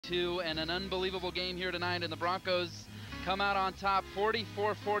And an unbelievable game here tonight, and the Broncos come out on top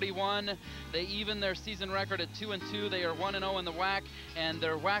 44-41. They even their season record at 2-2. They are 1-0 in the WAC, and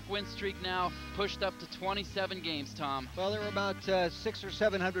their WAC win streak now pushed up to 27 games, Tom. Well, there were about 600 or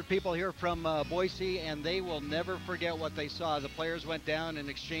 700 people here from Boise, and they will never forget what they saw. The players went down and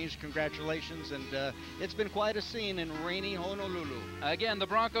exchanged congratulations, and it's been quite a scene in rainy Honolulu. Again, the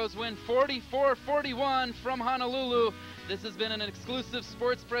Broncos win 44-41 from Honolulu. This has been an exclusive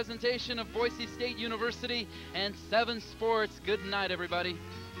sports presentation of Boise State University and 7 Sports. Good night, everybody.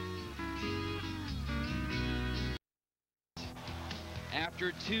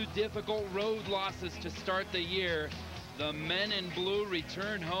 After 2 difficult road losses to start the year, the men in blue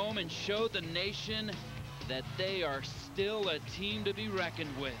returned home and showed the nation that they are still a team to be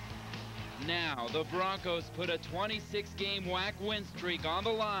reckoned with. Now, the Broncos put a 26-game WAC win streak on the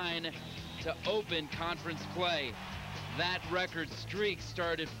line to open conference play. That record streak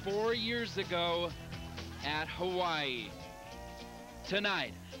started 4 years ago at Hawaii.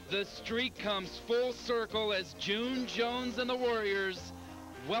 Tonight, the streak comes full circle as June Jones and the Warriors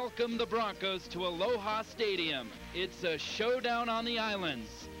welcome the Broncos to Aloha Stadium. It's a showdown on the islands,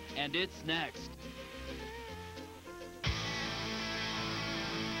 and it's next.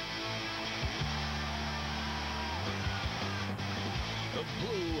 The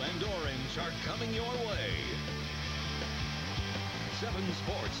blue and orange are coming your way. 7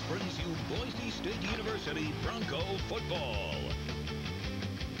 Sports brings you Boise State University Bronco football.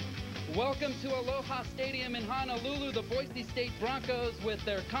 Welcome to Aloha Stadium in Honolulu. The Boise State Broncos with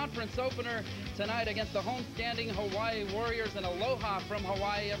their conference opener tonight against the homestanding Hawaii Warriors. And aloha from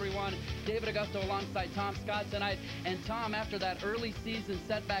Hawaii, everyone. David Augusto alongside Tom Scott tonight. And Tom, after that early season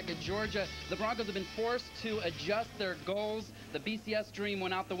setback at Georgia, the Broncos have been forced to adjust their goals. The BCS dream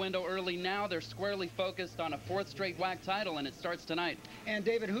went out the window early. Now they're squarely focused on a 4th straight WAC title, and it starts tonight. And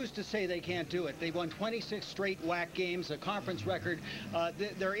David, who's to say they can't do it? They've won 26 straight WAC games, a conference record.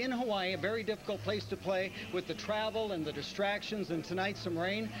 They're in Hawaii. A very difficult place to play with the travel and the distractions, and tonight some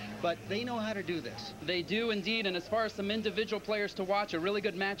rain, but they know how to do this. They do indeed, and as far as some individual players to watch, a really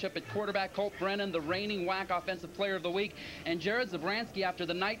good matchup at quarterback. Colt Brennan, the reigning WAC Offensive Player of the Week, and Jared Zabransky, after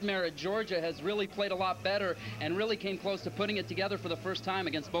the nightmare at Georgia, has really played a lot better and really came close to putting it together for the first time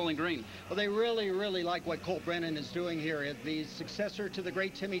against Bowling Green. Well, they really like what Colt Brennan is doing here. The successor to the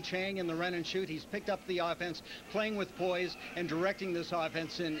great Timmy Chang in the run and shoot. He's picked up the offense, playing with poise and directing this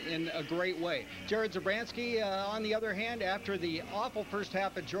offense in a great way. Jared Zabransky, on the other hand, after the awful first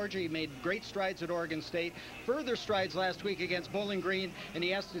half at Georgia, he made great strides at Oregon State, further strides last week against Bowling Green, and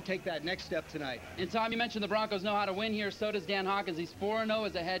he has to take that next step tonight. And Tom, you mentioned the Broncos know how to win here. So does Dan Hawkins. He's 4-0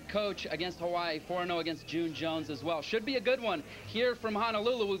 as a head coach against Hawaii, 4-0 against June Jones as well. Should be a good one here from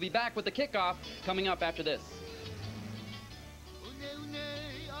Honolulu. We'll be back with the kickoff coming up after this.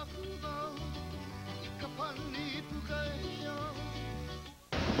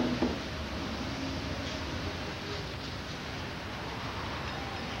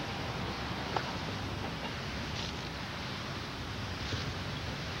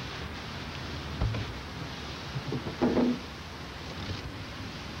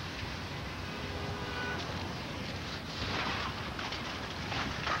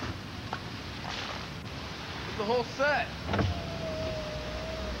 The whole set.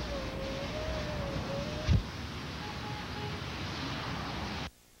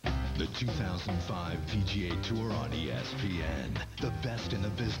 The 2005 PGA Tour on ESPN. The best in the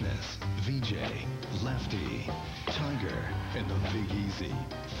business. VJ, Lefty, Tiger, and the Big Easy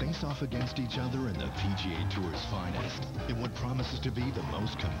face off against each other in the PGA Tour's finest in what promises to be the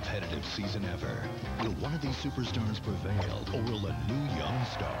most competitive season ever. Will one of these superstars prevail, or will a new young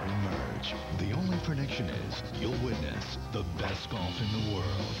star emerge? The only prediction is you'll witness the best golf in the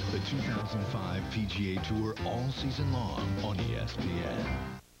world. The 2005 PGA Tour all season long on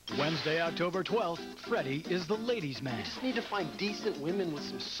ESPN. Wednesday, October 12th, Freddie is the ladies' man. You just need to find decent women with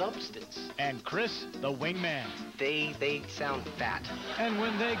some substance. And Chris, the wingman. They sound fat. And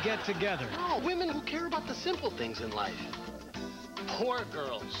when they get together... No, women who care about the simple things in life. Poor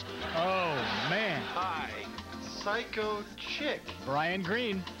girls. Oh, man. Hi, psycho chick. Brian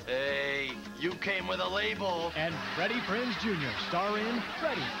Green. Hey, you came with a label. And Freddie Prinze Jr., star in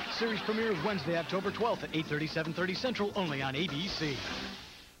Freddie. Series premieres Wednesday, October 12th at 8:30, 7:30 Central, only on ABC.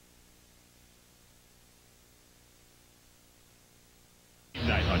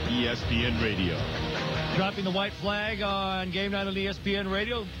 Night on ESPN Radio. Dropping the white flag on game night on ESPN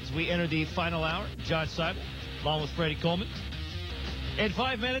Radio as we enter the final hour. John Seibel, along with Freddie Coleman. In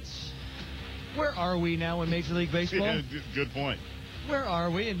 5 minutes, where are we now in Major League Baseball? Yeah, good point. where are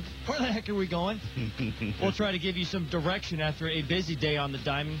we and where the heck are we going? We'll try to give you some direction after a busy day on the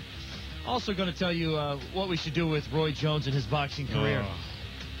diamond. Also going to tell you what we should do with Roy Jones and his boxing career.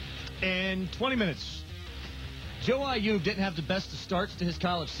 In 20 minutes, Joe Ayub didn't have the best of starts to his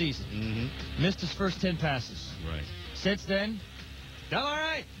college season. Missed his first 10 passes. Right. Since then, done all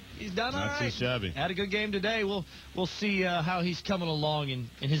right. He's done all right. Not too shabby. Had a good game today. We'll see how he's coming along in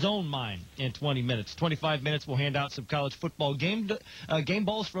his own mind in 20 minutes. 25 minutes, we'll hand out some college football game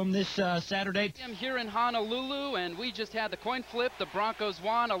balls from this Saturday. I'm here in Honolulu, and we just had the coin flip. The Broncos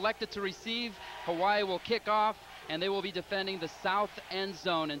won, elected to receive. Hawaii will kick off, and they will be defending the south end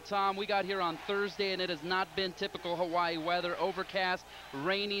zone. And Tom, we got here on Thursday, and it has not been typical Hawaii weather. Overcast,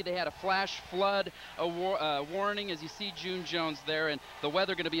 rainy. They had a flash flood warning, as you see June Jones there, and the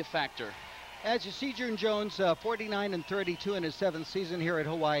weather going to be a factor. As you see, June Jones, 49-32 in his 7th season here at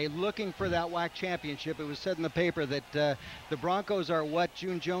Hawaii, looking for that WAC championship. It was said in the paper that the Broncos are what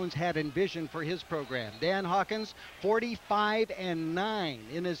June Jones had envisioned for his program. Dan Hawkins, 45-9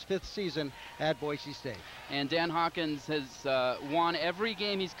 in his 5th season at Boise State. And Dan Hawkins has won every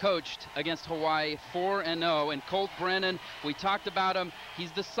game he's coached against Hawaii, 4-0. And Colt Brennan, we talked about him.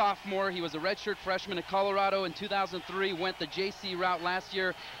 He's the sophomore. He was a redshirt freshman at Colorado in 2003, went the JC route last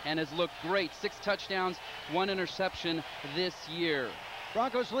year, and has looked great. 6 touchdowns, 1 interception this year.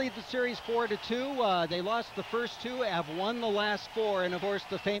 Broncos lead the series 4-2. They lost the first 2, have won the last 4, and of course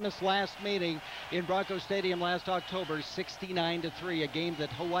the famous last meeting in Bronco Stadium last October, 69-3, a game that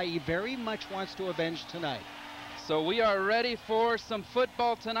Hawaii very much wants to avenge tonight. So we are ready for some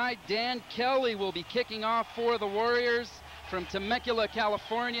football tonight. Dan Kelly will be kicking off for the Warriors from Temecula,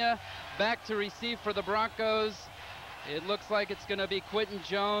 California, back to receive for the Broncos. It looks like it's going to be Quentin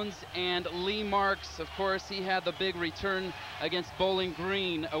Jones and Lee Marks. Of course, he had the big return against Bowling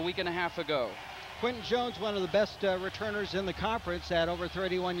Green a week and a half ago. Quentin Jones, one of the best returners in the conference at over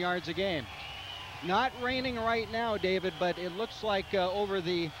 31 yards a game. Not raining right now, David, but it looks like over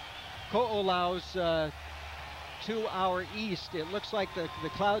the Ko'olau's to our east, it looks like the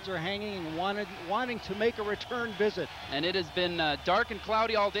clouds are hanging and wanting to make a return visit. And it has been dark and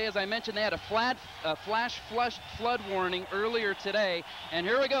cloudy all day. As I mentioned, they had a flash flood warning earlier today. And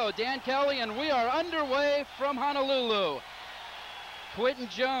here we go, Dan Kelly, and we are underway from Honolulu. Quentin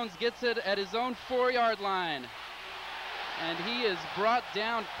Jones gets it at his own 4-yard line. And he is brought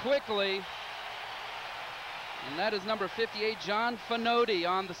down quickly. And that is number 58, John Fanotti,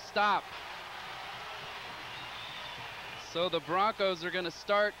 on the stop. So the Broncos are going to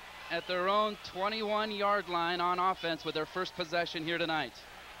start at their own 21-yard line on offense with their first possession here tonight.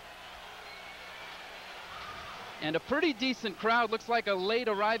 And a pretty decent crowd. Looks like a late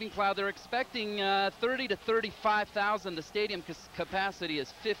arriving crowd. They're expecting 30 to 35,000. The stadium capacity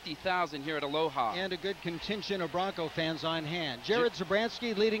is 50,000 here at Aloha. And a good contingent of Bronco fans on hand. Jared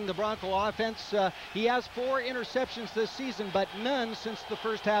Zabransky leading the Bronco offense. He has 4 interceptions this season, but none since the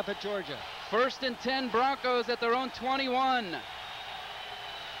first half at Georgia. 1st and 10 Broncos at their own 21.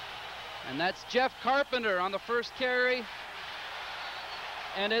 And that's Jeff Carpenter on the first carry.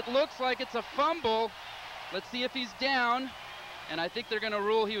 And it looks like it's a fumble. Let's see if he's down, and I think they're going to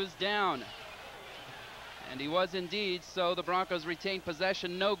rule he was down. And he was indeed, so the Broncos retain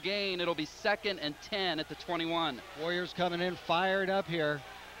possession, no gain. It'll be 2nd and 10 at the 21. Warriors coming in fired up here.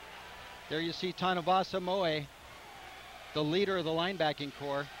 There you see Tanavasa Moe, the leader of the linebacking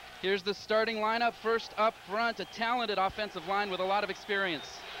corps. Here's the starting lineup. First up front, a talented offensive line with a lot of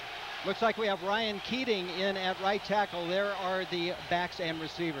experience. Looks like we have Ryan Keating in at right tackle. There are the backs and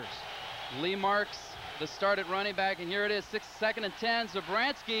receivers. Lee Marks, the start at running back, and here it is, 2nd and 10.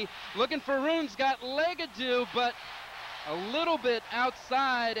 Zabransky looking for room's got Legadoo, but a little bit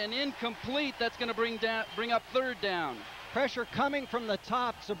outside and incomplete. That's going to bring up 3rd down. Pressure coming from the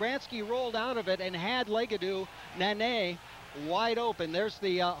top. Zabransky rolled out of it and had Legadoo, Nane, wide open. There's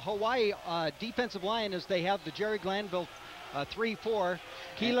the Hawaii defensive line as they have the Jerry Glanville 3-4.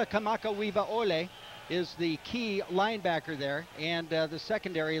 Kila Kamakawiva Ole is the key linebacker there, and the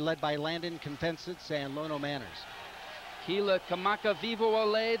secondary led by Landon Confensitz and Lono Manners. Kila Kamaka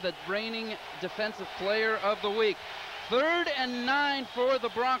Vivoale, the reigning defensive player of the week. 3rd and 9 for the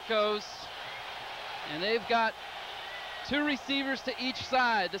Broncos, and they've got 2 receivers to each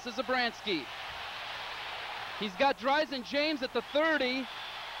side. This is Zabransky. He's got Dryzen James at the 30,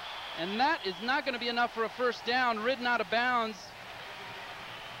 and that is not going to be enough for a first down. Ridden out of bounds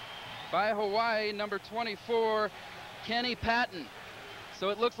by Hawaii, number 24, Kenny Patton. So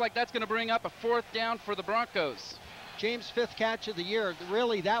it looks like that's going to bring up a 4th down for the Broncos. James' 5th catch of the year.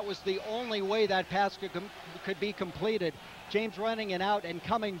 Really, that was the only way that pass could be completed. James running and out and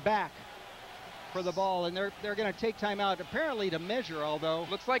coming back for the ball, and they're going to take time out apparently to measure, although.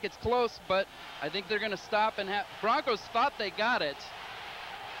 Looks like it's close, but I think they're going to stop and have. Broncos thought they got it,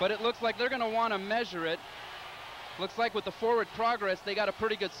 but it looks like they're going to want to measure it. Looks like with the forward progress, they got a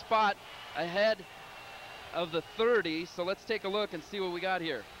pretty good spot ahead of the 30. So let's take a look and see what we got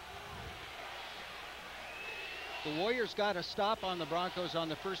here. The Warriors got a stop on the Broncos on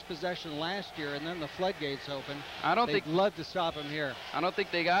the first possession last year, and then the floodgates open. They'd love to stop them here. I don't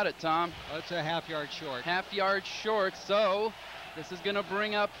think they got it, Tom. That's a half-yard short. Half-yard short, so this is going to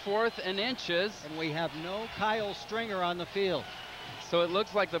bring up 4th and inches. And we have no Kyle Stringer on the field. So it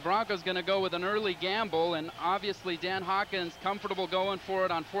looks like the Broncos going to go with an early gamble, and obviously Dan Hawkins comfortable going for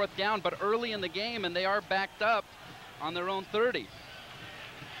it on 4th down, but early in the game, and they are backed up on their own 30.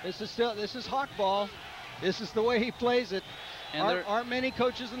 This is Hawk ball. This is the way he plays it. And aren't many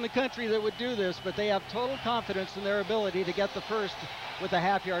coaches in the country that would do this, but they have total confidence in their ability to get the first with a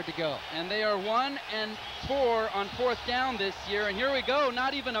half-yard to go. And they are 1 and 4 on 4th down this year. And here we go,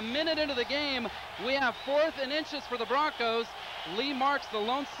 not even a minute into the game. We have 4th and inches for the Broncos. Lee Marks the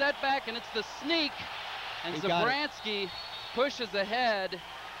lone setback, and it's the sneak. And Zabransky pushes ahead,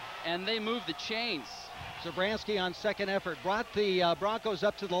 and they move the chains. Zabransky on second effort brought the Broncos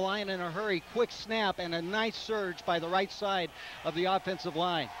up to the line in a hurry. Quick snap and a nice surge by the right side of the offensive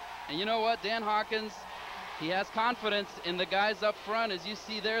line. And you know what, Dan Hawkins, he has confidence in the guys up front. As you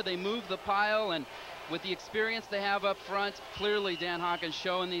see there, they move the pile, and with the experience they have up front, clearly Dan Hawkins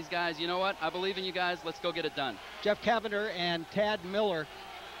showing these guys, you know what, I believe in you guys, let's go get it done. Jeff Cavender and Tad Miller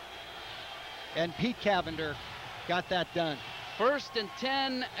and Pete Cavender got that done. 1st and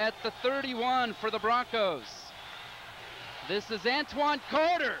 10 at the 31 for the Broncos. This is Antoine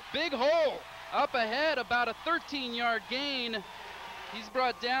Carter, big hole up ahead, about a 13-yard gain. He's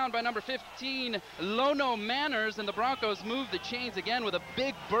brought down by number 15, Lono Manners, and the Broncos move the chains again with a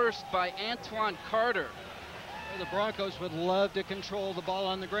big burst by Antoine Carter. The Broncos would love to control the ball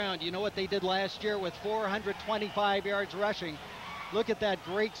on the ground. You know what they did last year with 425 yards rushing. Look at that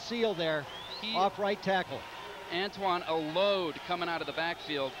great seal there off right tackle. Antoine, a load coming out of the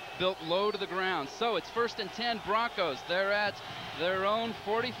backfield, built low to the ground. So it's 1st and 10 Broncos. They're at their own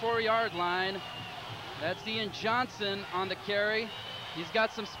 44-yard line. That's Ian Johnson on the carry. He's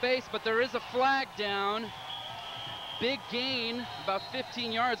got some space, but there is a flag down. Big gain, about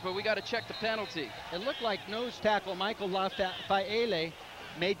 15 yards, but we got to check the penalty. It looked like nose tackle Michael Lafaele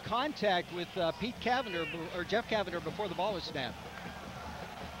made contact with Pete Cavender, or Jeff Cavender, before the ball was snapped.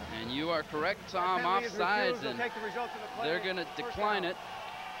 And you are correct, Tom, offsides, and they're going to decline it.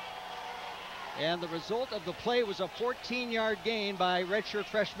 And the result of the play was a 14-yard gain by redshirt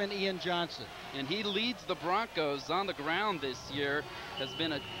freshman Ian Johnson. And he leads the Broncos on the ground this year, has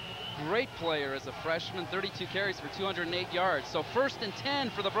been a great player as a freshman, 32 carries for 208 yards. So 1st and 10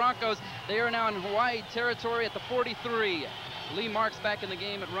 for the Broncos. They are now in Hawaii territory at the 43. Lee Marks back in the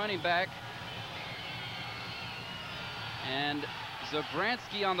game at running back. And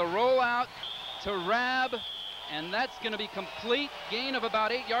Zabransky on the rollout to Rabb, and that's going to be complete. Gain of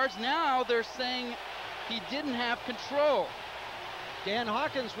about 8 yards. Now they're saying he didn't have control. Dan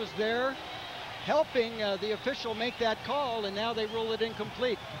Hawkins was there helping the official make that call, and now they rule it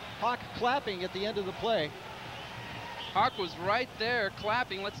incomplete. Hawk clapping at the end of the play. Hawk was right there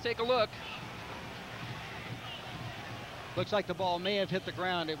clapping. Let's take a look. Looks like the ball may have hit the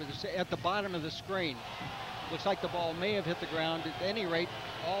ground. It was at the bottom of the screen. Looks like the ball may have hit the ground. At any rate,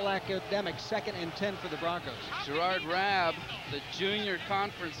 all academic, 2nd and 10 for the Broncos. Gerard Rabb, the junior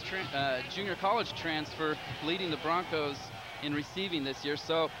college transfer, leading the Broncos in receiving this year.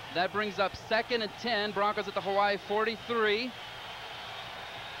 So that brings up 2nd and 10. Broncos at the Hawaii 43.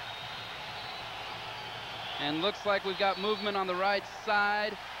 And looks like we've got movement on the right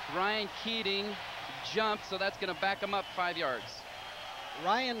side. Ryan Keating jumped, so that's going to back him up 5 yards.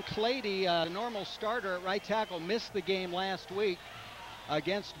 Ryan Clady, the normal starter at right tackle, missed the game last week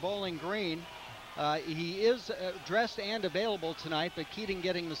against Bowling Green. He is dressed and available tonight, but Keating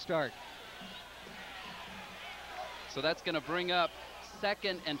getting the start. So that's going to bring up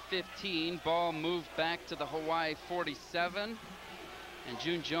 2nd and 15. Ball moved back to the Hawaii 47. And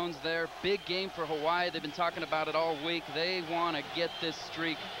June Jones there. Big game for Hawaii. They've been talking about it all week. They want to get this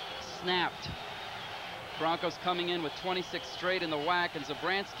streak snapped. Broncos coming in with 26 straight in the WAC, and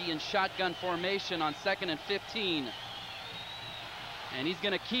Zabransky in shotgun formation on 2nd and 15. And he's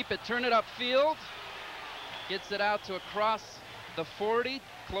going to keep it, turn it upfield. Gets it out to across the 40,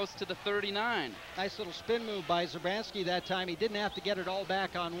 close to the 39. Nice little spin move by Zabransky that time. He didn't have to get it all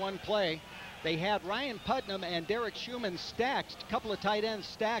back on one play. They had Ryan Putnam and Derek Schumann stacked, a couple of tight ends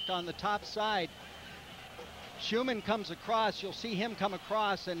stacked on the top side. Schumann comes across. You'll see him come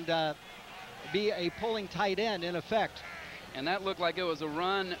across, and be a pulling tight end in effect. And that looked like it was a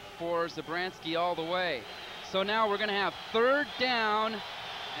run for Zabransky all the way. So now we're going to have 3rd down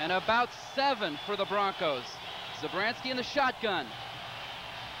and about 7 for the Broncos. Zabransky in the shotgun.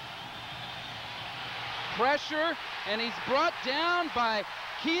 Pressure, and he's brought down by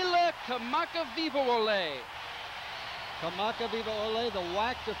Kila Kamakawiwo'ole. Kamakawiwo'ole, the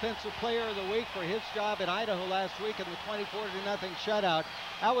WAC Defensive Player of the Week for his job in Idaho last week in the 24-0 shutout.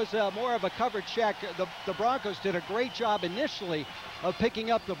 That was more of a coverage check. The Broncos did a great job initially of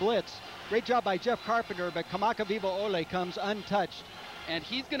picking up the blitz. Great job by Jeff Carpenter, but Kamakawiwo'ole comes untouched. And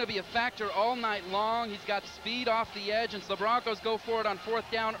he's going to be a factor all night long. He's got speed off the edge, and so the Broncos go for it on 4th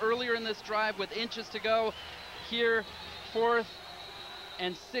down earlier in this drive with inches to go. Here, 4th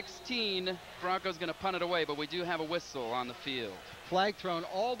and 16. Broncos going to punt it away, but we do have a whistle on the field. Flag thrown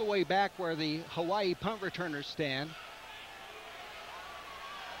all the way back where the Hawaii punt returners stand.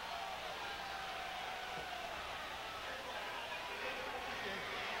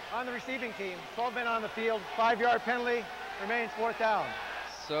 On the receiving team, 12 men on the field, 5-yard penalty, remains 4th down.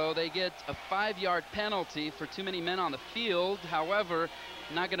 So they get a 5-yard penalty for too many men on the field. However,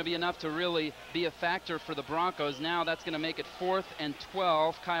 not going to be enough to really be a factor for the Broncos. Now that's going to make it 4th and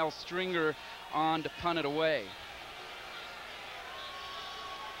 12. Kyle Stringer on to punt it away.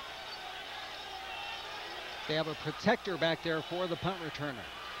 They have a protector back there for the punt returner.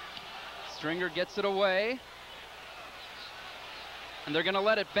 Stringer gets it away. And they're going to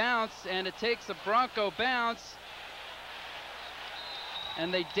let it bounce, and it takes a Bronco bounce.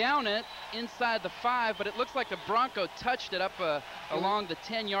 And they down it inside the 5, but it looks like the Bronco touched it up along the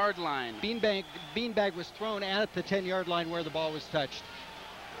 10-yard line. Beanbag was thrown at the 10-yard line where the ball was touched.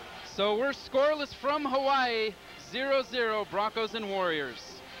 So we're scoreless from Hawaii, 0-0, Broncos and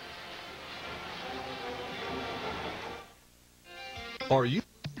Warriors. Are you?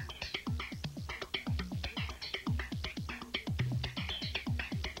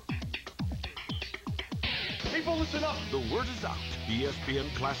 People, listen up. The word is out.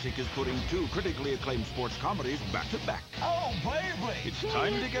 ESPN Classic is putting 2 critically acclaimed sports comedies back to back. Oh, baby! It's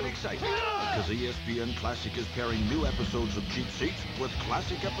time to get excited, because ESPN Classic is pairing new episodes of Cheap Seats with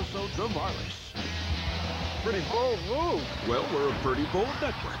classic episodes of Arliss. Pretty bold move. Well, we're a pretty bold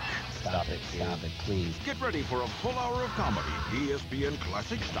network. Stop it, please. Get ready for a full hour of comedy, ESPN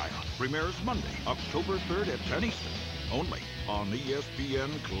Classic style. Premieres Monday, October 3rd at 10 Eastern. Only on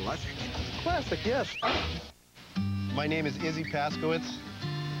ESPN Classic. Classic, yes. My name is Izzy Paskowitz,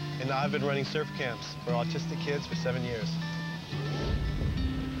 and I've been running surf camps for autistic kids for 7 years.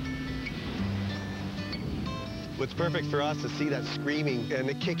 What's perfect for us is see that screaming and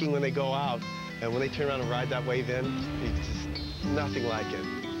the kicking when they go out, and when they turn around and ride that wave in, it's just nothing like it.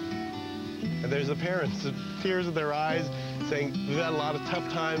 And there's the parents, the tears in their eyes, saying, we've had a lot of tough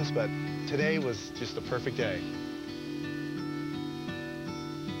times, but today was just a perfect day.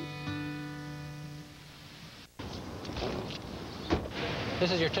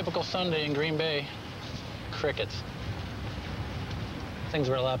 This is your typical Sunday in Green Bay. Crickets. Things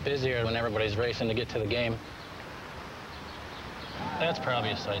were a lot busier when everybody's racing to get to the game. That's probably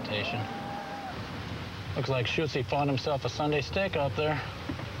a citation. Looks like Schutze found himself a Sunday steak out there.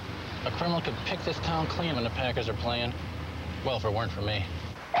 A criminal could pick this town clean when the Packers are playing. Well, if it weren't for me.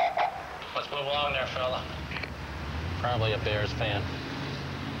 Let's move along there, fella. Probably a Bears fan.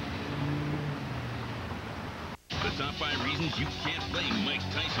 The top 5 reasons you can't blame Mike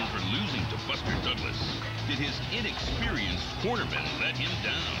Tyson for losing to Buster Douglas. Did his inexperienced cornermen let him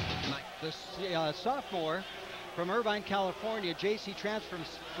down? The sophomore from Irvine, California, JC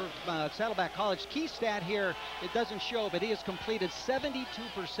transfers from Saddleback College. Key stat here, it doesn't show, but he has completed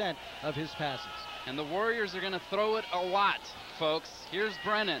 72% of his passes. And the Warriors are going to throw it a lot, folks. Here's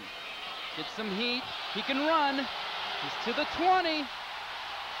Brennan. Gets some heat. He can run. He's to the 20.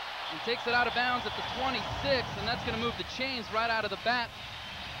 And takes it out of bounds at the 26, and that's going to move the chains right out of the bat.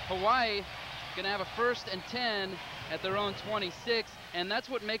 Hawaii going to have a 1st and 10 at their own 26, and that's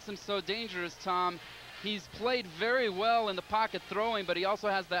what makes him so dangerous, Tom. He's played very well in the pocket throwing, but he also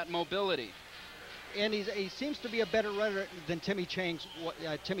has that mobility. And he seems to be a better runner than Timmy Chang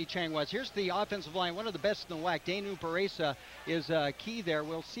was. Here's the offensive line, one of the best in the WAC. Danu Pereza is key there.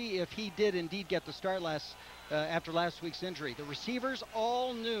 We'll see if he did indeed get the start after last week's injury. The receivers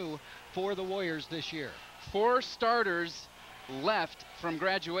all new for the Warriors this year. 4 starters left from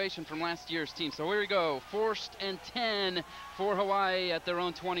graduation from last year's team. So here we go. 1st and 10 for Hawaii at their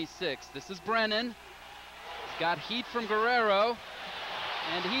own 26. This is Brennan. He's got heat from Guerrero.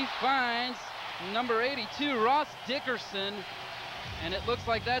 And he finds number 82, Ross Dickerson. And it looks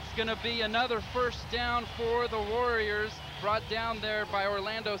like that's going to be another first down for the Warriors, brought down there by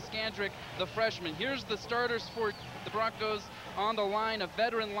Orlando Scandrick, the freshman. Here's the starters for the Broncos on the line, a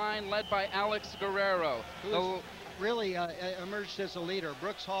veteran line led by Alex Guerrero. Who's really emerged as a leader.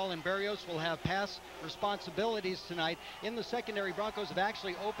 Brooks Hall and Berrios will have pass responsibilities tonight. In the secondary, Broncos have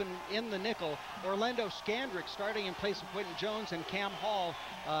actually opened in the nickel. Orlando Scandrick starting in place of Quentin Jones, and Cam Hall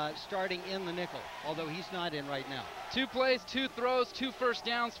starting in the nickel, although he's not in right now. 2 plays, 2 throws, 2 first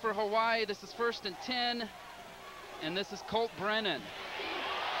downs for Hawaii. This is 1st and 10, and this is Colt Brennan.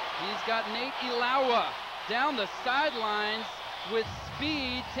 He's got Nate Ilawa down the sidelines with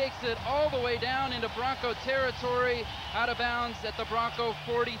speed, takes it all the way down into Bronco territory, out of bounds at the Bronco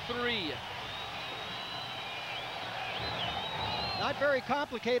 43. Not very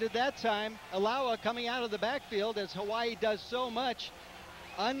complicated that time. Ilawa coming out of the backfield, as Hawaii does so much,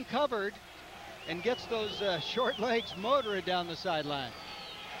 uncovered, and gets those short legs motored down the sideline.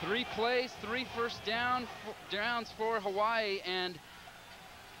 3 plays, 3 first downs for Hawaii, and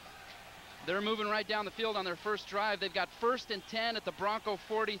they're moving right down the field on their first drive. They've got 1st and 10 at the Bronco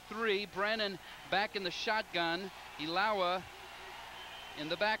 43. Brennan back in the shotgun. Ilawa in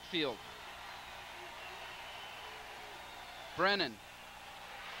the backfield. Brennan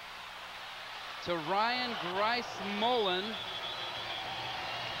to Ryan Grice-Mullen.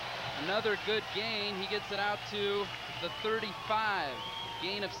 Another good gain. He gets it out to the 35.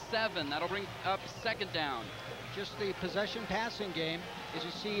 Gain of 7. That'll bring up 2nd down. Just the possession passing game. As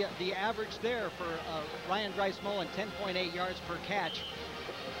you see, the average there for Ryan Grice-Mullen, 10.8 yards per catch,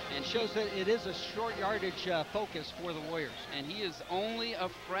 and shows that it is a short yardage focus for the Warriors. And he is only a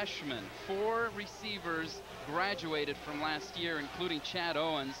freshman. 4 receivers graduated from last year, including Chad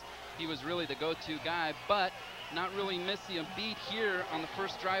Owens. He was really the go-to guy, but not really missing a beat here on the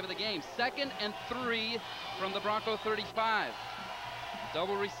first drive of the game. 2nd and 3 from the Bronco 35.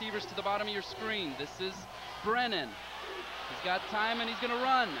 Double receivers to the bottom of your screen. This is Brennan. He's got time and he's going to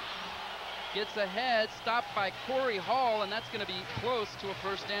run. Gets ahead, stopped by Corey Hall, and that's going to be close to a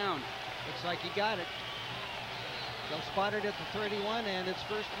first down. Looks like he got it. They'll spot it at the 31, and it's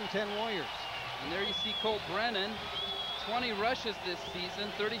 1st and 10 Warriors. And there you see Colt Brennan. 20 rushes this season,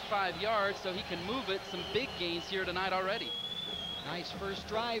 35 yards, so he can move it. Some big gains here tonight already. Nice first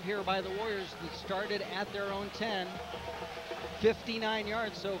drive here by the Warriors that started at their own 10. 59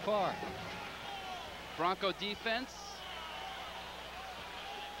 yards so far. Bronco defense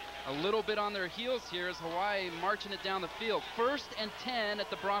a little bit on their heels here as Hawaii marching it down the field. 1st and 10 at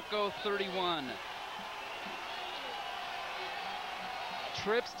the Bronco 31.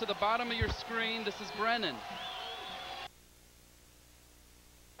 Trips to the bottom of your screen. This is Brennan.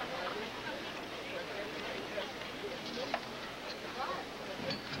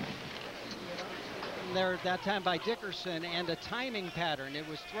 There at that time by Dickerson, and a timing pattern. It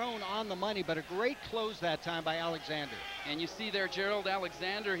was thrown on the money, but a great close that time by Alexander. And you see there Gerald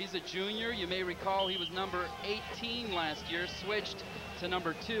Alexander. He's a junior. You may recall he was number 18 last year, switched to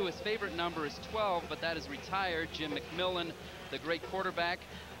number 2. His favorite number is 12, but that is retired. Jim McMillan, the great quarterback,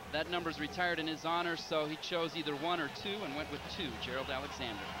 that number's retired in his honor, so he chose either 1 or 2 and went with 2, Gerald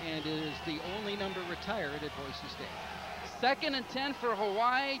Alexander. And it is the only number retired at Boise State. 2nd and 10 for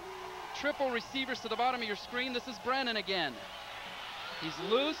Hawaii. Triple receivers to the bottom of your screen. This is Brennan again. He's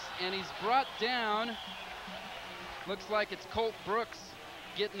loose and he's brought down. Looks like it's Colt Brooks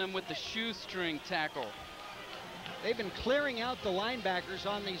getting him with the shoestring tackle. They've been clearing out the linebackers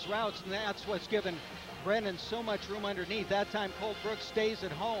on these routes, and that's what's given Brennan so much room underneath. That time Colt Brooks stays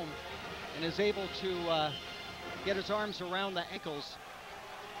at home and is able to get his arms around the ankles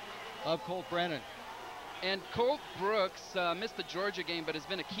of Colt Brennan. And Colt Brooks missed the Georgia game, but has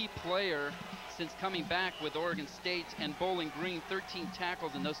been a key player since coming back with Oregon State and Bowling Green. 13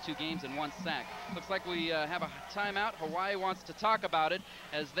 tackles in those 2 games and 1 sack. Looks like we have a timeout. Hawaii wants to talk about it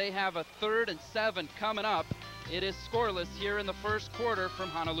as they have a 3rd and 7 coming up. It is scoreless here in the first quarter from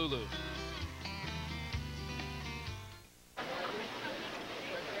Honolulu.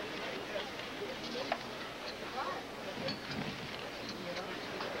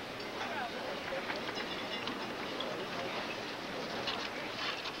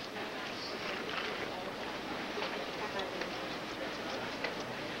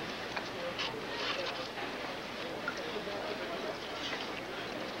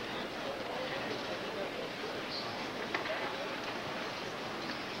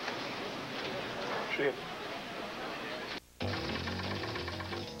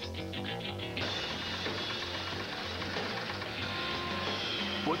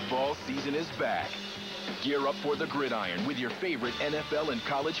 Football season is back, Gear up for the gridiron with your favorite NFL and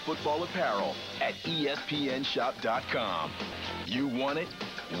college football apparel at ESPNshop.com. You want it?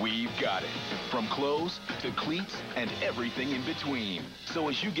 We've got it. From clothes to cleats and everything in between. So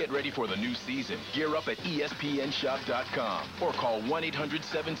as you get ready for the new season, gear up at ESPNshop.com or call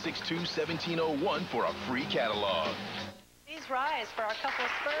 1-800-762-1701 for a free catalog. Please rise for our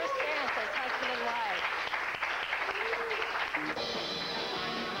couple's first dance as husband and wife.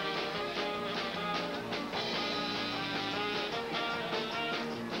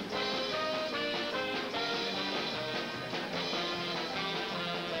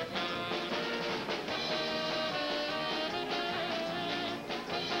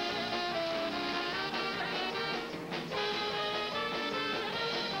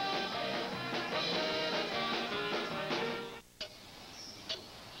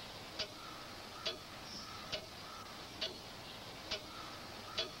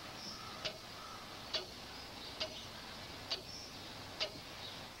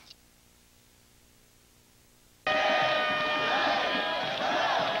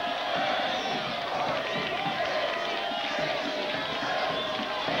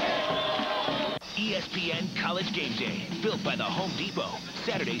 ESPN College Game Day, built by the Home Depot.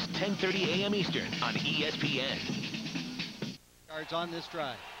 Saturdays, 10:30 a.m. Eastern on ESPN. Yards on this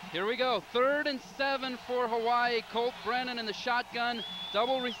drive. Here we go. 3rd and 7 for Hawaii. Colt Brennan in the shotgun.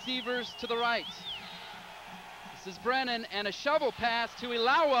 Double receivers to the right. This is Brennan, and a shovel pass to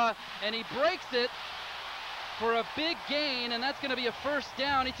Ilawa, and he breaks it for a big gain, and that's going to be a first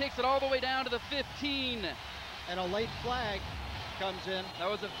down. He takes it all the way down to the 15. And a late flag comes in. That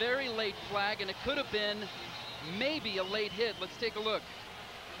was a very late flag, and it could have been maybe a late hit. Let's take a look.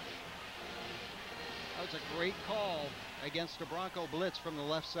 That was a great call against a Bronco blitz from the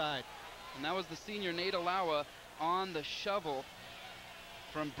left side. And that was the senior Nate Ilawa on the shovel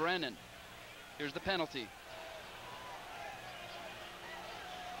from Brennan. Here's the penalty.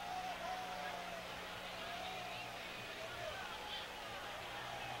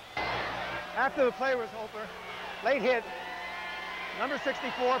 After the play was over, late hit, number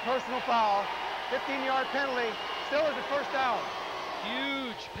 64, personal foul, 15-yard penalty, still is a first down.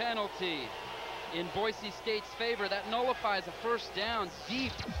 Huge penalty in Boise State's favor. That nullifies a first down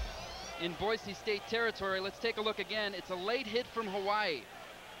deep in Boise State territory. Let's take a look again. It's a late hit from Hawaii.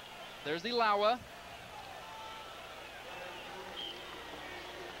 There's Ilawa.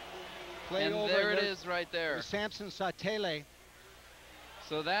 Play and over, there it is right there. Samson Satele.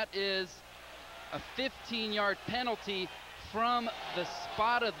 So that is a 15-yard penalty from the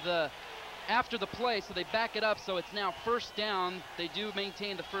spot of after the play, so they back it up, so it's now first down. They do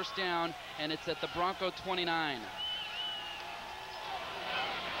maintain the first down, and it's at the Bronco 29.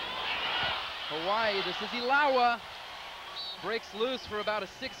 Hawaii, this is Ilawa. Breaks loose for about a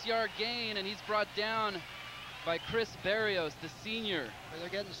 6-yard gain, and he's brought down by Chris Barrios, the senior. They're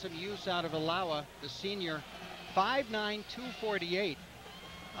getting some use out of Ilawa, the senior. 5'9", 248.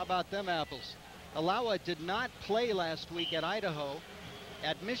 How about them apples? Ilawa did not play last week at Idaho.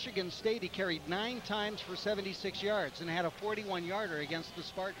 At Michigan State, he carried 9 times for 76 yards and had a 41-yarder against the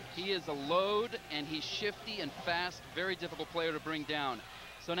Spartans. He is a load, and he's shifty and fast. Very difficult player to bring down.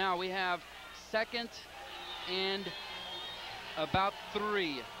 So now we have 2nd and about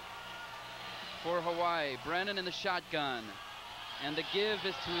 3 for Hawaii. Brennan in the shotgun. And the give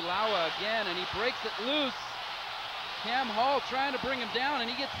is to Ilawa again, and he breaks it loose. Cam Hall trying to bring him down, and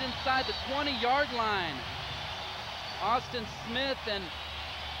he gets inside the 20-yard line. Austin Smith and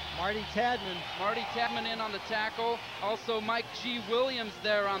Marty Tadman in on the tackle. Also Mike G. Williams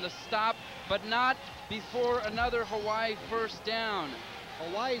there on the stop, but not before another Hawaii first down.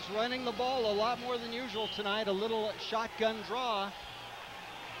 Hawaii's running the ball a lot more than usual tonight. A little shotgun draw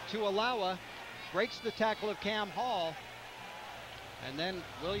to Ilawa. Breaks the tackle of Cam Hall. And then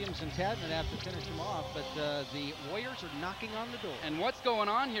Williams and Tadman have to finish him off, but the Warriors are knocking on the door. And what's going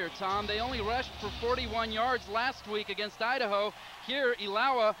on here, Tom? They only rushed for 41 yards last week against Idaho. Here,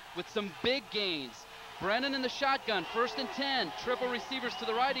 Ilawa with some big gains. Brennan in the shotgun, 1st and 10. Triple receivers to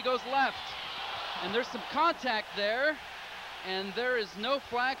the right, he goes left. And there's some contact there, and there is no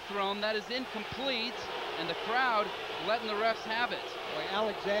flag thrown. That is incomplete, and the crowd letting the refs have it. Boy,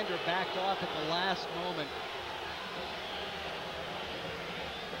 Alexander backed off at the last moment.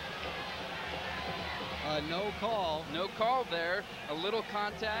 No call. No call there. A little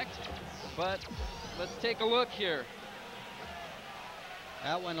contact, but let's take a look here.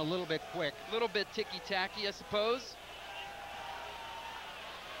 That one a little bit quick. A little bit ticky-tacky, I suppose.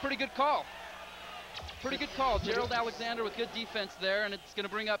 Pretty good call. Pretty good call. Gerald Alexander with good defense there, and it's going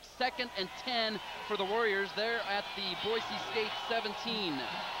to bring up 2nd and 10 for the Warriors there at the Boise State 17.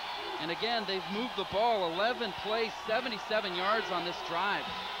 And again, they've moved the ball 11 plays, 77 yards on this drive.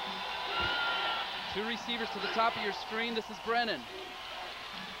 Two receivers to the top of your screen. This is Brennan.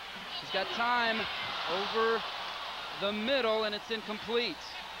 He's got time over the middle, and it's incomplete.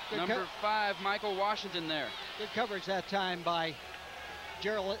 Number 5, Michael Washington there. Good coverage that time by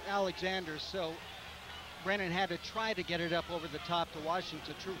Gerald Alexander. So Brennan had to try to get it up over the top to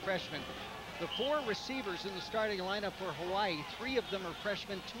Washington, true freshman. The 4 receivers in the starting lineup for Hawaii, 3 of them are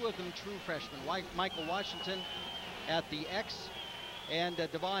freshmen, 2 of them true freshmen. Michael Washington at the X and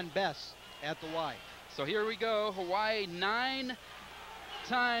Devon Bess at the Y. So here we go. Hawaii 9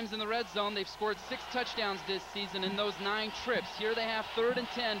 times in the red zone. They've scored 6 touchdowns this season in those 9 trips. Here they have 3rd and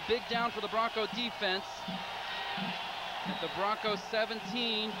 10. Big down for the Bronco defense. At the Broncos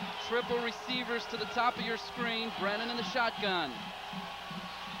 17, triple receivers to the top of your screen. Brennan in the shotgun.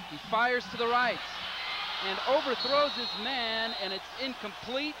 He fires to the right and overthrows his man, and it's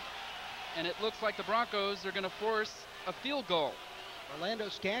incomplete. And it looks like the Broncos are going to force a field goal. Orlando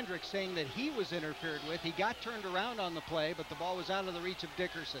Scandrick saying that he was interfered with. He got turned around on the play, but the ball was out of the reach of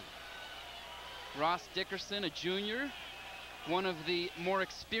Dickerson. Ross Dickerson, a junior, one of the more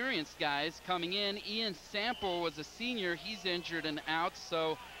experienced guys coming in. Ian Sample was a senior. He's injured and out,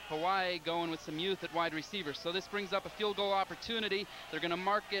 so Hawaii going with some youth at wide receiver. So this brings up a field goal opportunity. They're going to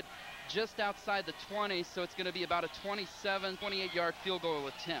mark it just outside the 20, so it's going to be about a 27, 28-yard field goal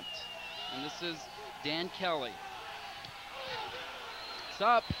attempt. And this is Dan Kelly. It's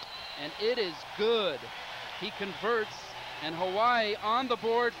up, and it is good. He converts, and Hawaii on the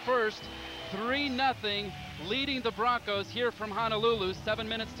board first, 3-0, leading the Broncos here from Honolulu. 7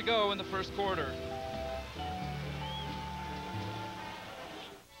 minutes to go in the first quarter.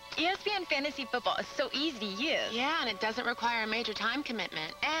 ESPN Fantasy Football is so easy to use. Yeah, and it doesn't require a major time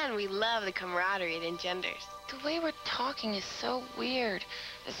commitment. And we love the camaraderie it engenders. The way we're talking is so weird.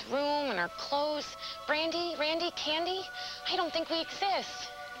 This room and our clothes. Brandy, Randy, Candy, I don't think we exist.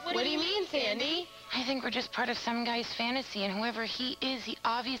 What do you mean, Sandy? I think we're just part of some guy's fantasy, and whoever he is, he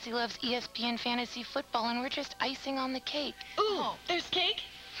obviously loves ESPN Fantasy Football, and we're just icing on the cake. Ooh, there's cake?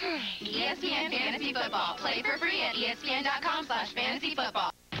 ESPN Fantasy Football. Play for free at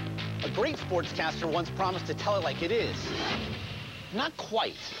ESPN.com/fantasyfootball. A great sportscaster once promised to tell it like it is. Not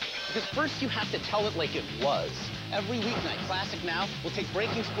quite. Because first you have to tell it like it was. Every weeknight, Classic Now will take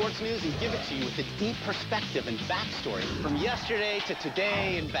breaking sports news and give it to you with a deep perspective and backstory from yesterday to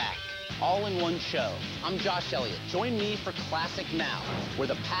today and back. All in one show. I'm Josh Elliott. Join me for Classic Now, where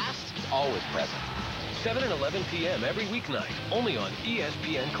the past is always present. 7 and 11 p.m. every weeknight, only on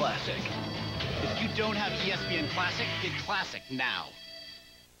ESPN Classic. If you don't have ESPN Classic, get Classic now.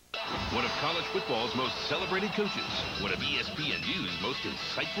 One of college football's most celebrated coaches. One of ESPNU's most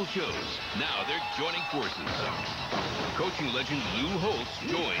insightful shows. Now they're joining forces. Coaching legend Lou Holtz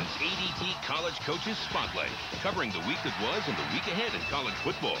joins ADT College Coaches Spotlight, covering the week that was and the week ahead in college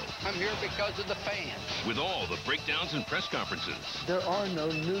football. I'm here because of the fans. With all the breakdowns and press conferences. There are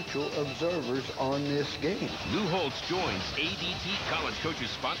no neutral observers on this game. Lou Holtz joins ADT College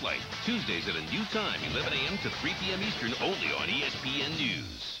Coaches Spotlight, Tuesdays at a new time, 11 a.m. to 3 p.m. Eastern, only on ESPN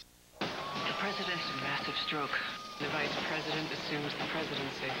News. The president has a massive stroke. The vice president assumes the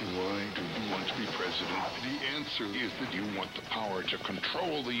presidency. Why do you want to be president? The answer is that you want the power to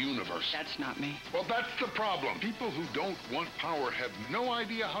control the universe. That's not me. Well, that's the problem. People who don't want power have no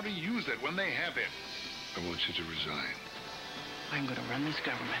idea how to use it when they have it. I want you to resign. I'm going to run this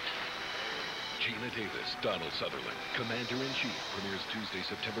government. Gina Davis, Donald Sutherland, Commander-in-Chief, premieres Tuesday,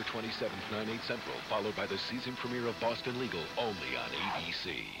 September 27th, 9/8 Central, followed by the season premiere of Boston Legal, only on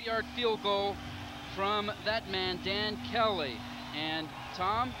ABC. Yard field goal from that man, Dan Kelly. And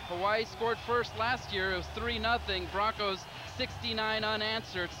Tom, Hawaii scored first last year. It was 3-0. Broncos 69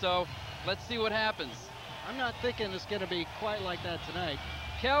 unanswered. So let's see what happens. I'm not thinking it's going to be quite like that tonight.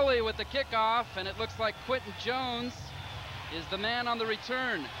 Kelly with the kickoff, and it looks like Quentin Jones is the man on the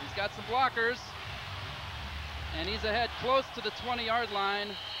return. He's got some blockers, and he's ahead close to the 20-yard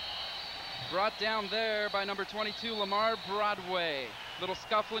line. Brought down there by number 22, Lamar Broadway. Little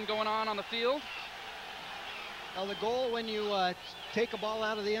scuffling going on the field. Well, the goal when you take a ball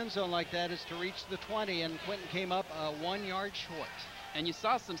out of the end zone like that is to reach the 20, and Quentin came up 1 yard short. And you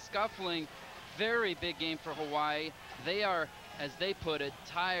saw some scuffling. Very big game for Hawaii. They are, as they put it,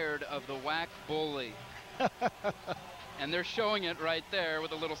 tired of the whack bully. And they're showing it right there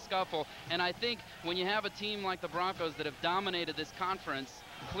with a little scuffle. And I think when you have a team like the Broncos that have dominated this conference,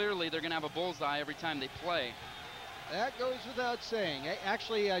 clearly they're going to have a bullseye every time they play. That goes without saying.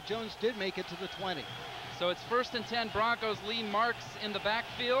 Actually, Jones did make it to the 20. So it's 1st and 10 Broncos. Lee Marks in the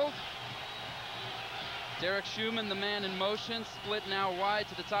backfield. Derek Schumann, the man in motion, split now wide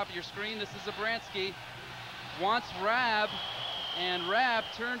to the top of your screen. This is Zabransky. Wants Rabb, and Rabb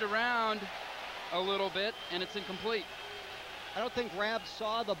turned around a little bit, and it's incomplete. I don't think Rabb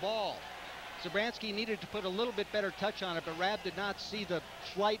saw the ball. Zabransky needed to put a little bit better touch on it, but Rabb did not see the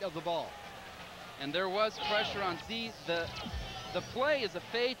flight of the ball. And there was pressure on Z. The play is a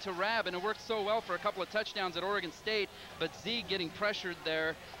fade to Rabb, and it worked so well for a couple of touchdowns at Oregon State, but Z getting pressured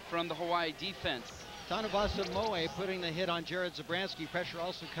there from the Hawaii defense. Tanavasa Moe putting the hit on Jared Zabransky. Pressure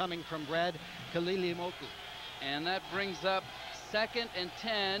also coming from Brad Kalilimoku. And that brings up 2nd and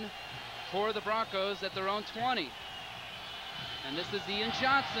 10 for the Broncos at their own 20. And this is Ian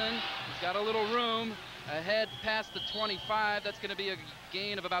Johnson. He's got a little room ahead past the 25. That's going to be a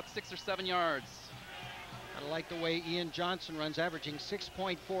gain of about 6 or 7 yards. I like the way Ian Johnson runs, averaging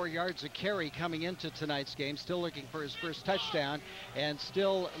 6.4 yards a carry coming into tonight's game. Still looking for his first touchdown and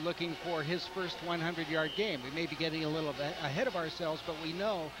still looking for his first 100-yard game. We may be getting a little ahead of ourselves, but we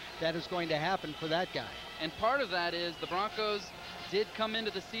know that is going to happen for that guy. And part of that is the Broncos did come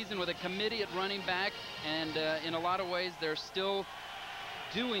into the season with a committee at running back, and in a lot of ways they're still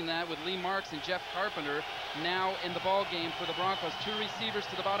doing that with Lee Marks and Jeff Carpenter now in the ball game for the Broncos. 2 receivers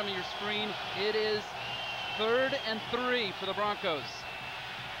to the bottom of your screen. It is 3rd and 3 for the Broncos.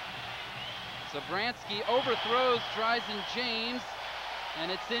 Zabransky overthrows Dryzen James,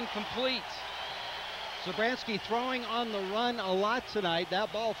 and it's incomplete. Zabransky throwing on the run a lot tonight.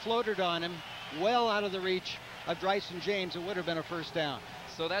 That ball floated on him, well out of the reach of Dryzen James. It would have been a first down.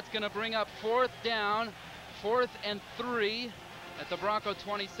 So that's going to bring up 4th down, 4th and 3 at the Bronco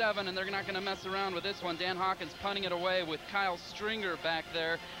 27, and they're not going to mess around with this one. Dan Hawkins punting it away with Kyle Stringer back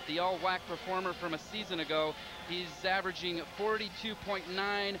there, the all-WAC performer from a season ago. He's averaging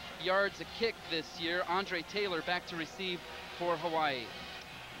 42.9 yards a kick this year. Andre Taylor back to receive for Hawaii.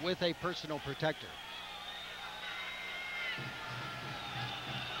 With a personal protector.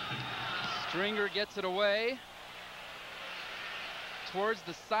 Stringer gets it away towards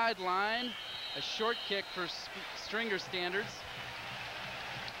the sideline. A short kick for Stringer standards.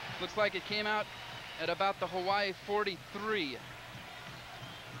 Looks like it came out at about the Hawaii 43.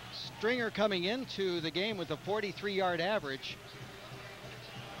 Stringer coming into the game with a 43-yard average.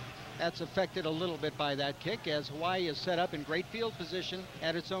 That's affected a little bit by that kick as Hawaii is set up in great field position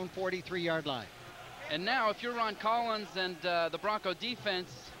at its own 43-yard line. And now if you're Ron Collins and the Bronco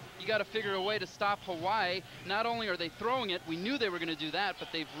defense, you got to figure a way to stop Hawaii. Not only are they throwing it, we knew they were going to do that, but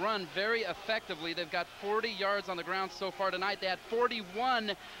they've run very effectively. They've got 40 yards on the ground so far tonight. They had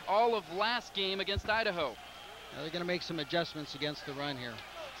 41 all of last game against Idaho. Now they're going to make some adjustments against the run here.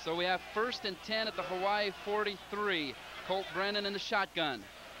 So we have 1st and 10 at the Hawaii 43. Colt Brennan in the shotgun.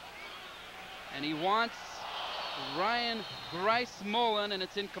 And he wants Ryan Grice-Mullen, and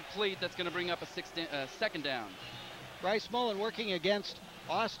it's incomplete. That's going to bring up a 2nd down. Grice-Mullen working against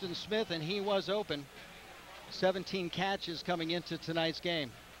Austin Smith, and he was open. 17 catches coming into tonight's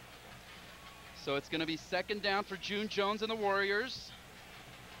game. So it's going to be 2nd down for June Jones and the Warriors.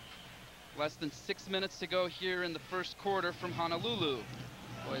 Less than 6 minutes to go here in the first quarter from Honolulu.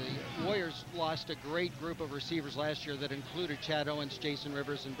 Boy, the Warriors lost a great group of receivers last year that included Chad Owens, Jason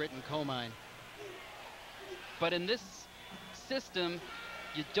Rivers, and Britton Comine. But in this system,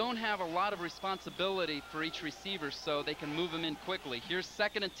 you don't have a lot of responsibility for each receiver, so they can move them in quickly. Here's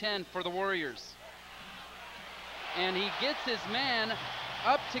 2nd and 10 for the Warriors. And he gets his man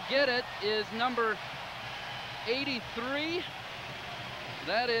up to get it is number 83.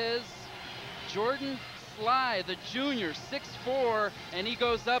 That is Jordan Sly, the junior, 6'4", and he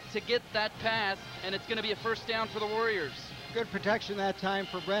goes up to get that pass, and it's going to be a 1st down for the Warriors. Good protection that time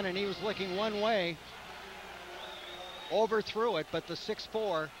for Brennan. He was looking one way. Overthrew it, but the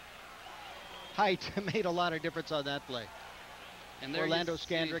 6'4" height made a lot of difference on that play. And Orlando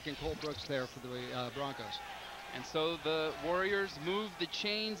Scandrick and Cole Brooks there for the Broncos. And so the Warriors move the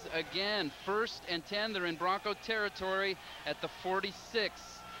chains again. 1st and 10, they're in Bronco territory at the 46.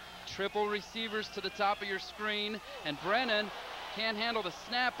 Triple receivers to the top of your screen, and Brennan can't handle the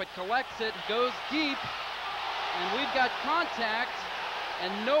snap, but collects it, goes deep, and we've got contact.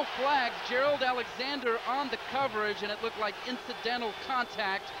 And no flags. Gerald Alexander on the coverage, and it looked like incidental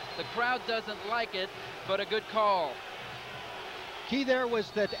contact. The crowd doesn't like it, but a good call. Key there was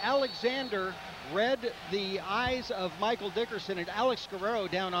that Alexander read the eyes of Michael Dickerson and Alex Guerrero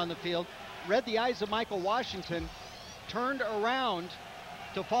down on the field, read the eyes of Michael Washington, turned around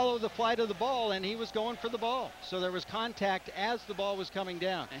to follow the flight of the ball, and he was going for the ball. So there was contact as the ball was coming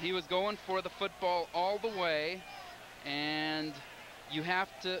down. And he was going for the football all the way, and you have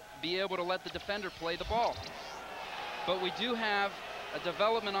to be able to let the defender play the ball. But we do have a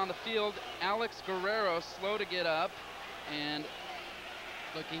development on the field. Alex Guerrero slow to get up, and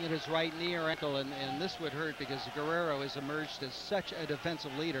looking at his right knee or ankle, and this would hurt because Guerrero has emerged as such a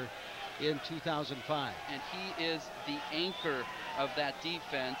defensive leader in 2005. And he is the anchor of that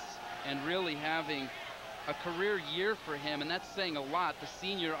defense and really having a career year for him, and that's saying a lot. The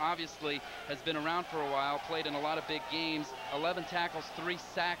senior obviously has been around for a while, played in a lot of big games, 11 tackles, 3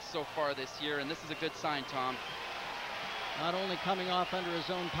 sacks so far this year, and this is a good sign, Tom. Not only coming off under his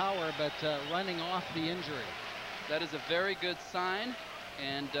own power, but running off the injury. That is a very good sign,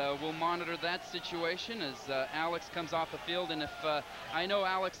 and we'll monitor that situation as Alex comes off the field. And if I know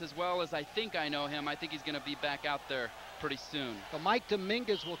Alex as well as I think I know him, I think he's going to be back out there pretty soon. But Mike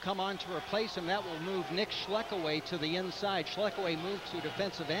Dominguez will come on to replace him. That will move Nick Schleckaway to the inside. Schleckaway moved to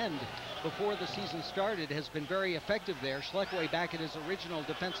defensive end before the season started, has been very effective there. Schleckaway back at his original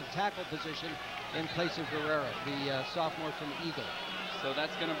defensive tackle position in place of Guerrero, the sophomore from Eagle. So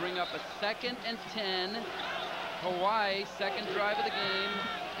that's going to bring up a 2nd and 10. Hawaii, second drive of the game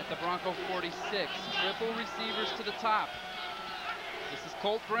at the Bronco 46. Triple receivers to the top. This is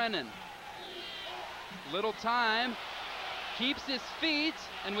Colt Brennan. Little time. Keeps his feet,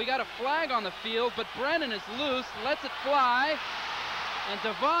 and we got a flag on the field, but Brennan is loose, lets it fly, and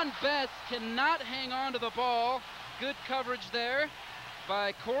Devon Best cannot hang on to the ball. Good coverage there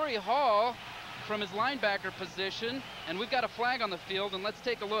by Corey Hall from his linebacker position, and we've got a flag on the field, and let's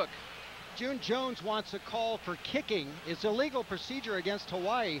take a look. June Jones wants a call for kicking. It's illegal procedure against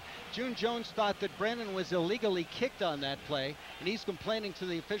Hawaii. June Jones thought that Brennan was illegally kicked on that play, and he's complaining to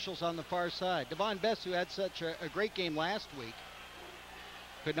the officials on the far side. Devon Best, who had such a great game last week,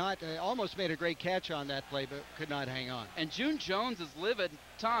 could not, almost made a great catch on that play, but could not hang on. And June Jones is livid.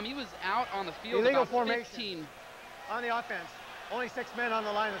 Tom, he was out on the field illegal about formation 15. On the offense. Only 6 men on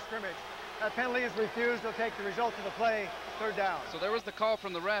the line of scrimmage. That penalty is refused. They'll take the result of the play. 3rd down. So there was the call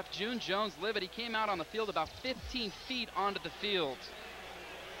from the ref. June Jones livid. He came out on the field about 15 feet onto the field.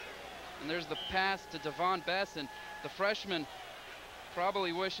 And there's the pass to Devon Best, and the freshman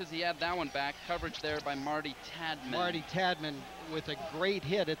probably wishes he had that one back. Coverage there by Marty Tadman. Marty Tadman with a great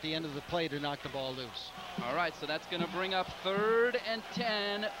hit at the end of the play to knock the ball loose. All right, so that's going to bring up 3rd and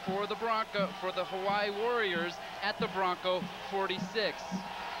 10 for the Hawaii Warriors at the Bronco 46.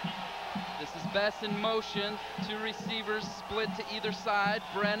 This is Best in motion. 2 receivers split to either side.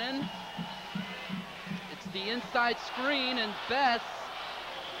 Brennan. It's the inside screen, and Best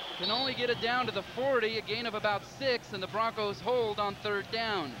can only get it down to the 40, a gain of about 6, and the Broncos hold on 3rd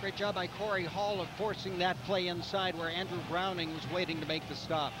down. Great job by Corey Hall of forcing that play inside where Andrew Browning was waiting to make the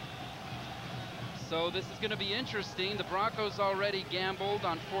stop. So this is going to be interesting. The Broncos already gambled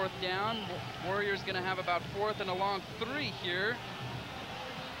on 4th down. Warriors going to have about 4th and a long 3 here.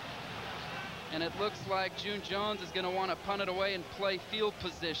 And it looks like June Jones is going to want to punt it away and play field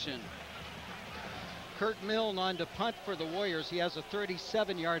position. Kurt Milne on to punt for the Warriors. He has a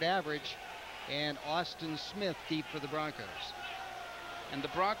 37-yard average, and Austin Smith deep for the Broncos. And the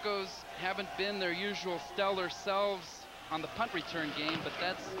Broncos haven't been their usual stellar selves on the punt return game, but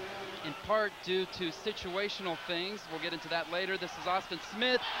that's in part due to situational things. We'll get into that later. This is Austin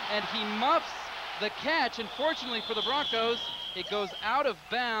Smith, and he muffs the catch. And fortunately for the Broncos, it goes out of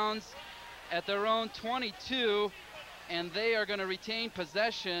bounds at their own 22, and they are going to retain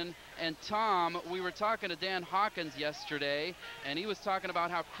possession. And Tom, we were talking to Dan Hawkins yesterday, and he was talking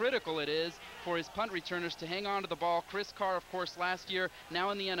about how critical it is for his punt returners to hang on to the ball. Chris Carr, of course, last year, now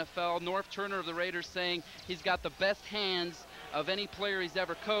in the NFL. Norv Turner of the Raiders saying he's got the best hands of any player he's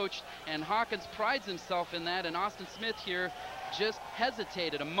ever coached, and Hawkins prides himself in that, and Austin Smith here just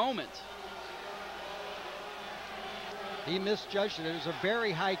hesitated a moment. He misjudged it. It was a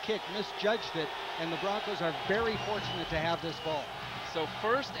very high kick, misjudged it, and the Broncos are very fortunate to have this ball. So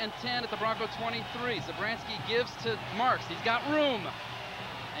 1st and 10 at the Bronco 23. Zabransky gives to Marks. He's got room,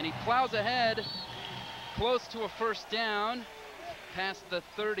 and he plows ahead close to a 1st down past the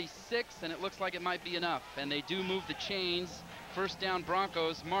 36, and it looks like it might be enough. And they do move the chains. 1st down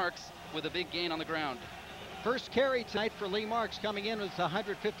Broncos. Marks with a big gain on the ground. First carry tonight for Lee Marks, coming in with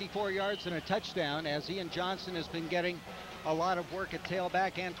 154 yards and a touchdown, as Ian Johnson has been getting a lot of work at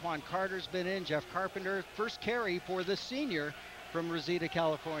tailback. Antoine Carter's been in, Jeff Carpenter. First carry for the senior from Reseda,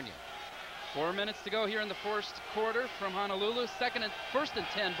 California. 4 minutes to go here in the first quarter from Honolulu. 1st and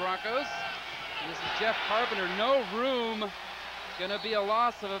 10 Broncos. And this is Jeff Carpenter, no room. Gonna be a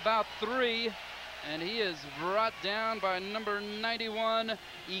loss of about 3. And he is brought down by number 91,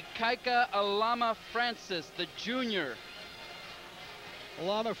 Ikaika Alama Francis, the junior.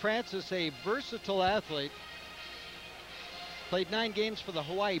 Alama Francis, a versatile athlete. Played 9 games for the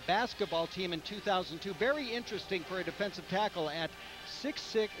Hawaii basketball team in 2002. Very interesting for a defensive tackle at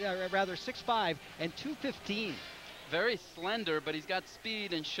 6'5", and 215. Very slender, but he's got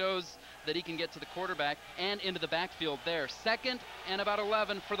speed and shows that he can get to the quarterback and into the backfield there. 2nd and about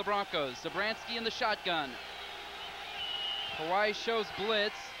 11 for the Broncos. Zabransky in the shotgun. Hawaii shows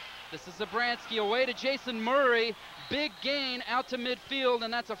blitz. This is Zabransky away to Jason Murray. Big gain out to midfield,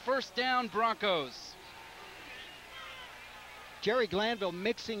 and that's a first down, Broncos. Jerry Glanville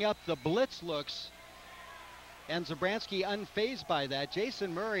mixing up the blitz looks, and Zabransky unfazed by that.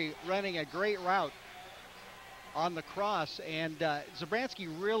 Jason Murray running a great route on the cross, and Zabransky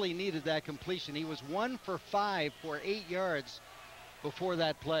really needed that completion. He was 1 for 5 for 8 yards before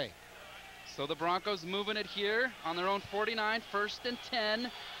that play. So the Broncos moving it here on their own 49, 1st and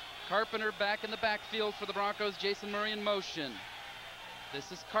 10. Carpenter back in the backfield for the Broncos. Jason Murray in motion.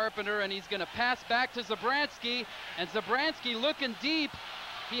 This is Carpenter, and he's going to pass back to Zabransky, and Zabransky looking deep.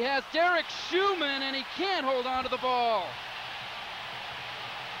 He has Derek Schumann, and he can't hold on to the ball.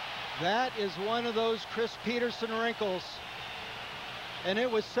 That is one of those Chris Peterson wrinkles, and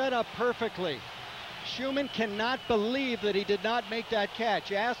it was set up perfectly. Schumann cannot believe that he did not make that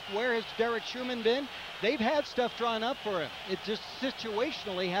catch. Asked where has Derek Schumann been? They've had stuff drawn up for him. It just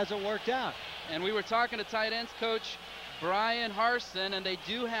situationally hasn't worked out. And we were talking to tight ends coach Brian Harsin, and they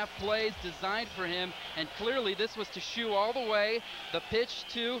do have plays designed for him, and clearly this was to Schu all the way. The pitch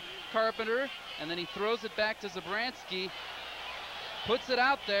to Carpenter, and then he throws it back to Zabransky. Puts it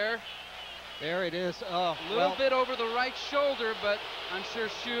out there. There it is. Oh, a little bit over the right shoulder, but I'm sure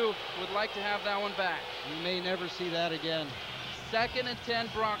Schu would like to have that one back. We may never see that again. 2nd and 10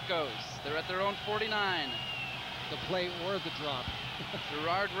 Broncos. They're at their own 49. The play or the drop.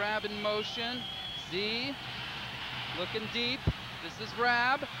 Gerard Rabb in motion. Z looking deep. This is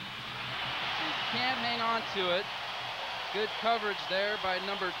Rabb. He can't hang on to it. Good coverage there by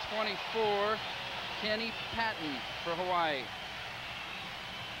number 24, Kenny Patton for Hawaii.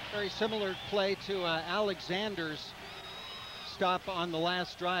 Very similar play to Alexander's stop on the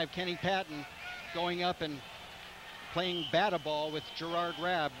last drive. Kenny Patton going up and playing bat-a-ball with Gerard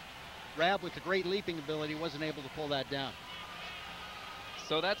Rabb. Rabb with the great leaping ability wasn't able to pull that down.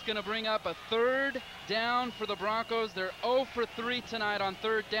 So that's going to bring up a 3rd down for the Broncos. They're 0 for 3 tonight on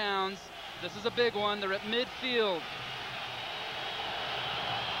 3rd downs. This is a big one. They're at midfield.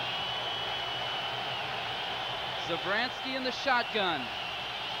 Zabransky in the shotgun.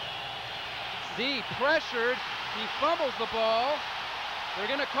 Z pressured. He fumbles the ball. They're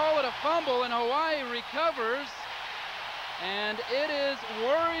going to call it a fumble, and Hawaii recovers. And it is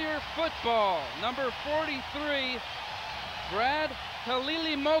Warrior football. Number 43, Brad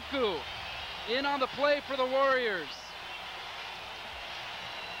Kalilimoku, in on the play for the Warriors.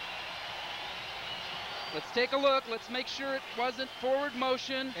 Let's take a look. Let's make sure it wasn't forward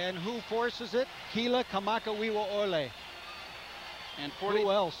motion. And who forces it? Kila Kamakawiwa Ole. And who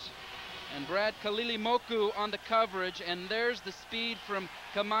else? And Brad Kalilimoku on the coverage, and there's the speed from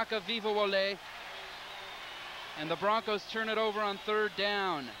Kamaka Vivawole. And the Broncos turn it over on 3rd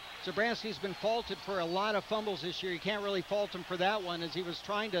down. Zabransky's been faulted for a lot of fumbles this year. You can't really fault him for that one, as he was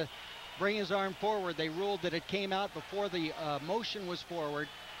trying to bring his arm forward. They ruled that it came out before the motion was forward,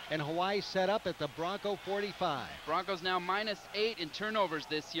 and Hawaii set up at the Bronco 45. Broncos now -8 in turnovers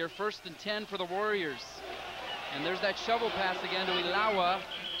this year. 1st and 10 for the Warriors. And there's that shovel pass again to Ilawa.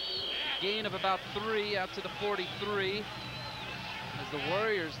 Gain of about 3 out to the 43. As the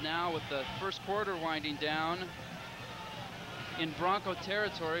Warriors now, with the first quarter winding down, in Bronco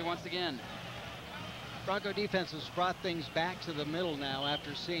territory once again. Bronco defense has brought things back to the middle now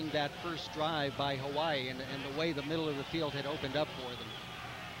after seeing that first drive by Hawaii and the way the middle of the field had opened up for them.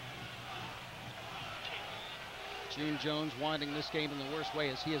 June Jones wanting this game in the worst way,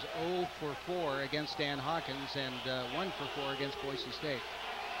 as he is 0 for 4 against Dan Hawkins and 1 for 4 against Boise State.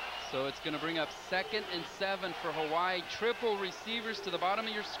 So it's going to bring up 2nd and 7 for Hawaii. Triple receivers to the bottom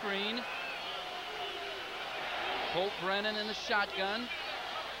of your screen. Colt Brennan in the shotgun.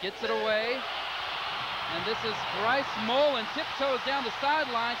 Gets it away. And this is Grice-Mullen. Tiptoes down the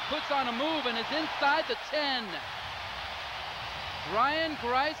sidelines. Puts on a move and is inside the 10. Ryan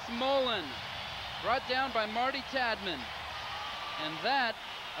Grice-Mullen. Brought down by Marty Tadman. And that,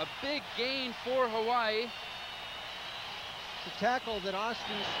 a big gain for Hawaii. The tackle that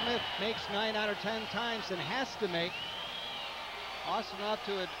Austin Smith makes 9 out of 10 times and has to make. Austin off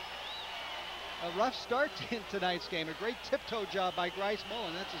to a rough start in tonight's game. A great tiptoe job by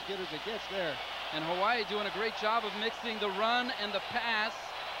Grice-Mullen. That's as good as it gets there. And Hawaii doing a great job of mixing the run and the pass.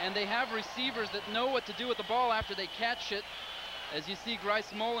 And they have receivers that know what to do with the ball after they catch it. As you see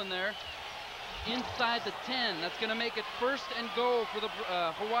Grice-Mullen there inside the 10. That's going to make it 1st and goal for the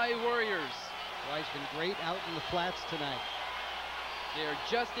Hawaii Warriors. Hawaii's been great out in the flats tonight. They are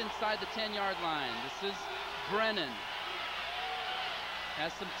just inside the 10-yard line. This is Brennan.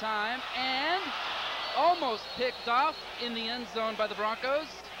 Has some time and almost picked off in the end zone by the Broncos.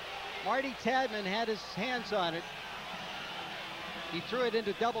 Marty Tadman had his hands on it. He threw it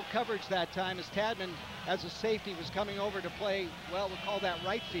into double coverage that time as Tadman, as a safety, was coming over to play, well, we'll call that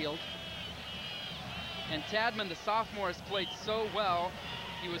right field. And Tadman, the sophomore, has played so well.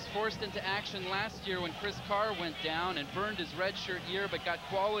 He was forced into action last year when Chris Carr went down and burned his redshirt year, but got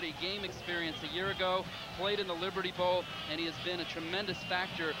quality game experience a year ago, played in the Liberty Bowl, and he has been a tremendous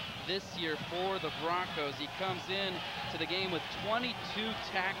factor this year for the Broncos. He comes in to the game with 22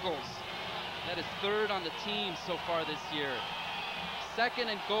 tackles. That is third on the team so far this year. Second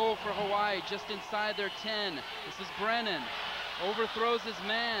and goal for Hawaii, just inside their 10. This is Brennan. Overthrows his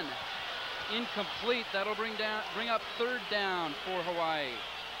man. Incomplete. That'll bring up third down for Hawaii.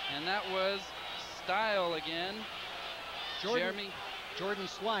 And that was Style again. Jordan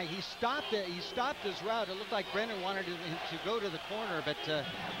Sly. He stopped his route. It looked like Brennan wanted him to go to the corner, but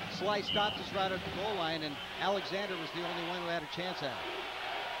Sly stopped his route at the goal line, and Alexander was the only one who had a chance at it.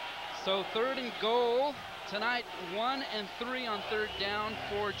 So third and goal tonight, 1 and 3 on third down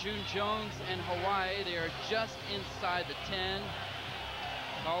for June Jones and Hawaii. They are just inside the 10.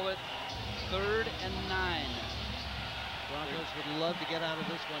 Call it third and 9. Broncos would love to get out of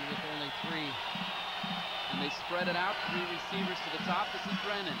this one with only 3. And they spread it out, 3 receivers to the top. This is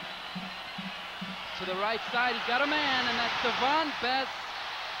Brennan. To the right side, he's got a man, and that's Devon Bess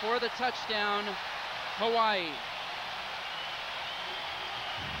for the touchdown, Hawaii.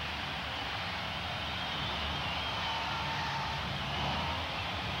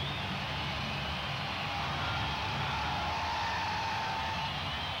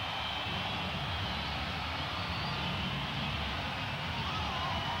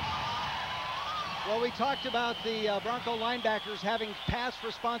 Well, we talked about the Bronco linebackers having pass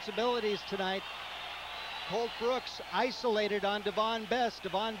responsibilities tonight. Colt Brooks isolated on Devon Bess.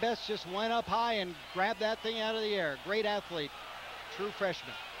 Devon Bess just went up high and grabbed that thing out of the air. Great athlete, true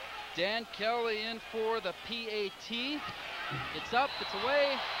freshman. Dan Kelly in for the PAT. It's up, it's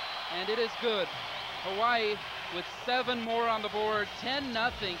away, and it is good. Hawaii with 7 more on the board,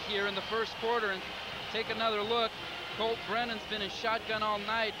 10-0 here in the first quarter. And take another look. Colt Brennan's been in shotgun all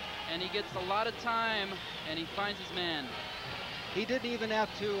night, and he gets a lot of time, and he finds his man. He didn't even have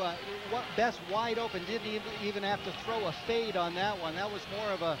to, Bess wide open, didn't even have to throw a fade on that one. That was more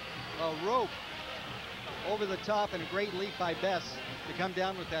of a rope over the top, and a great leap by Bess to come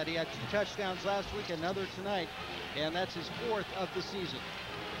down with that. He had 2 touchdowns last week, another tonight, and that's his 4th of the season.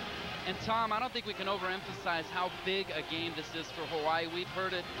 And Tom, I don't think we can overemphasize how big a game this is for Hawaii. We've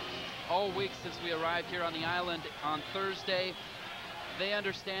heard it all week since we arrived here on the island on Thursday. They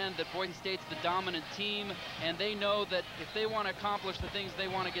understand that Boise State's the dominant team, and they know that if they want to accomplish the things they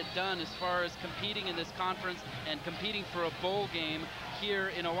want to get done as far as competing in this conference and competing for a bowl game here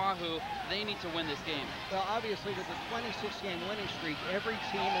in Oahu, they need to win this game. Well, obviously, with a 26-game winning streak, every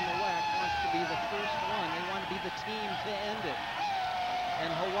team in the WAC wants to be the first one. They want to be the team to end it.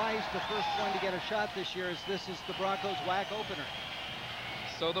 And Hawaii's the first one to get a shot this year, as this is the Broncos WAC opener.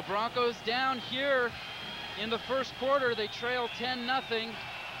 So the Broncos down here in the first quarter. They trail 10-0.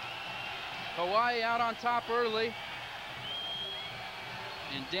 Hawaii out on top early.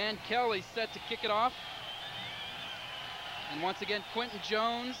 And Dan Kelly set to kick it off. And once again, Quentin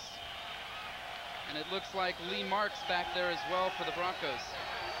Jones. And it looks like Lee Marks back there as well for the Broncos.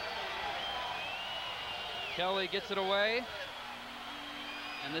 Kelly gets it away.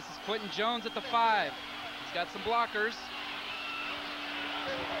 And this is Quentin Jones at the 5. He's got some blockers.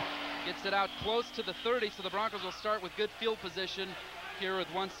 Gets it out close to the 30, so the Broncos will start with good field position here with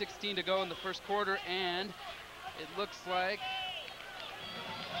 1:16 to go in the first quarter, and it looks like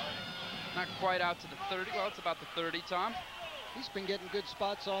not quite out to the 30. Well, it's about the 30, Tom. He's been getting good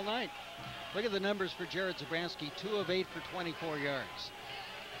spots all night. Look at the numbers for Jared Zabransky, 2 of 8 for 24 yards.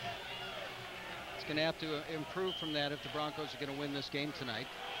 He's going to have to improve from that if the Broncos are going to win this game tonight,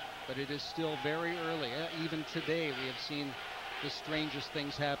 but it is still very early. Even today, we have seen the strangest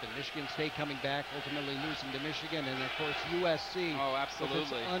things happen. Michigan State coming back, ultimately losing to Michigan, and of course USC. Oh,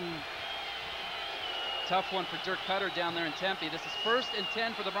 absolutely. Tough one for Dirk Cutter down there in Tempe. This is 1st and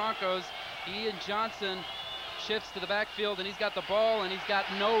 10 for the Broncos. Ian Johnson shifts to the backfield, and he's got the ball, and he's got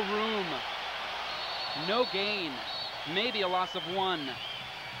no room. No gain. Maybe a loss of 1.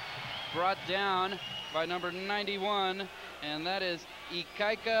 Brought down by number 91, and that is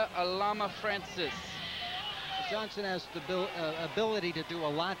Ikaika Alama Francis. Johnson has the ability to do a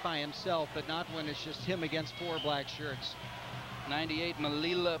lot by himself, but not when it's just him against 4 black shirts. 98,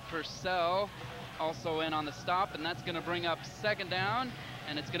 Malila Purcell also in on the stop, and that's going to bring up 2nd down,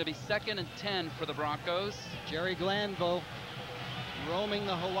 and it's going to be 2nd and 10 for the Broncos. Jerry Glanville roaming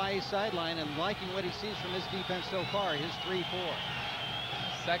the Hawaii sideline and liking what he sees from his defense so far, his 3-4.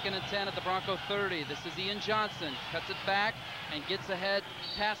 2nd and 10 at the Bronco 30. This is Ian Johnson, cuts it back and gets ahead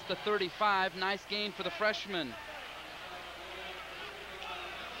past the 35. Nice gain for the freshman.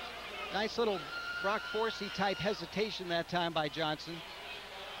 Nice little Brock Forsey type hesitation that time by Johnson.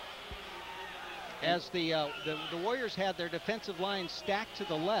 As the Warriors had their defensive line stacked to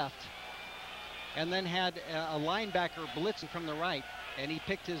the left and then had a linebacker blitzing from the right, and he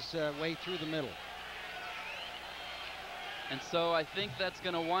picked his way through the middle. And so I think that's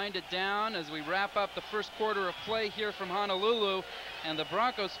going to wind it down as we wrap up the first quarter of play here from Honolulu, and the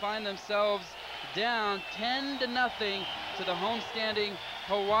Broncos find themselves down 10-0 to the homestanding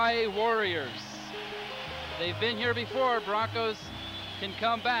Hawaii Warriors. They've been here before. Broncos can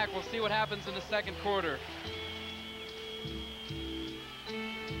come back. We'll see what happens in the second quarter.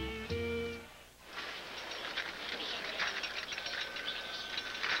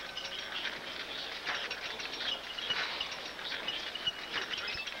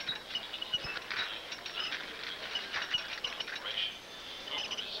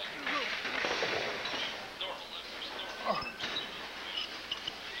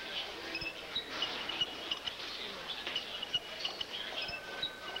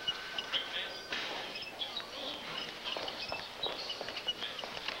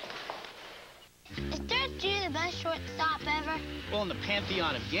 Shortstop ever? Well, in the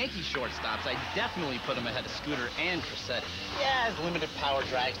pantheon of Yankee shortstops, I definitely put him ahead of Scooter and Crissetti. Yeah, his limited power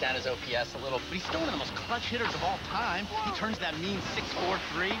drags down his OPS a little, but he's still one of the most clutch hitters of all time. He turns that mean 6'4"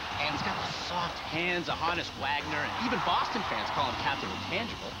 3, and he's got the soft hands of Honus Wagner, and even Boston fans call him Captain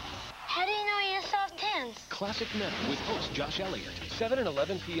Intangible. How do you know he has soft hands? Classic Now with host Josh Elliott. 7 and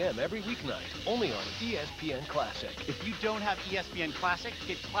 11 p.m. every weeknight, only on ESPN Classic. If you don't have ESPN Classic,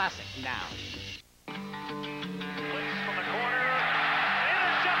 get Classic now.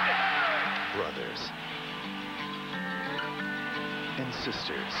 Brothers and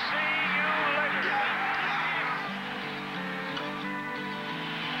sisters.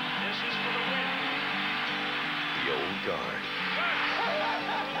 This is for the win. The old guard.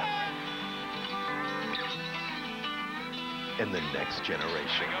 And the next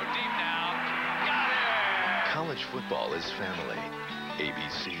generation. Go deep now. Got it! College football is family.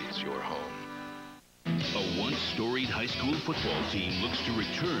 ABC is your home. A once-storied high school football team looks to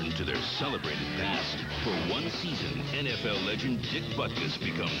return to their celebrated past. For one season, NFL legend Dick Butkus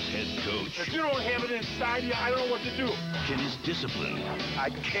becomes head coach. If you don't have it inside you, I don't know what to do. Can his discipline...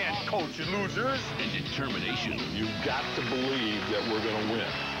 I can't coach you losers. ...and determination... You've got to believe that we're going to win.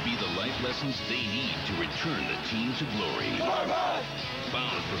 ...be the life lessons they need to return the team to glory.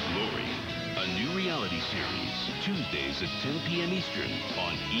 Bound for Glory. A new reality series. Tuesdays at 10 p.m. Eastern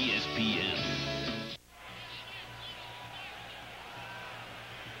on ESPN.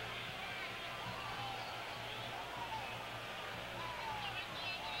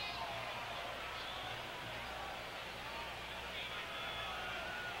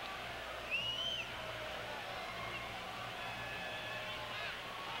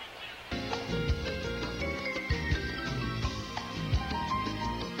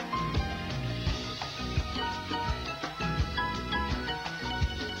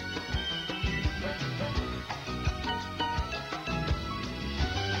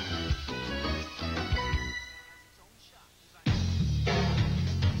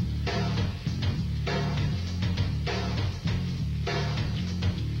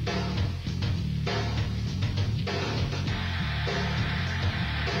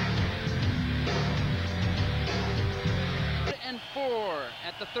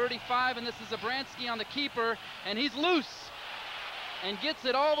 At the 35, and this is Zabransky on the keeper, and he's loose and gets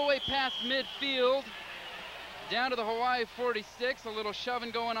it all the way past midfield down to the Hawaii 46. A little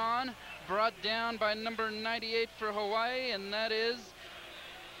shoving going on, brought down by number 98 for Hawaii, and that is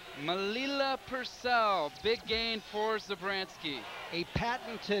Malila Purcell. Big gain for Zabransky. A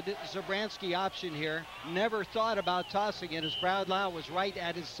patented Zabransky option here. Never thought about tossing it as Brad Lau was right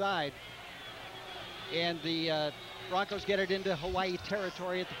at his side, and the Broncos get it into Hawaii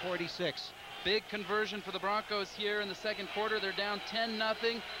territory at the 46. Big conversion for the Broncos here in the second quarter. They're down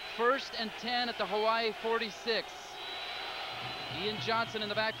 10-0. 1st and 10 at the Hawaii 46. Ian Johnson in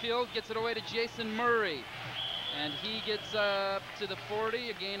the backfield gets it away to Jason Murray. And he gets up to the 40,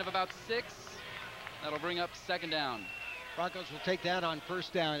 a gain of about 6. That'll bring up 2nd down. Broncos will take that on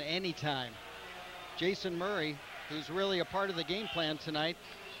 1st down anytime. Jason Murray, who's really a part of the game plan tonight,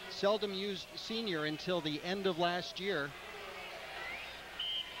 seldom used senior until the end of last year.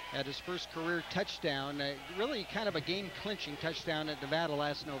 at his first career touchdown, really kind of a game-clinching touchdown at Nevada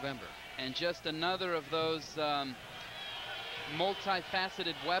last November. And just another of those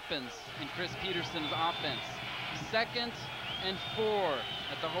multifaceted weapons in Chris Peterson's offense. 2nd and 4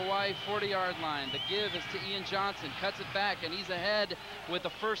 at the Hawaii 40-yard line. The give is to Ian Johnson, cuts it back, and he's ahead with a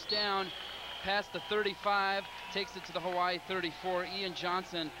first down past the 35, takes it to the Hawaii 34. Ian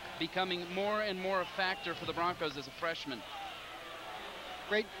Johnson becoming more and more a factor for the Broncos as a freshman.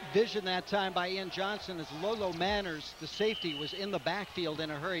 Great vision that time by Ian Johnson as Lolo Manners, the safety, was in the backfield in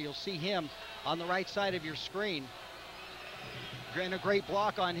a hurry. You'll see him on the right side of your screen. And a great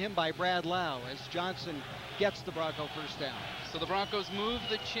block on him by Brad Lau as Johnson gets the Bronco first down. So the Broncos move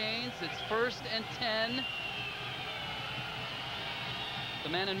the chains. It's 1st and 10. The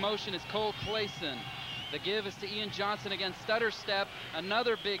man in motion is Cole Clayson. The give is to Ian Johnson again. Stutter step,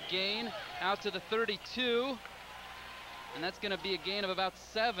 another big gain out to the 32. And that's going to be a gain of about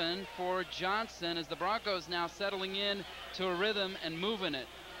 7 for Johnson as the Broncos now settling in to a rhythm and moving it.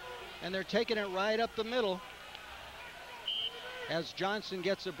 And they're taking it right up the middle as Johnson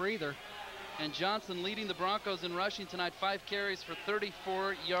gets a breather. And Johnson leading the Broncos in rushing tonight, 5 carries for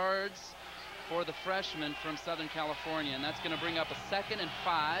 34 yards for the freshman from Southern California. And that's going to bring up a 2nd and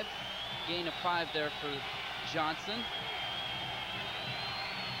 5. Gain of 5 there for Johnson.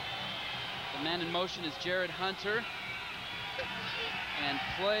 The man in motion is Jared Hunter. And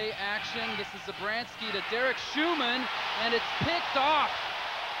play action. This is Zabransky to Derek Schumann, and it's picked off.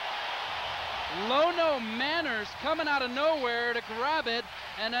 Lono Manners coming out of nowhere to grab it,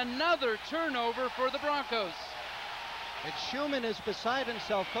 and another turnover for the Broncos. And Schumann is beside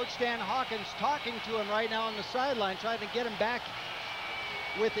himself. Coach Dan Hawkins talking to him right now on the sideline, trying to get him back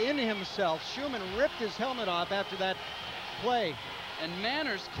within himself. Schumann ripped his helmet off after that play. And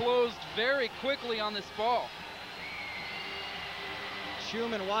Manners closed very quickly on this ball.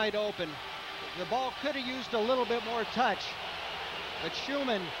 Schumann wide open. The ball could have used a little bit more touch, but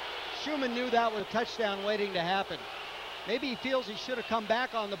Schumann knew that was a touchdown waiting to happen. Maybe he feels he should have come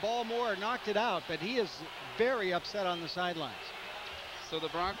back on the ball more or knocked it out, but he is very upset on the sidelines. So the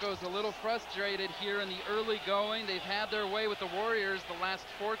Broncos a little frustrated here in the early going. They've had their way with the Warriors the last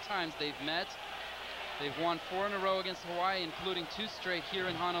 4 times they've met. They've won 4 in a row against Hawaii, including 2 straight here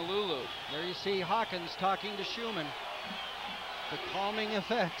in Honolulu. There you see Hawkins talking to Schumann. The calming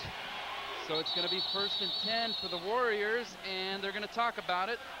effect. So it's going to be 1st and 10 for the Warriors, and they're going to talk about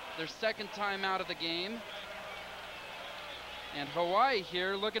it. Their 2nd time out of the game. And Hawaii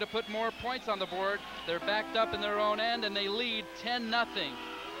here looking to put more points on the board. They're backed up in their own end, and they lead 10-0. I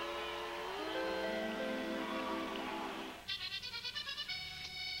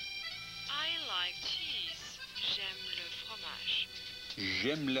like cheese. J'aime le fromage.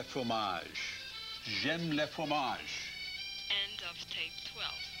 J'aime le fromage. J'aime le fromage. End of tape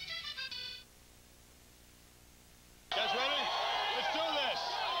 12. Guys ready? Let's do this.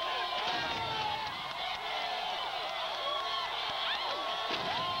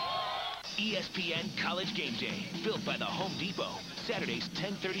 ESPN College Game Day, built by the Home Depot. Saturdays,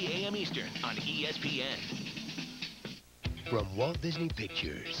 10:30 a.m. Eastern on ESPN. From Walt Disney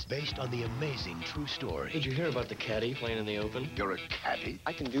Pictures, based on the amazing true story. Did you hear about the caddy playing in the Open? You're a caddy?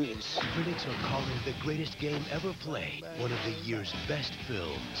 I can do this. Critics are calling it the greatest game ever played. One of the year's best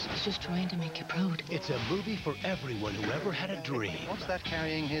films. He's just trying to make you proud. It's a movie for everyone who ever had a dream. What's that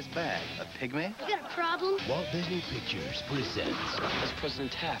carrying his bag? A pygmy? You got a problem? Walt Disney Pictures presents... That's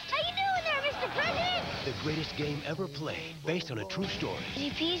President Taft. How you doing there, Mr. President? The greatest game ever played, based on a true story.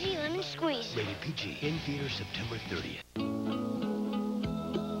 Easy peasy, lemon squeeze. Rated PG. In theaters September 30th.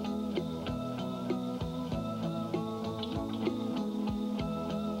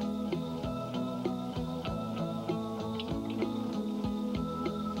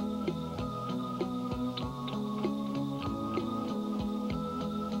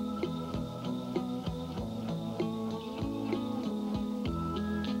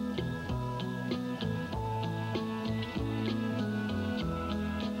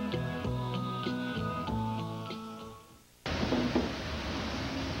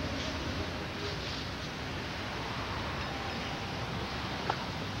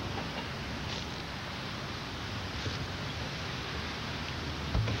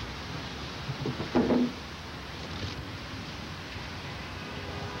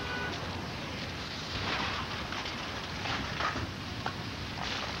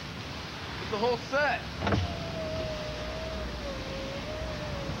 The whole set.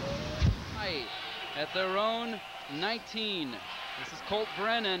 At their own 19. This is Colt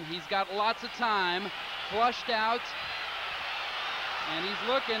Brennan. He's got lots of time. Flushed out. And he's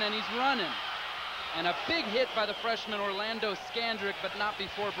looking and he's running. And a big hit by the freshman Orlando Scandrick, but not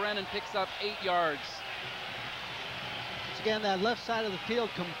before Brennan picks up 8 yards. Once again, that left side of the field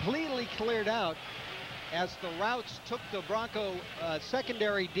completely cleared out as the routes took the Bronco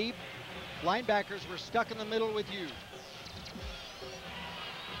secondary deep. Linebackers were stuck in the middle with you.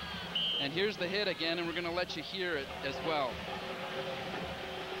 And here's the hit again, and we're going to let you hear it as well.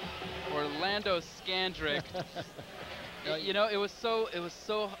 Orlando Scandrick. You know, it was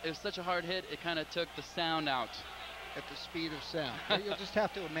such a hard hit, it kind of took the sound out. At the speed of sound. You'll just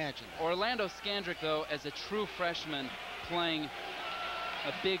have to imagine that. Orlando Scandrick, though, as a true freshman, playing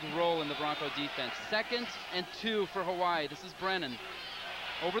a big role in the Bronco defense. 2nd and 2 for Hawaii. This is Brennan.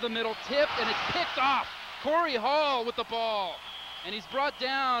 Over the middle, tipped, and it's picked off. Corey Hall with the ball. And he's brought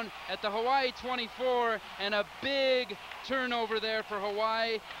down at the Hawaii 24, and a big turnover there for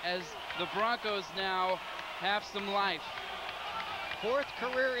Hawaii as the Broncos now have some life. 4th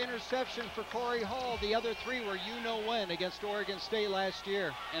career interception for Corey Hall. The other 3 were you-know-when against Oregon State last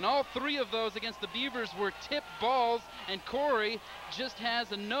year. And all 3 of those against the Beavers were tipped balls, and Corey just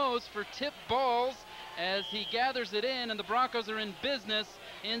has a nose for tipped balls as he gathers it in, and the Broncos are in business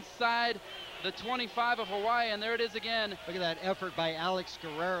inside the 25 of Hawaii, and there it is again. Look at that effort by Alex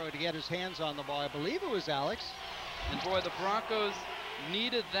Guerrero to get his hands on the ball. I believe it was Alex. And boy, the Broncos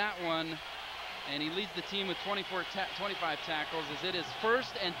needed that one, and he leads the team with 25 tackles as it is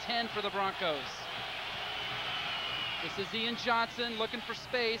 1st and 10 for the Broncos. This is Ian Johnson looking for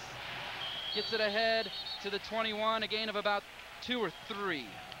space. Gets it ahead to the 21, a gain of about 2 or 3.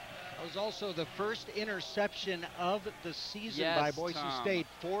 That was also the first interception of the season by Boise State,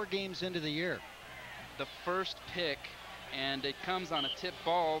 4 games into the year. The first pick, and it comes on a tip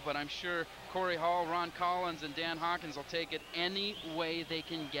ball, but I'm sure Corey Hall, Ron Collins, and Dan Hawkins will take it any way they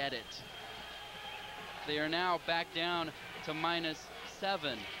can get it. They are now back down to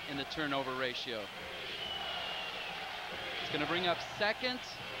 -7 in the turnover ratio. It's going to bring up 2nd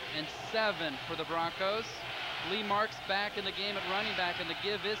and 7 for the Broncos. Lee Marks back in the game at running back, and the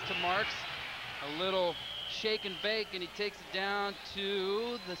give is to Marks. A little shake and bake, and he takes it down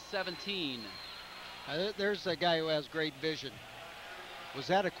to the 17. There's a guy who has great vision. Was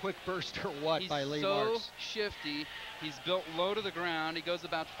that a quick burst or what by Lee Marks? He's so shifty. He's built low to the ground. He goes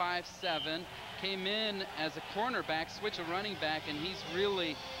about 5'7". Came in as a cornerback, switch a running back, and he's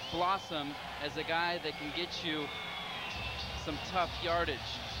really blossomed as a guy that can get you some tough yardage.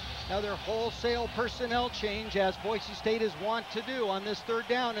 Another wholesale personnel change, as Boise State is wont to do on this 3rd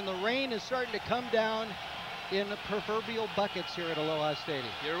down, and the rain is starting to come down in the proverbial buckets here at Aloha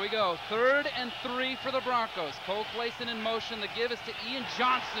Stadium. Here we go, 3rd and 3 for the Broncos. Cole Clayson in motion. The give is to Ian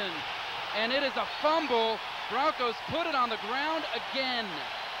Johnson, and it is a fumble. Broncos put it on the ground again,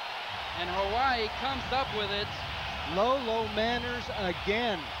 and Hawaii comes up with it. Low manners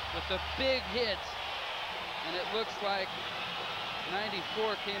again. With a big hit, and it looks like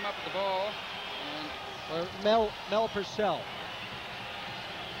 94 came up with the ball. Or Mel Purcell.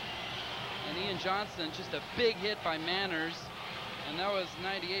 And Ian Johnson, just a big hit by Manners. And that was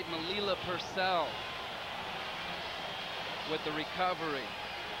 98 Malila Purcell with the recovery.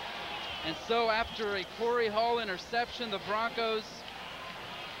 And so after a Corey Hall interception, the Broncos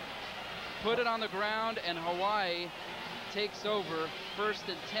put it on the ground, and Hawaii takes over 1st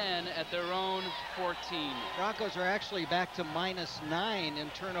and 10 at their own 14. Broncos are actually back to -9 in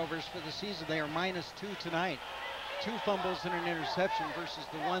turnovers for the season. They are -2 tonight. 2 fumbles and an interception versus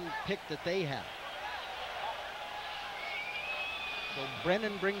the 1 pick that they have. So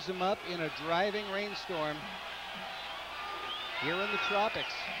Brennan brings them up in a driving rainstorm here in the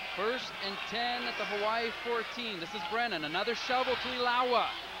tropics. 1st and 10 at the Hawaii 14. This is Brennan. Another shovel to Ilawa.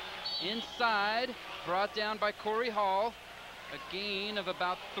 Inside, brought down by Corey Hall. A gain of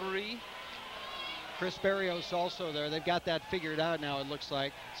about 3. Chris Barrios also there. They've got that figured out now, it looks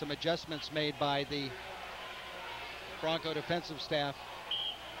like. Some adjustments made by the Bronco defensive staff.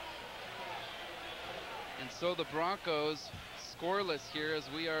 And so the Broncos scoreless here as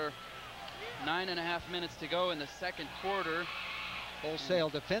we are 9.5 minutes to go in the 2nd quarter. Wholesale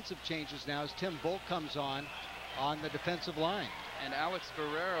defensive changes now as Tim Volk comes on the defensive line. And Alex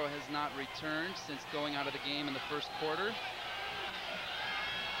Guerrero has not returned since going out of the game in the 1st quarter.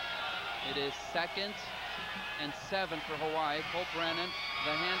 It is 2nd and 7 for Hawaii. Colt Brennan,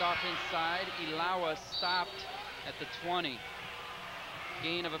 the handoff inside. Ilawa stopped at the 20.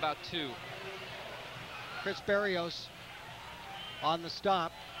 Gain of about 2. Chris Barrios on the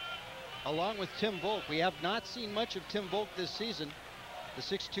stop, along with Tim Volk. We have not seen much of Tim Volk this season. The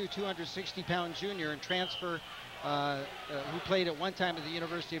 6'2", 260-pound junior and transfer who played at one time at the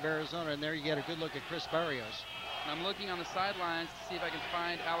University of Arizona, and there you get a good look at Chris Barrios. I'm looking on the sidelines to see if I can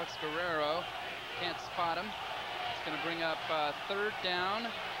find Alex Guerrero. Can't spot him. It's going to bring up 3rd down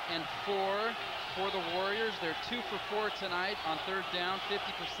and 4 for the Warriors. They're 2 for 4 tonight on 3rd down,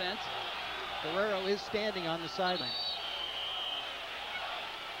 50%. Guerrero is standing on the sideline.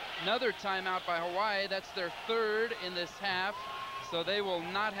 Another timeout by Hawaii. That's their 3rd in this half. So they will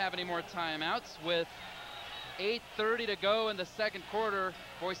not have any more timeouts. With 8:30 to go in the 2nd quarter,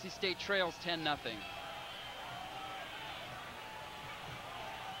 Boise State trails 10-0.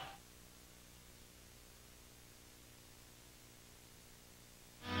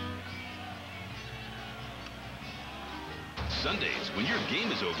 Sundays, when your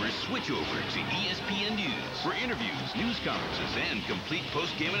game is over, switch over to ESPN News for interviews, news conferences, and complete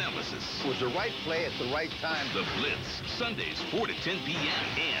post-game analysis. It was the right play at the right time. The Blitz, Sundays 4 to 10 p.m.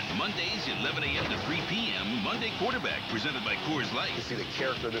 and Mondays 11 a.m. to 3 p.m. Monday Quarterback, presented by Coors Light. You see the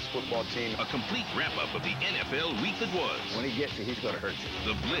character of this football team. A complete wrap-up of the NFL week that was. When he gets you, he's going to hurt you.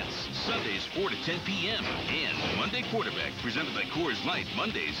 The Blitz, Sundays 4 to 10 p.m. and Monday Quarterback, presented by Coors Light,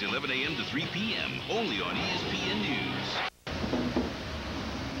 Mondays 11 a.m. to 3 p.m. only on ESPN News.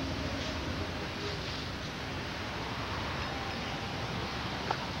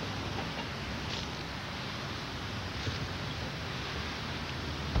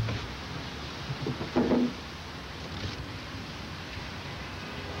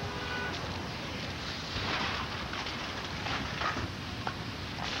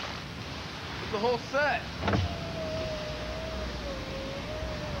 The whole set.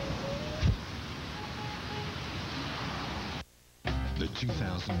 The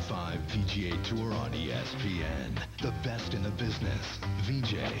 2005 PGA Tour on ESPN. The best in the business.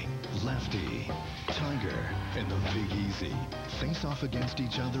 VJ, Lefty, Tiger, and the Big Easy face off against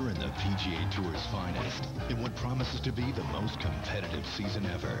each other in the PGA Tour's finest in what promises to be the most competitive season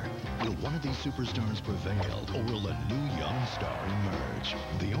ever. Will one of these superstars prevail, or will a new young star emerge?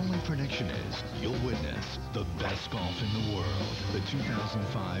 The only prediction is you'll witness the best golf in the world. The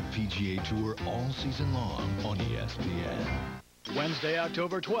 2005 PGA Tour all season long on ESPN. Wednesday,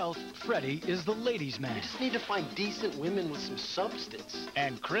 October 12th, Freddie is the ladies' man. We just need to find decent women with some substance.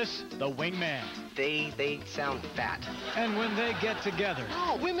 And Chris, the wingman. They sound fat. And when they get together...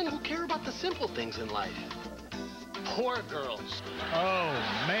 No, women who care about the simple things in life. Poor girls. Oh,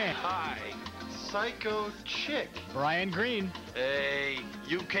 man. Hi, psycho chick. Brian Green. Hey,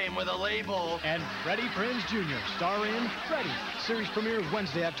 you came with a label. And Freddie Prinze Jr., starring Freddie. Series premieres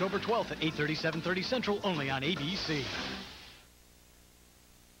Wednesday, October 12th at 8:30, 7:30 Central, only on ABC.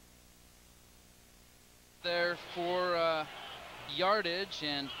 There for yardage,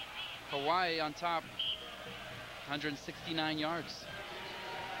 and Hawaii on top, 169 yards.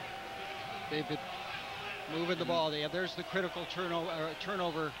 They've been moving the ball. There's the critical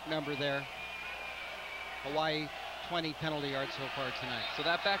turnover number there. Hawaii, 20 penalty yards so far tonight. So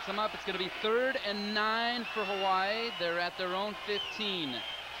that backs them up. It's going to be 3rd and 9 for Hawaii. They're at their own 15.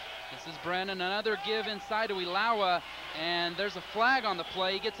 This is Brennan, another give inside to Ilawa, and there's a flag on the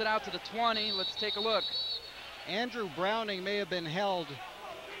play. He gets it out to the 20. Let's take a look. Andrew Browning may have been held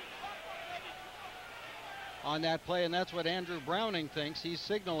on that play, and that's what Andrew Browning thinks. He's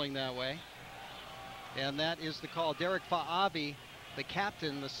signaling that way. And that is the call. Derek Fa'avi, the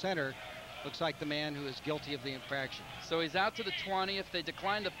captain, the center, looks like the man who is guilty of the infraction. So he's out to the 20. If they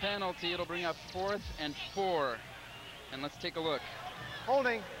decline the penalty, it'll bring up 4th and 4. And let's take a look.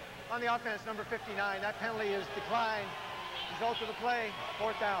 Holding on the offense, number 59. That penalty is declined. Result of the play,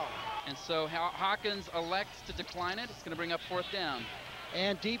 4th down. And so Hawkins elects to decline it. It's going to bring up 4th down.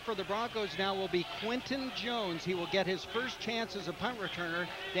 And deep for the Broncos now will be Quentin Jones. He will get his first chance as a punt returner.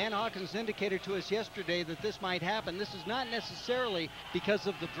 Dan Hawkins indicated to us yesterday that this might happen. This is not necessarily because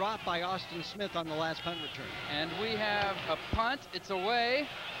of the drop by Austin Smith on the last punt return. And we have a punt. It's away,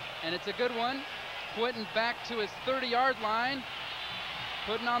 and it's a good one. Quentin back to his 30-yard line,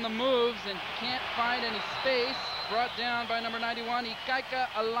 putting on the moves and can't find any space. Brought down by number 91, Ikaika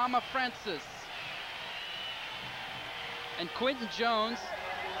Alama Francis. And Quentin Jones,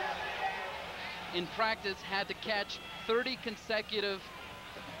 in practice, had to catch 30 consecutive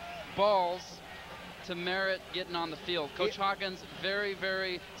balls to merit getting on the field. Coach Hawkins very,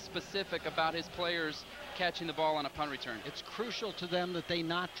 very specific about his players catching the ball on a punt return. It's crucial to them that they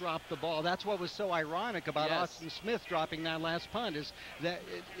not drop the ball. That's what was so ironic about Austin Smith dropping that last punt, is that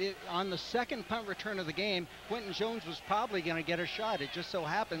on the second punt return of the game, Quentin Jones was probably going to get a shot. It just so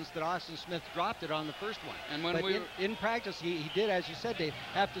happens that Austin Smith dropped it on the first one. And when in practice, he did, as you said, Dave,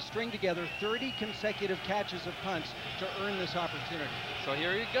 have to string together 30 consecutive catches of punts to earn this opportunity. So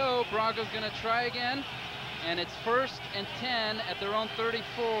here you go. Broncos going to try again, and it's 1st and 10 at their own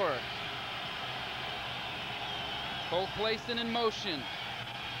 34. Colt Brennan in motion.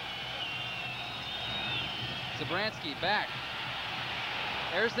 Zabransky back.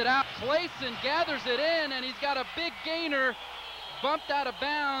 Airs it out. Clayson gathers it in, and he's got a big gainer. Bumped out of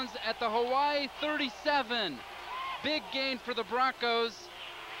bounds at the Hawaii 37. Big gain for the Broncos.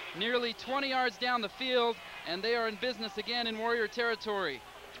 Nearly 20 yards down the field, and they are in business again in Warrior territory.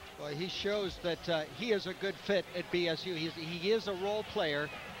 Well, he shows that he is a good fit at BSU. He is a role player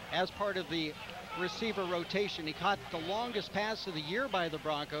as part of the receiver rotation. He caught the longest pass of the year by the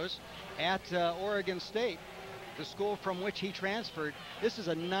Broncos at Oregon State, the school from which he transferred. This is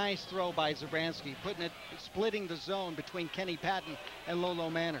a nice throw by Zabransky, splitting the zone between Kenny Patton and Lolo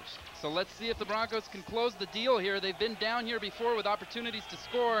Manners. So let's see if the Broncos can close the deal here. They've been down here before with opportunities to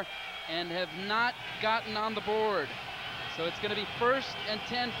score and have not gotten on the board. So it's going to be 1st and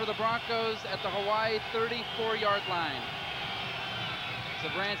 10 for the Broncos at the Hawaii 34-yard line.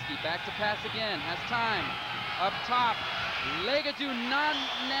 Zabransky back to pass again, has time. Up top, Legadu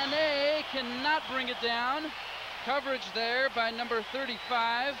Nane cannot bring it down. Coverage there by number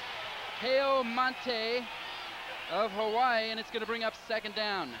 35, Keo Monte of Hawaii, and it's going to bring up 2nd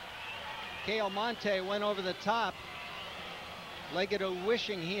down. Keo Monte went over the top. Legado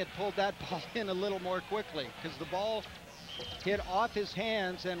wishing he had pulled that ball in a little more quickly, because the ball hit off his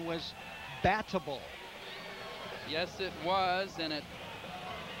hands and was battable. Yes, it was, and it...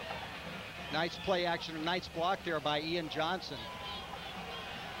 Nice play action, a nice block there by Ian Johnson.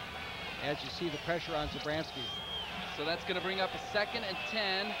 As you see the pressure on Zabransky. So that's going to bring up a 2nd and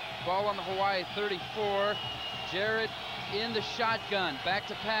 10. Ball on the Hawaii 34. Jarrett in the shotgun, back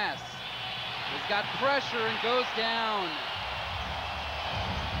to pass. He's got pressure and goes down.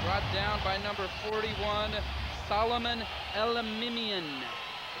 Brought down by number 41, Solomon Elimimian.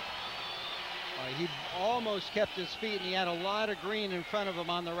 He almost kept his feet, and he had a lot of green in front of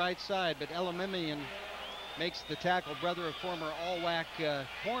him on the right side, but Elimimian makes the tackle, brother of former All-WAC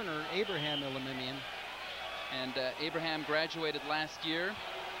corner Abraham Elimimian. And Abraham graduated last year.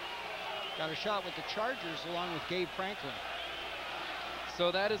 Got a shot with the Chargers along with Gabe Franklin.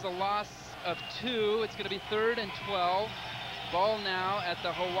 So that is a loss of 2. It's going to be 3rd and 12. Ball now at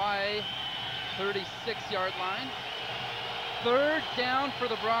the Hawaii 36-yard line. 3rd down for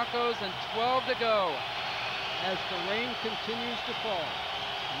the Broncos and 12 to go. As the rain continues to fall.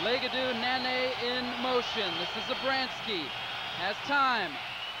 Legadu Nane in motion. This is Zabransky. Has time.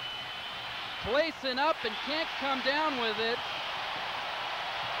 Clayson up and can't come down with it.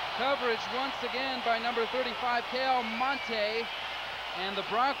 Coverage once again by number 35, Keo Monte. And the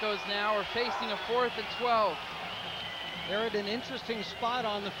Broncos now are facing a 4th and 12. They're at an interesting spot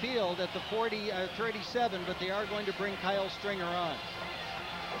on the field at the 37, but they are going to bring Kyle Stringer on.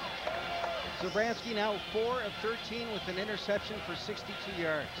 Zabransky now 4 of 13 with an interception for 62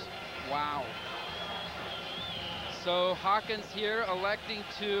 yards. Wow. So Hawkins here electing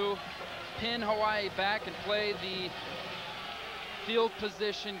to pin Hawaii back and play the field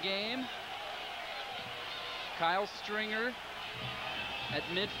position game. Kyle Stringer at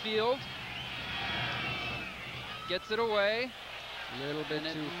midfield. Gets it away. A little bit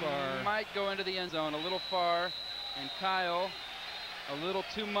too far. Might go into the end zone a little far. And Kyle, a little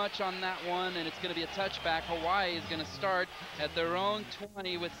too much on that one, and it's going to be a touchback. Hawaii is going to start at their own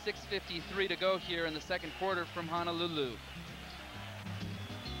 20 with 6:53 to go here in the 2nd quarter from Honolulu.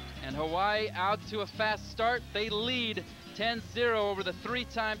 And Hawaii out to a fast start. They lead 10-0 over the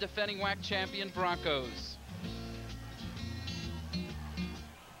 3-time defending WAC champion Broncos.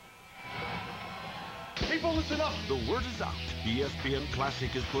 People, listen up. The word is out. ESPN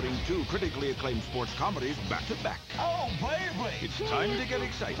Classic is putting 2 critically acclaimed sports comedies back to back. Oh, baby! It's time to get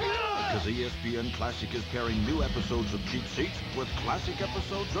excited, because ESPN Classic is pairing new episodes of Cheap Seats with classic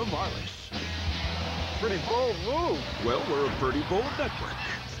episodes of Arliss. Pretty bold move. Well, we're a pretty bold network.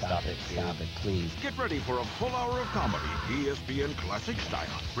 Stop it, please. Get ready for a full hour of comedy, ESPN Classic style.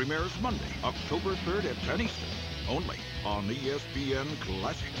 Premieres Monday, October 3rd at 10 Eastern. Only on ESPN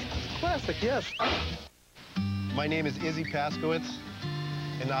Classic. Classic, yes. My name is Izzy Paskowitz,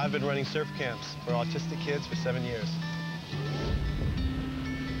 and I've been running surf camps for autistic kids for 7 years.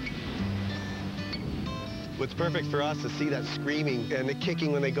 What's perfect for us is see that screaming and the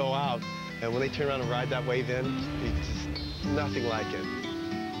kicking when they go out, and when they turn around and ride that wave in, it's just nothing like it.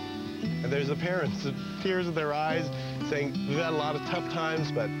 And there's the parents, the tears in their eyes, saying, we've had a lot of tough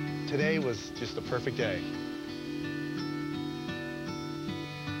times, but today was just a perfect day.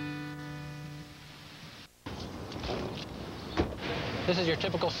 This is your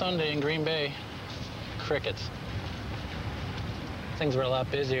typical Sunday in Green Bay. Crickets. Things were a lot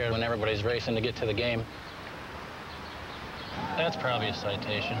busier when everybody's racing to get to the game. That's probably a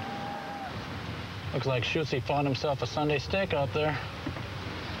citation. Looks like Schutze found himself a Sunday stick out there.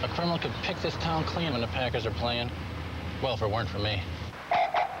 A criminal could pick this town clean when the Packers are playing. Well, if it weren't for me.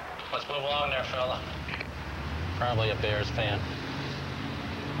 Let's move along there, fella. Probably a Bears fan.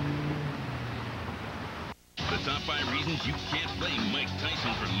 The top 5 reasons you can't blame Mike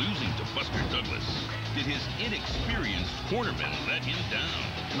Tyson for losing to Buster Douglas. Did his inexperienced cornermen let him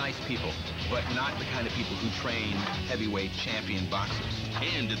down? Nice people, but not the kind of people who train heavyweight champion boxers.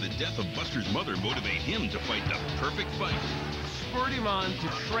 And did the death of Buster's mother motivate him to fight the perfect fight? Spurred him on to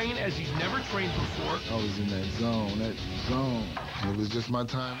train as he's never trained before. I was in that zone. It was just my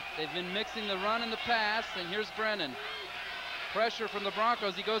time. They've been mixing the run and the pass, and here's Brennan. Pressure from the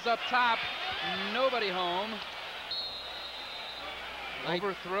Broncos. He goes up top. Nobody home.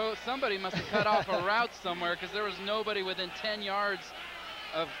 Overthrow. Somebody must have cut off a route somewhere because there was nobody within 10 yards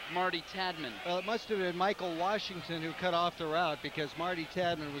of Marty Tadman. Well, it must have been Michael Washington who cut off the route because Marty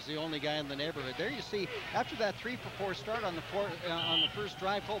Tadman was the only guy in the neighborhood. There you see, after that 3-for-4 start on the first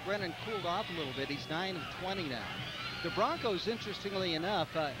drive, Colt Brennan cooled off a little bit. He's 9 of 20 now. The Broncos, interestingly enough,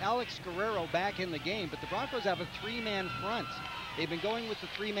 Alex Guerrero back in the game, but the Broncos have a 3-man front. They've been going with the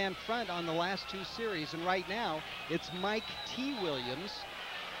 3-man front on the last 2 series, and right now it's Mike T. Williams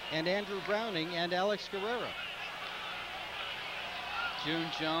and Andrew Browning and Alex Guerrero. June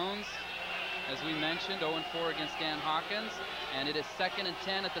Jones, as we mentioned, 0-4 against Dan Hawkins, and it is 2nd and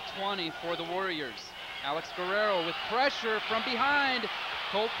 10 at the 20 for the Warriors. Alex Guerrero with pressure from behind.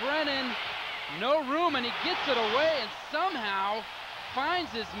 Colt Brennan, no room, and he gets it away and somehow finds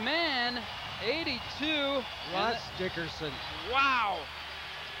his man. 82. Ross Dickerson. Wow.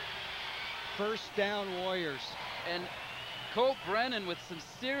 First down, Warriors. And Colt Brennan with some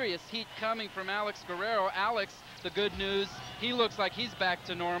serious heat coming from Alex Guerrero. Alex, the good news, he looks like he's back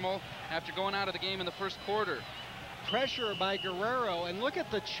to normal after going out of the game in the first quarter. Pressure by Guerrero, and look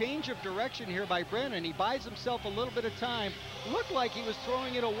at the change of direction here by Brennan. He buys himself a little bit of time. Looked like he was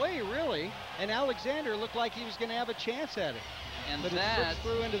throwing it away, really, and Alexander looked like he was going to have a chance at it. And but it slips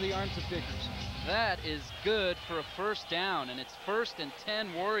through into the arms of Dickerson. That is good for a first down, and it's 1st and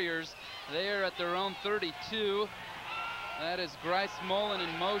 10 Warriors. They are at their own 32. That is Grice-Mullen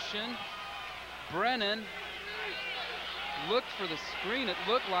in motion. Brennan looked for the screen, it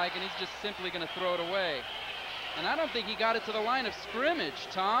looked like, and he's just simply going to throw it away. And I don't think he got it to the line of scrimmage,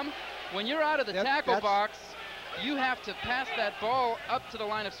 Tom. When you're out of the tackle box, you have to pass that ball up to the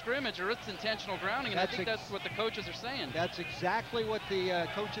line of scrimmage or it's intentional grounding, and I think that's what the coaches are saying. That's exactly what the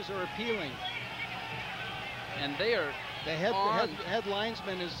coaches are appealing. And they are the head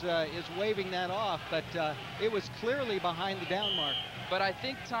linesman is waving that off, but it was clearly behind the down mark. But I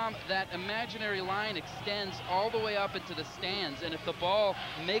think, Tom, that imaginary line extends all the way up into the stands, and if the ball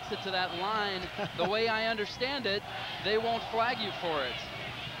makes it to that line, the way I understand it, they won't flag you for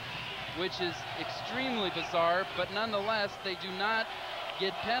it, which is extremely bizarre, but nonetheless, they do not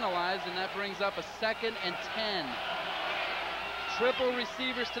get penalized, and that brings up a 2nd and 10. Triple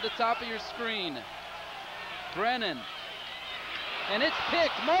receivers to the top of your screen. Brennan, and it's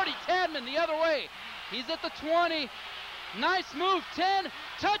picked. Marty Tadman the other way. He's at the 20. Nice move, 10.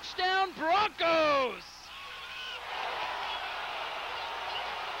 Touchdown, Broncos!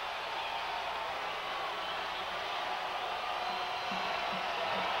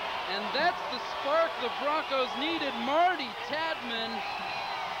 And that's the spark the Broncos needed. Marty Tadman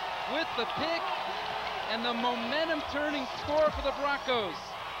with the pick and the momentum turning score for the Broncos.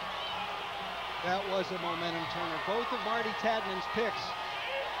 That was a momentum turner. Both of Marty Tadman's picks.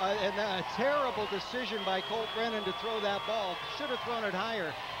 And a terrible decision by Colt Brennan to throw that ball. Should have thrown it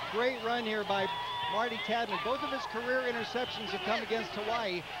higher. Great run here by Marty Tadman. Both of his career interceptions have come against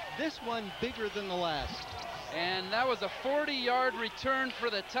Hawaii. This one bigger than the last. And that was a 40-yard return for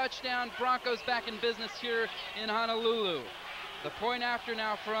the touchdown. Broncos back in business here in Honolulu. The point after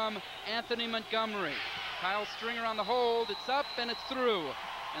now from Anthony Montgomery. Kyle Stringer on the hold. It's up and it's through.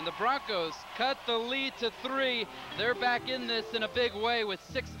 And the Broncos cut the lead to 3. They're back in this in a big way with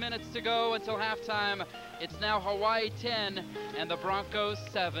 6 minutes to go until halftime. It's now Hawaii 10 and the Broncos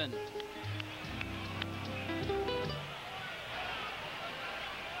 7.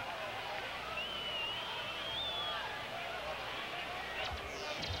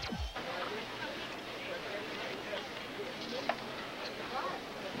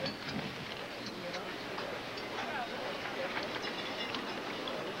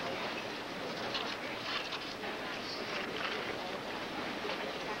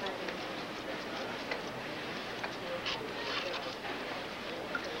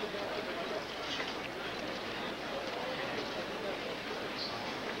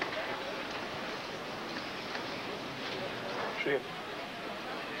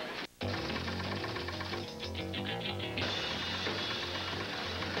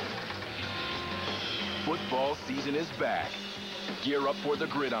 football season is back. Gear up for the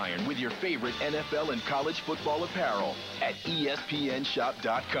gridiron with your favorite NFL and college football apparel at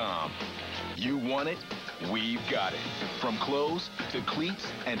ESPNshop.com. You want it? We've got it. From clothes to cleats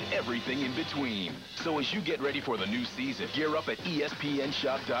and everything in between. So as you get ready for the new season, gear up at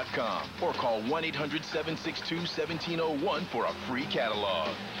ESPNshop.com or call 1-800-762-1701 for a free catalog.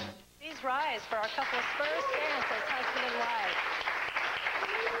 Please rise for our couple of Spurs fans as husband and wife.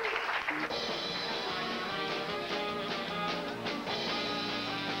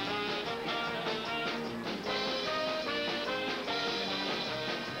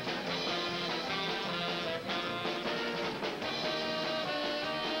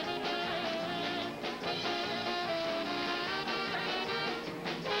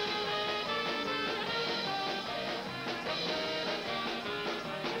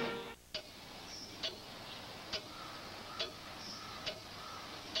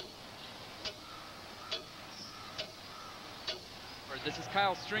 This is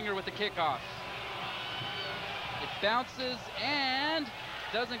Kyle Stringer with the kickoff. It bounces and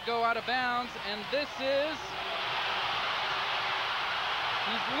doesn't go out of bounds, and this is,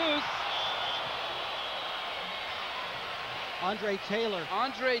 he's loose. Andre Taylor.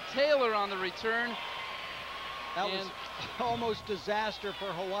 Andre Taylor on the return. That was almost disaster for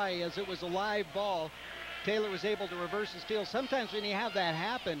Hawaii as it was a live ball. Taylor was able to reverse his field. Sometimes when you have that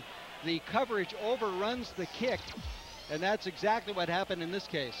happen, the coverage overruns the kick. And that's exactly what happened in this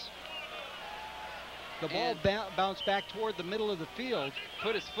case. The ball bounced back toward the middle of the field.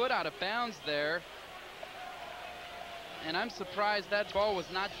 Put his foot out of bounds there. And I'm surprised that ball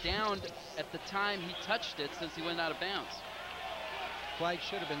was not downed at the time he touched it since he went out of bounds. Flag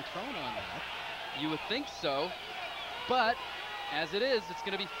should have been thrown on that. You would think so. But as it is, it's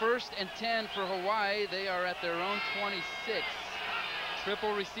going to be 1st and 10 for Hawaii. They are at their own 26.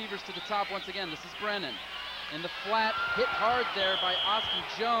 Triple receivers to the top once again. This is Brennan. In the flat, hit hard there by Austin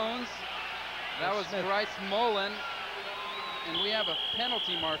Jones. That was Grice-Mullen. And we have a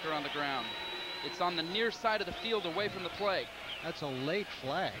penalty marker on the ground. It's on the near side of the field away from the play. That's a late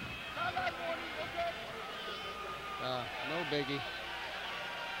flag. No biggie.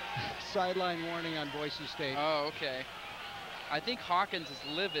 Sideline warning on Boise State. Oh, okay. I think Hawkins is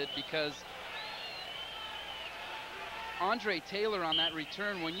livid because Andre Taylor on that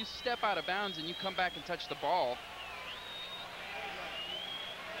return, when you step out of bounds and you come back and touch the ball,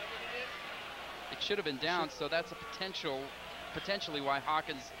 it should have been down, so that's a potentially why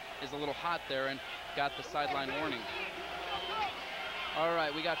Hawkins is a little hot there and got the sideline warning. All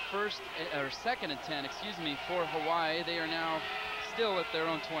right, we got 2nd and 10, excuse me, for Hawaii. They are now still at their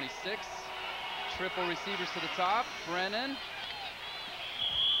own 26. Triple receivers to the top. Brennan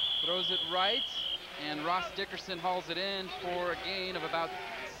throws it right. And Ross Dickerson hauls it in for a gain of about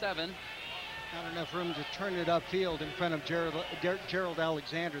 7. Not enough room to turn it upfield in front of Gerald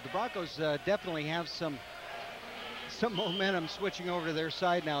Alexander. The Broncos definitely have some momentum switching over to their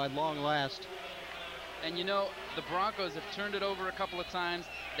side now at long last. And you know, the Broncos have turned it over a couple of times.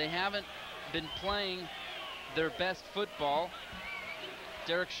 They haven't been playing their best football.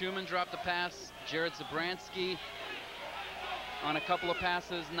 Derek Schumann dropped the pass. Jared Zabransky on a couple of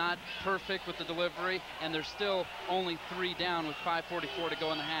passes, not perfect with the delivery, and they're still only 3 down with 5:44 to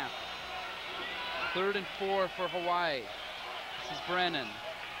go in the half. 3rd and 4 for Hawaii. This is Brennan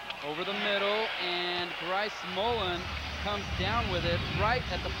over the middle, and Grice-Mullen comes down with it right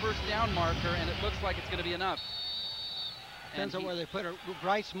at the 1st down marker, and it looks like it's going to be enough. Depends on where they put it.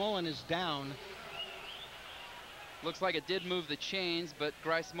 Grice-Mullen is down. Looks like it did move the chains, but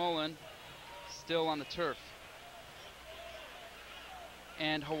Grice-Mullen still on the turf.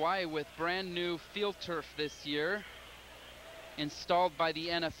 And Hawaii with brand new field turf this year, installed by the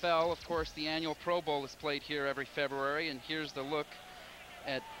NFL. Of course, the annual Pro Bowl is played here every February, and here's the look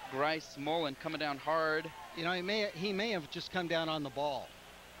at Grice-Mullen coming down hard. You know, he may have just come down on the ball.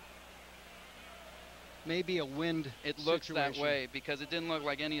 Maybe a wind It looks that way because it didn't look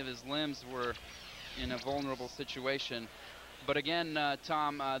like any of his limbs were in a vulnerable situation. But again,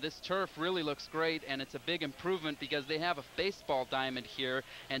 Tom, this turf really looks great, and it's a big improvement because they have a baseball diamond here.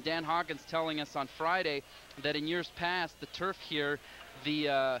 And Dan Hawkins telling us on Friday that in years past, the turf here,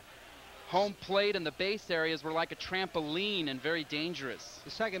 the home plate and the base areas were like a trampoline and very dangerous. The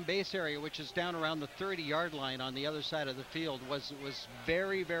second base area, which is down around the 30-yard line on the other side of the field, was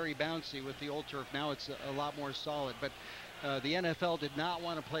very, very bouncy with the old turf. Now it's a lot more solid. But the NFL did not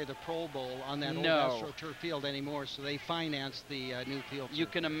want to play the Pro Bowl on that old AstroTurf field anymore, so they financed the new field. You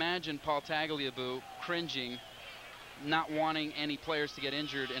can imagine Paul Tagliabue cringing, not wanting any players to get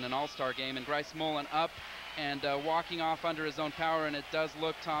injured in an all-star game, and Grice-Mullen up and walking off under his own power, and it does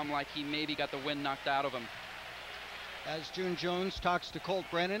look, Tom, like he maybe got the wind knocked out of him. As June Jones talks to Colt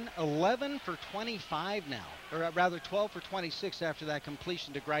Brennan, 11 for 25 now, or rather 12 for 26 after that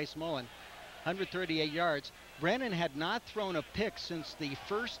completion to Grice-Mullen, 138 yards. Brennan had not thrown a pick since the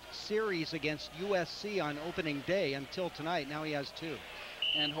first series against USC on opening day until tonight. Now he has 2.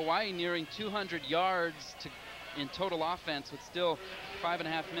 And Hawaii nearing 200 yards in total offense with still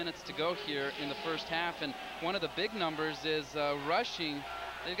 5.5 minutes to go here in the first half. And one of the big numbers is rushing.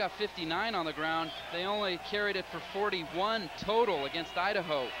 They've got 59 on the ground. They only carried it for 41 total against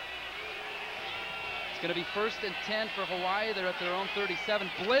Idaho. It's going to be 1st and 10 for Hawaii. They're at their own 37.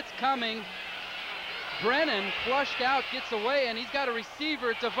 Blitz coming. Brennan flushed out, gets away, and he's got a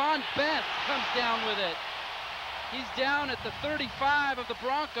receiver. Devon Best comes down with it. He's down at the 35 of the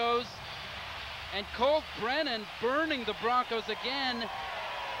Broncos. And Colt Brennan burning the Broncos again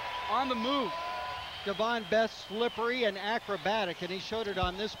on the move. Devon Best slippery and acrobatic, and he showed it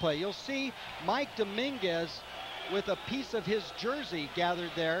on this play. You'll see Mike Dominguez with a piece of his jersey gathered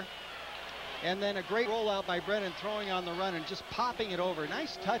there. And then a great rollout by Brennan, throwing on the run and just popping it over.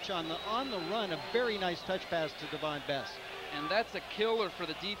 Nice touch on the run, a very nice touch pass to Devon Best. And that's a killer for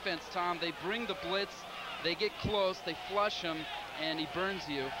the defense, Tom. They bring the blitz, they get close, they flush him, and he burns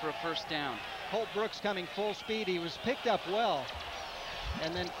you for a 1st down. Colt Brooks coming full speed. He was picked up well.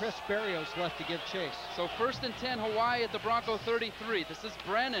 And then Chris Barrios left to give chase. So 1st and 10, Hawaii at the Bronco 33. This is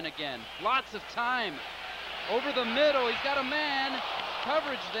Brennan again. Lots of time. Over the middle, he's got a man.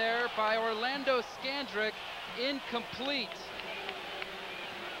 Coverage there by Orlando Scandrick. Incomplete.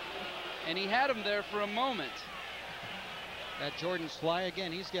 And he had him there for a moment. That Jordan Sly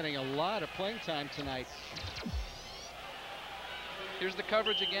again, he's getting a lot of playing time tonight. Here's the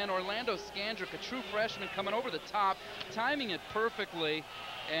coverage again. Orlando Scandrick, a true freshman, coming over the top, timing it perfectly.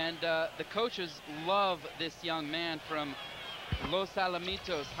 And the coaches love this young man from Los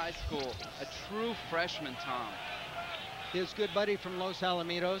Alamitos High School. A true freshman, Tom. His good buddy from Los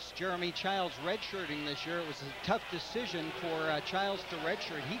Alamitos, Jeremy Childs, redshirting this year. It was a tough decision for Childs to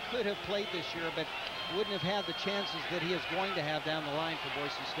redshirt. He could have played this year, but wouldn't have had the chances that he is going to have down the line for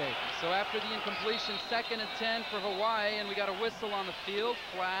Boise State. So after the incompletion, 2nd and 10 for Hawaii, and we got a whistle on the field,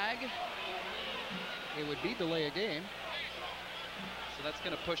 flag. It would be delay a game. So that's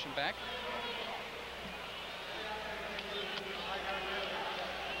going to push him back.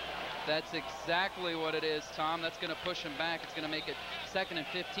 That's exactly what it is, Tom. That's going to push him back. It's going to make it 2nd and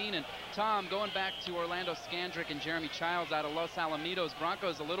 15. And Tom, going back to Orlando Scandrick and Jeremy Childs out of Los Alamitos,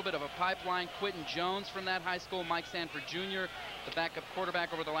 Broncos a little bit of a pipeline. Quentin Jones from that high school, Mike Sanford Jr., the backup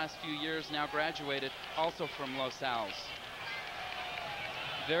quarterback over the last few years, now graduated, also from Los Al's.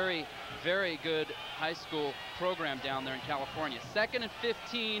 Very, very good high school program down there in California. 2nd and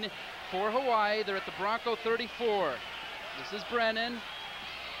 15 for Hawaii. They're at the Bronco 34. This is Brennan.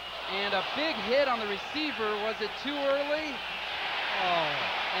 And a big hit on the receiver. Was it too early? Oh,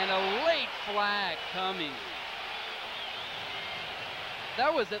 and a late flag coming.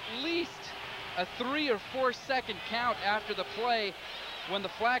 That was at least a 3 or 4 second count after the play when the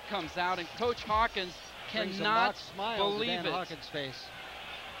flag comes out, and Coach Hawkins cannot believe it. Hawkins' face.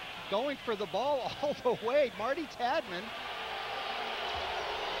 Going for the ball all the way, Marty Tadman.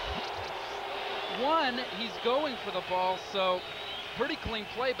 One, he's going for the ball, so pretty clean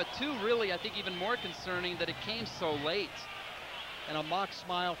play, but 2, really, I think even more concerning that it came so late. And a mock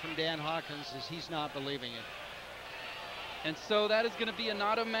smile from Dan Hawkins as he's not believing it. And so that is going to be an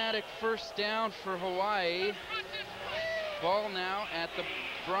automatic 1st down for Hawaii. Ball now at the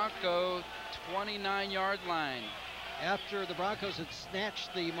Bronco 29-yard line. After the Broncos had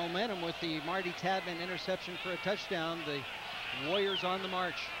snatched the momentum with the Marty Tadman interception for a touchdown, the Warriors on the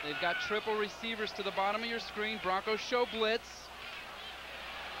march. They've got triple receivers to the bottom of your screen. Broncos show blitz.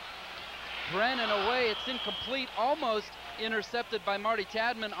 Brennan away. It's incomplete. Almost intercepted by Marty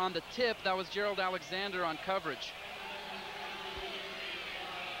Tadman on the tip. That was Gerald Alexander on coverage.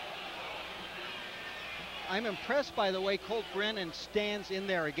 I'm impressed by the way Colt Brennan stands in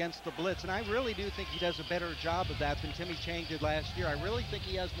there against the blitz, and I really do think he does a better job of that than Timmy Chang did last year. I really think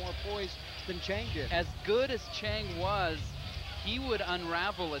he has more poise than Chang did. As good as Chang was, he would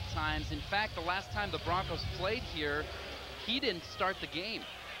unravel at times. In fact, the last time the Broncos played here, he didn't start the game.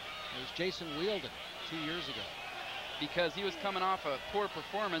 It was Jason Wielden 2 years ago. Because he was coming off a poor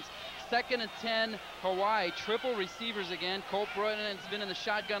performance. 2nd and 10, Hawaii, triple receivers again. Colt Brennan has been in the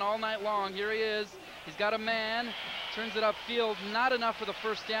shotgun all night long. Here he is. He's got a man, turns it upfield. Not enough for the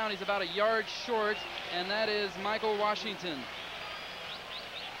 1st down. He's about a yard short, and that is Michael Washington.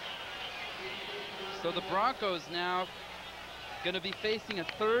 So the Broncos now going to be facing a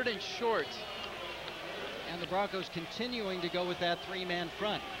 3rd and short. And the Broncos continuing to go with that 3-man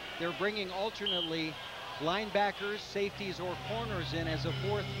front. They're bringing alternately linebackers, safeties, or corners in as a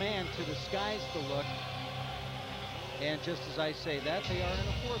fourth man to disguise the look. And just as I say that, they are in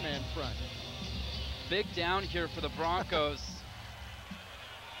a four-man front. Big down here for the Broncos.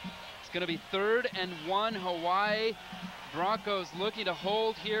 It's going to be 3rd and 1, Hawaii. Broncos looking to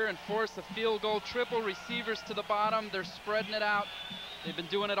hold here and force a field goal. Triple receivers to the bottom. They're spreading it out. They've been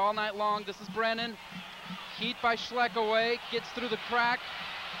doing it all night long. This is Brennan. Heat by Schleck away. Gets through the crack.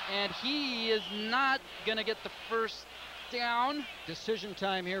 And he is not going to get the first down. Decision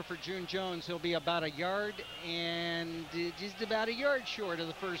time here for June Jones. He'll be about a yard and just about a yard short of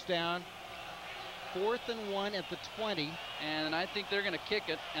the first down. 4th and 1 at the 20. And I think they're going to kick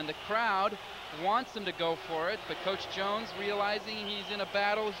it. And the crowd wants him to go for it. But Coach Jones, realizing he's in a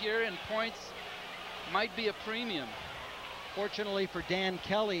battle here and points might be a premium. Fortunately for Dan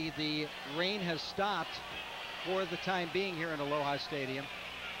Kelly, the rain has stopped for the time being here in Aloha Stadium.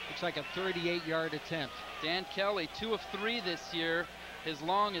 Looks like a 38-yard attempt. Dan Kelly, 2 of 3 this year. His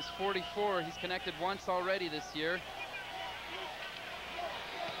long is 44. He's connected once already this year.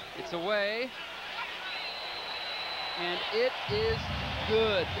 It's away. And it is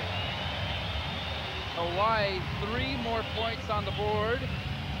good. Hawaii, 3 more points on the board.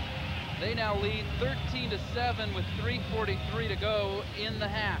 They now lead 13-7 with 3:43 to go in the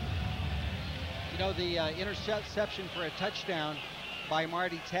half. You know, the interception for a touchdown by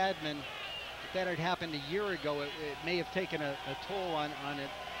Marty Tadman, if that had happened a year ago, it may have taken a toll on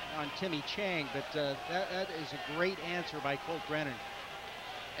Timmy Chang, but that is a great answer by Colt Brennan.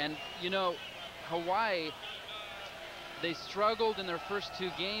 And, you know, Hawaii, they struggled in their first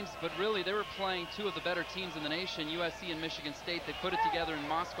 2 games, but really they were playing 2 of the better teams in the nation, USC and Michigan State. They put it together in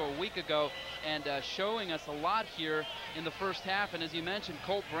Moscow a week ago and showing us a lot here in the first half. And as you mentioned,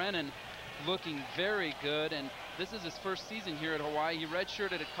 Colt Brennan looking very good. And this is his first season here at Hawaii. He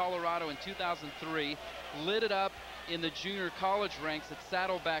redshirted at Colorado in 2003, lit it up in the junior college ranks at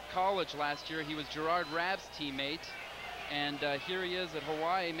Saddleback College last year. He was Gerard Rabb's teammate. And here he is at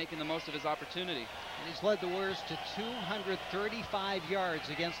Hawaii making the most of his opportunity. And he's led the Warriors to 235 yards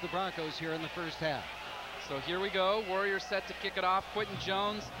against the Broncos here in the first half. So here we go. Warriors set to kick it off. Quentin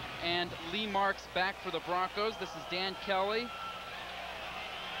Jones and Lee Marks back for the Broncos. This is Dan Kelly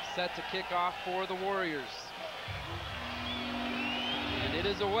set to kick off for the Warriors. And it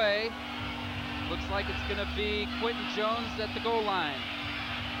is away. Looks like it's going to be Quentin Jones at the goal line.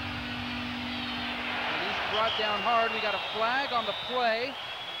 Brought down hard. We got a flag on the play.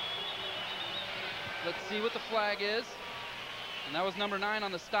 Let's see what the flag is. And that was number 9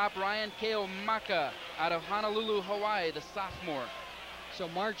 on the stop, Ryan Keomaka out of Honolulu, Hawaii, the sophomore. So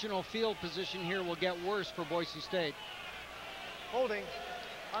marginal field position here will get worse for Boise State. Holding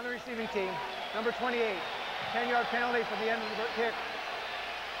on the receiving team, number 28. 10-yard penalty for the end of the kick.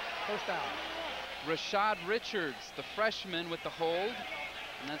 First down. Rashad Richards, the freshman, with the hold.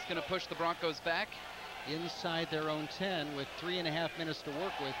 And that's going to push the Broncos back inside their own 10 with 3.5 minutes to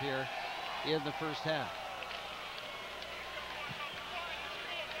work with here in the first half.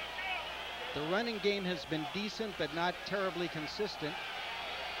 The running game has been decent but not terribly consistent.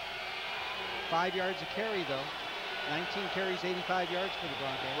 5 yards a carry though. 19 carries, 85 yards for the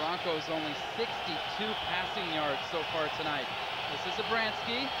Broncos. Broncos only 62 passing yards so far tonight. This is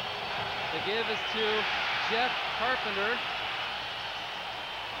Zabransky. The give is to Jeff Carpenter.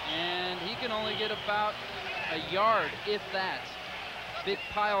 And he can only get about a yard, if that. Big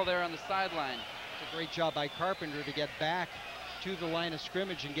pile there on the sideline. It's a great job by Carpenter to get back to the line of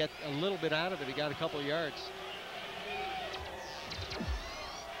scrimmage and get a little bit out of it. He got a couple of yards.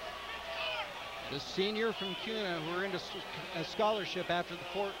 The senior from CUNA, who earned a scholarship after the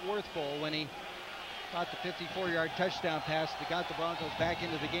Fort Worth Bowl when he caught the 54-yard touchdown pass that got the Broncos back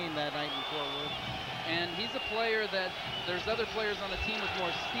into the game that night in Fort Worth. And he's a player that there's other players on the team with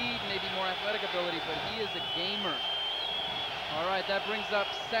more speed, maybe more athletic ability, but he is a gamer. All right, that brings up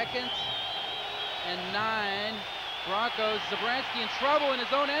 2nd and 9. Broncos, Zabransky in trouble in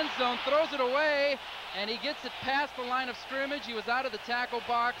his own end zone, throws it away, and he gets it past the line of scrimmage. He was out of the tackle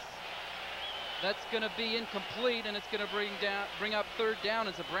box. That's going to be incomplete, and it's going to bring up 3rd down,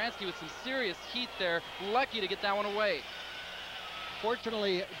 and Zabransky with some serious heat there, lucky to get that one away.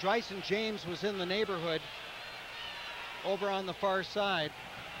 Fortunately, Dryson James was in the neighborhood over on the far side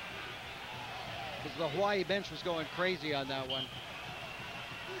because the Hawaii bench was going crazy on that one.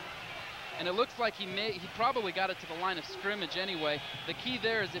 And it looks like he probably got it to the line of scrimmage anyway. The key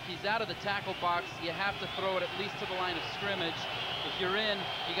there is if he's out of the tackle box, you have to throw it at least to the line of scrimmage. If you're in,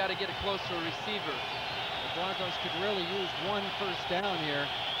 you got to get it close to a receiver. The Broncos could really use 1 first down here.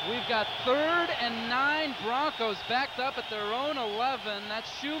 We've got 3rd and 9. Broncos backed up at their own 11. That's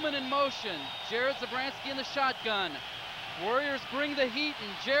Schumann in motion. Jared Zabransky in the shotgun. Warriors bring the heat,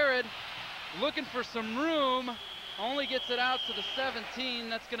 and Jared looking for some room. Only gets it out to the 17.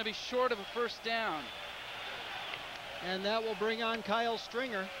 That's going to be short of a first down. And that will bring on Kyle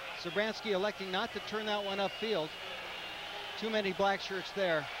Stringer. Zabransky electing not to turn that one upfield. Too many black shirts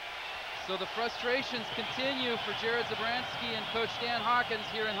there. So the frustrations continue for Jared Zabransky and Coach Dan Hawkins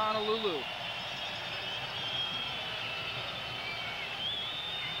here in Honolulu.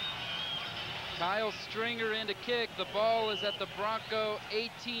 Kyle Stringer in to kick. The ball is at the Bronco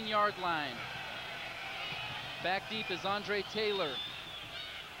 18-yard line. Back deep is Andre Taylor.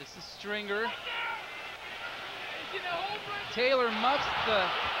 This is Stringer. Taylor muffs the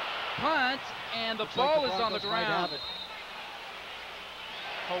punt, and the ball is on the ground.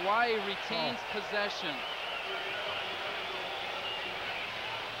 Hawaii retains possession.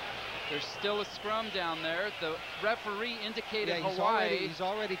 There's still a scrum down there. The referee indicated Hawaii. He's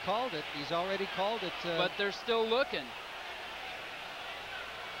already called it. He's already called it. But they're still looking.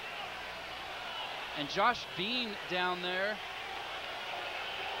 And Josh Bean down there.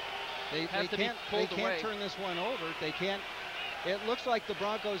 They can't turn this one over. They can't. It looks like the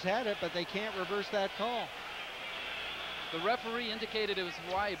Broncos had it, but they can't reverse that call. The referee indicated it was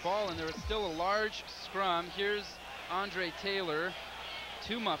Hawaii ball, and there was still a large scrum. Here's Andre Taylor.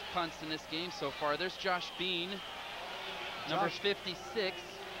 2 muff punts in this game so far. There's Josh Bean, number 56,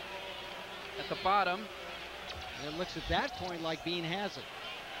 at the bottom. It looks at that point like Bean has it.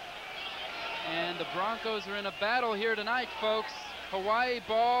 And the Broncos are in a battle here tonight, folks. Hawaii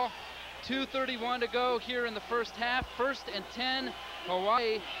ball, 2:31 to go here in the first half. 1st and 10,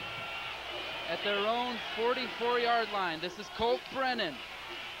 Hawaii at their own 44-yard line. This is Colt Brennan.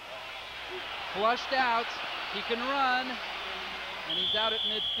 Flushed out, he can run, and he's out at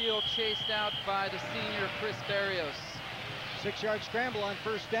midfield, chased out by the senior Chris Barrios. 6-yard scramble on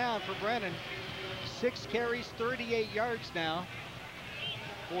first down for Brennan. 6 carries, 38 yards now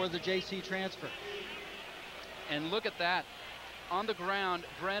for the JC transfer. And look at that. On the ground,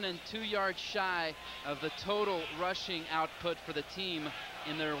 Brennan 2 yards shy of the total rushing output for the team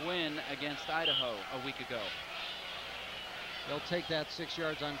in their win against Idaho a week ago. They'll take that 6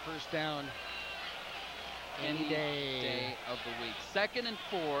 yards on first down any day of the week. 2nd and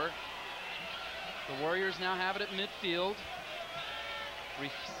 4. The Warriors now have it at midfield.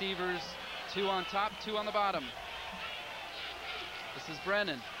 Receivers 2 on top, 2 on the bottom. This is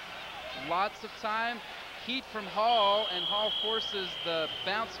Brennan. Lots of time. Heat from Hall, and Hall forces the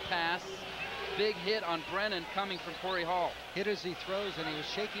bounce pass. Big hit on Brennan coming from Corey Hall. Hit as he throws, and he was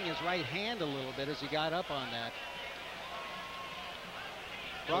shaking his right hand a little bit as he got up on that.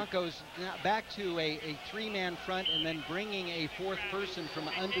 Broncos now back to a 3-man front, and then bringing a 4th person from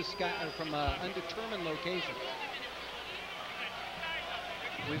undetermined location.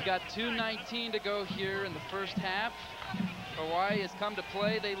 We've got 2:19 to go here in the first half. Hawaii has come to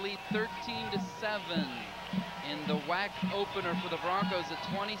play. They lead 13-7 in the WAC opener for the Broncos, a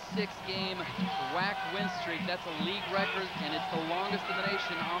 26-game WAC win streak. That's a league record, and it's the longest in the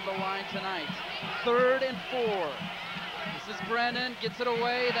nation on the line tonight. 3rd and 4. This is Brennan, gets it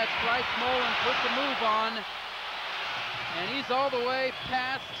away. That's Grice-Mullen, puts the move on. And he's all the way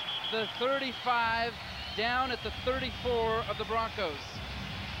past the 35, down at the 34 of the Broncos.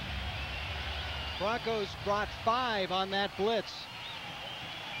 Broncos brought 5 on that blitz.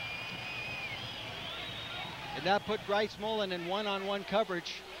 And that put Grice-Mullen in one-on-one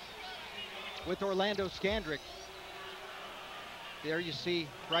coverage with Orlando Scandrick. There you see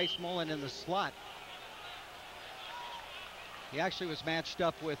Grice-Mullen in the slot. He actually was matched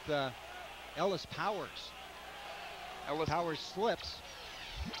up with Ellis Powers. Powers slips.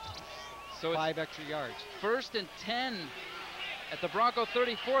 So 5 extra yards. 1st and 10 at the Bronco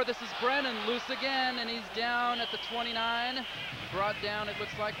 34. This is Brennan, loose again, and he's down at the 29. Brought down, it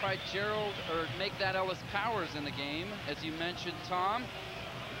looks like, by Gerald, or make that Ellis Powers in the game, as you mentioned, Tom.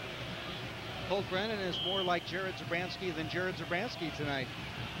 Colt Brennan is more like Jared Zabransky than Jared Zabransky tonight.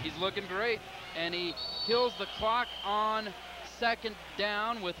 He's looking great, and he kills the clock on 2nd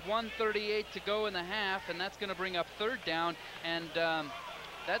down with 1:38 to go in the half, and that's going to bring up 3rd down, and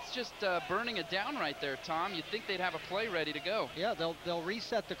that's just burning it down right there, Tom. You'd think they'd have a play ready to go. Yeah, they'll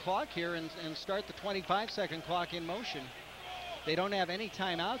reset the clock here and start the 25-second clock in motion. They don't have any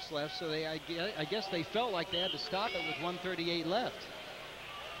timeouts left, so I guess they felt like they had to stop it with 1:38 left.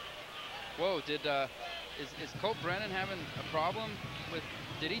 Whoa, is Colt Brennan having a problem with,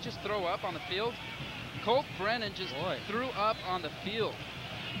 did he just throw up on the field? Colt Brennan just threw up on the field.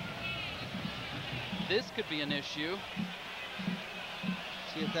 This could be an issue.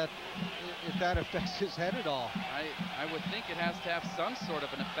 See see if that affects his head at all. I would think it has to have some sort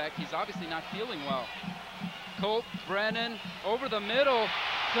of an effect. He's obviously not feeling well. Colt Brennan over the middle.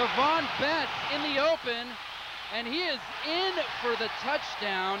 Devon Bess in the open, and he is in for the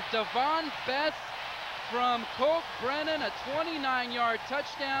touchdown. Devon Bess from Colt Brennan, a 29-yard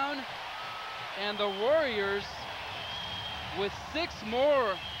touchdown, and the Warriors with 6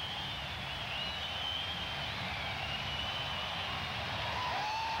 more.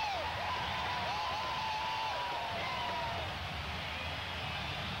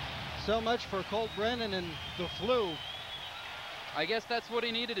 So much for Colt Brennan and the flu. I guess that's what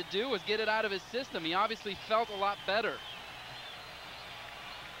he needed to do, was get it out of his system. He obviously felt a lot better.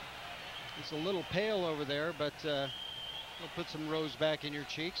 It's a little pale over there, but we'll put some rose back in your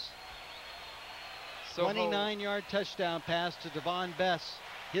cheeks. 29-yard touchdown pass to Devon Bess.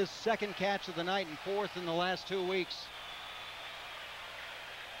 His 2nd catch of the night and 4th in the last 2 weeks.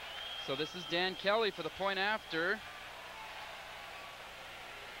 So this is Dan Kelly for the point after.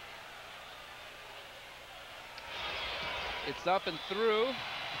 It's up and through.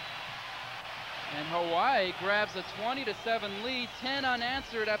 And Hawaii grabs a 20-7 lead, 10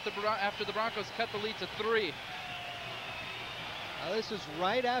 unanswered after the Broncos cut the lead to 3. This is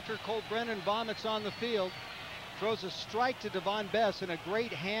right after Colt Brennan vomits on the field. Throws a strike to Devon Bess and a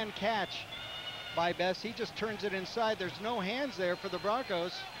great hand catch by Bess. He just turns it inside. There's no hands there for the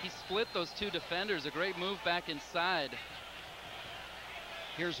Broncos. He split those 2 defenders. A great move back inside.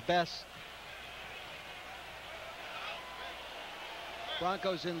 Here's Bess.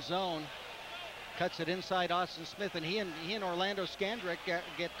 Broncos in zone. Cuts it inside Austin Smith, and he and Orlando Scandrick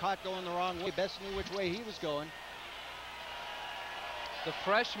get caught going the wrong way. Bess knew which way he was going. The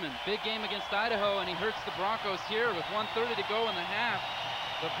freshman, big game against Idaho, and he hurts the Broncos here with 1:30 to go in the half.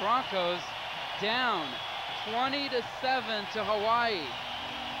 The Broncos down 20-7 to Hawaii.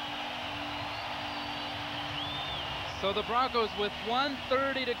 So the Broncos with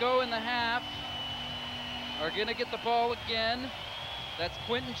 1:30 to go in the half are gonna get the ball again. That's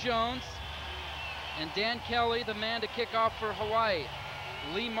Quentin Jones. And Dan Kelly, the man to kick off for Hawaii.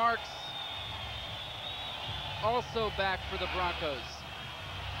 Lee Marks also back for the Broncos.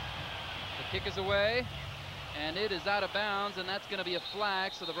 The kick is away, and it is out of bounds, and that's going to be a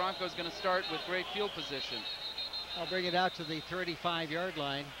flag, so the Broncos going to start with great field position. I'll bring it out to the 35-yard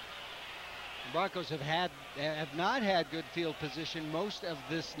line. The Broncos have not had good field position most of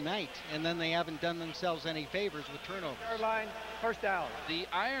this night, and then they haven't done themselves any favors with turnovers. Yard line, 1st down. The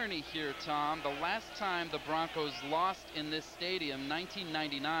irony here, Tom, the last time the Broncos lost in this stadium,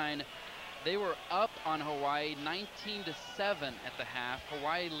 1999, they were up on Hawaii 19-7 at the half.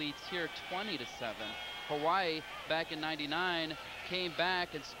 Hawaii leads here 20-7. Hawaii back in 99 came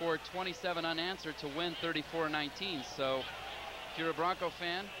back and scored 27 unanswered to win 34-19. So if you're a Bronco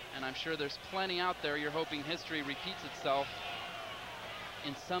fan, and I'm sure there's plenty out there, you're hoping history repeats itself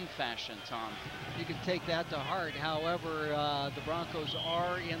in some fashion, Tom. You can take that to heart. However, the Broncos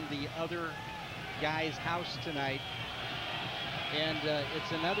are in the other guy's house tonight. And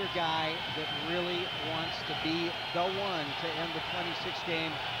it's another guy that really wants to be the one to end the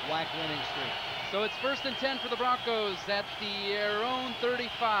 26-game WAC winning streak. So it's 1st and 10 for the Broncos at their own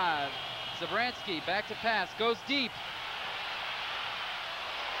 35. Zabransky back to pass, goes deep.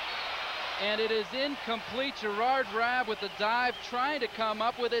 And it is incomplete. Gerard Rabb with the dive, trying to come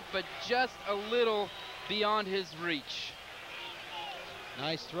up with it, but just a little beyond his reach.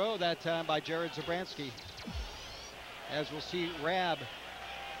 Nice throw that time by Jared Zabransky. As we'll see, Rabb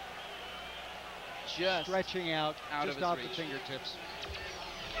just stretching out just of off his reach. The fingertips.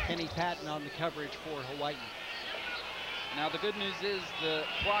 Kenny Patton on the coverage for Hawaii. Now the good news is the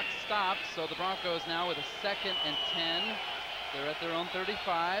clock stopped, so the Broncos now with a 2nd and 10. They're at their own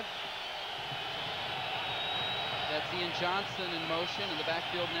 35. That's Ian Johnson in motion in the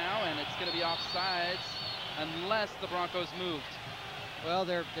backfield now, and it's going to be offsides unless the Broncos moved. Well,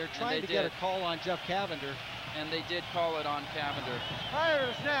 they're trying to get a call on Jeff Cavender. And they did call it on Cavender. Prior to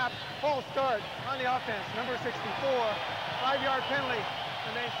the snap, false start on the offense. Number 64, 5-yard penalty,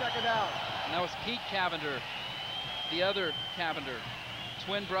 remains 2nd down. And that was Pete Cavender, the other Cavender,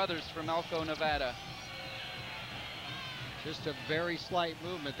 twin brothers from Elko, Nevada. Just a very slight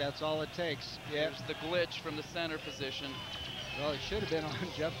movement, that's all it takes. There's the glitch from the center position. Well, it should have been on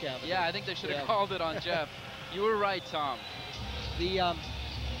Jeff Cavender. Yeah, I think they should have called it on Jeff. You were right, Tom. The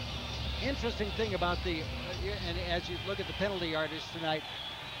interesting thing about and as you look at the penalty yardage tonight,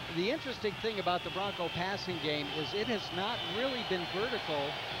 the interesting thing about the Bronco passing game is it has not really been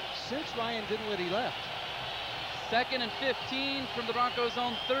vertical since Ryan Dinwiddie left. 2nd and 15 from the Broncos'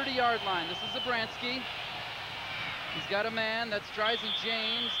 own 30-yard line. This is Zabransky. He's got a man. That's Daryn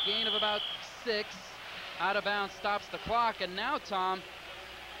James. Gain of about 6. Out of bounds, stops the clock. And now, Tom,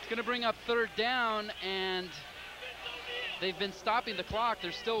 it's going to bring up 3rd down, and they've been stopping the clock.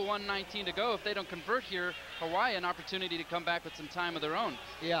 There's still 1:19 to go. If they don't convert here, Hawaii an opportunity to come back with some time of their own.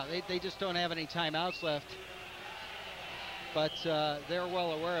 Yeah, they just don't have any timeouts left. But they're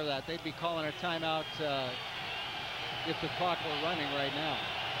well aware of that. They'd be calling a timeout if the clock were running right now.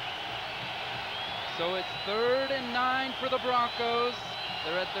 So it's 3rd and 9 for the Broncos.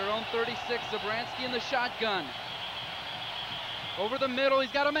 They're at their own 36. Zabransky in the shotgun. Over the middle,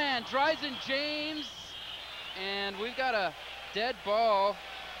 he's got a man. Daryn James. And we've got a dead ball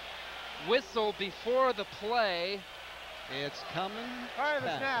whistle before the play. It's coming. All right,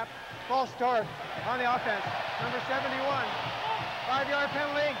 the snap. False start on the offense. Number 71. 5-yard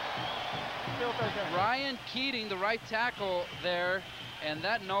penalty. Still 13. Ryan Keating, the right tackle there, and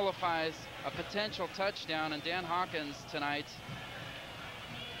that nullifies a potential touchdown. And Dan Hawkins tonight.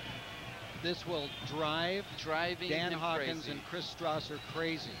 This will drive Dan Hawkins crazy. and Chris Strasser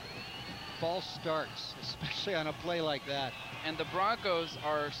crazy. False starts, especially on a play like that. And the Broncos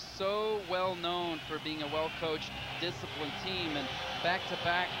are so well known for being a well-coached, disciplined team, and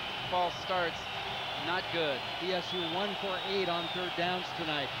back-to-back false starts, not good. BSU 1 for 8 on 3rd downs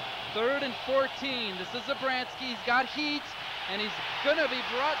tonight. 3rd and 14. This is Zabransky. He's got heat, and he's going to be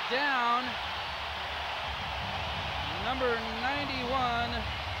brought down. Number 91,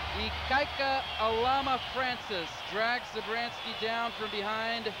 Ikaika Alama Francis drags Zabransky down from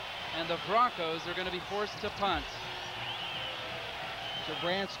behind, and the Broncos are going to be forced to punt.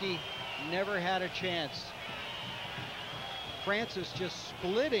 Zabransky never had a chance. Francis just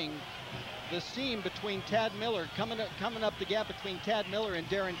splitting the seam between Tad Miller, coming up the gap between Tad Miller and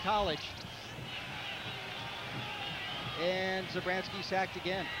Daryn Colledge. And Zabransky sacked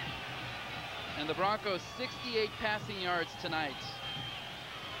again. And the Broncos 68 passing yards tonight.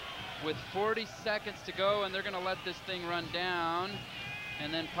 With 40 seconds to go, and they're going to let this thing run down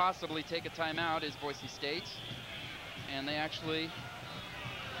and then possibly take a timeout is Boise State. And they actually,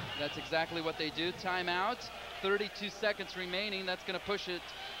 that's exactly what they do. Timeout, 32 seconds remaining. That's going to push it,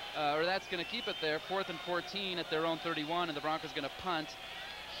 or that's going to keep it there. 4th and 14 at their own 31, and the Broncos going to punt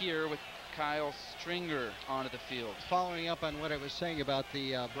here with Kyle Stringer onto the field. Following up on what I was saying about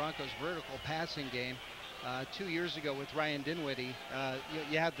the Broncos' vertical passing game, 2 years ago with Ryan Dinwiddie,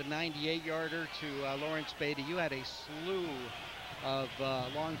 you had the 98-yarder to Lawrence Beatty. You had a slew of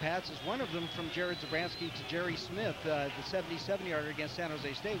long passes, one of them from Jared Zabransky to Jerry Smith, the 77-yarder against San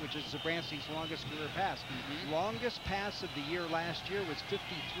Jose State, which is Zabransky's longest career pass. Longest pass of the year last year was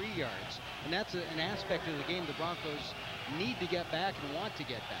 53 yards, and that's an aspect of the game the Broncos need to get back and want to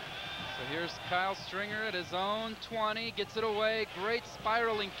get back. So here's Kyle Stringer at his own 20, gets it away, great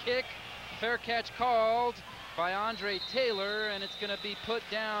spiraling kick, fair catch called by Andre Taylor, and it's going to be put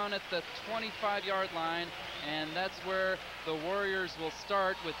down at the 25-yard line, and that's where the Warriors will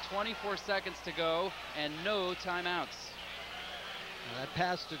start with 24 seconds to go and no timeouts. Now that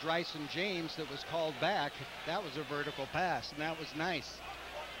pass to Daryn James that was called back, that was a vertical pass, and that was nice.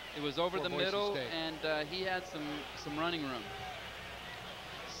 It was over the middle, and he had some running room.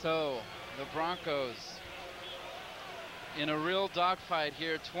 So the Broncos in a real dogfight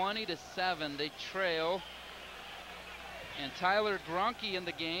here, 20-7, they trail. And Tyler Gronke in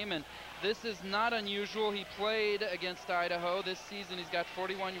the game, and this is not unusual. He played against Idaho this season. He's got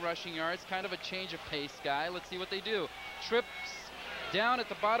 41 rushing yards, kind of a change of pace guy. Let's see what they do. Trips down at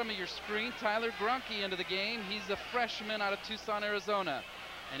the bottom of your screen, Tyler Gronke into the game. He's a freshman out of Tucson, Arizona.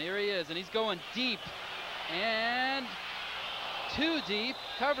 And here he is, and he's going deep. And too deep.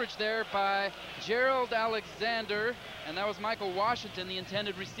 Coverage there by Gerald Alexander, and that was Michael Washington, the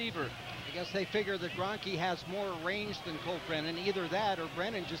intended receiver. I guess they figure that Gronke has more range than Colt Brennan. Either that or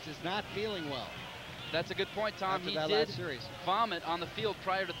Brennan just is not feeling well. That's a good point, Tom. After he that did last series. vomit on the field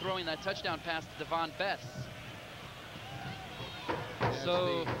prior to throwing that touchdown pass to Devon Bess.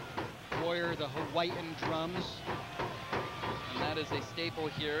 So the Warrior, the Hawaiian drums. And that is a staple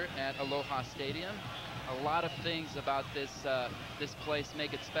here at Aloha Stadium. A lot of things about this place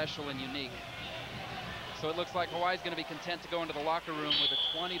make it special and unique. So it looks like Hawaii's going to be content to go into the locker room with a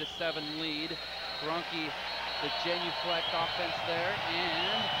 20-7 lead. Gronke, the genuflect offense there,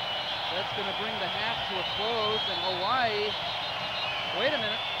 and that's going to bring the half to a close. And Hawaii, wait a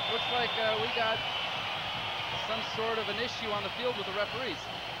minute, looks like we got some sort of an issue on the field with the referees.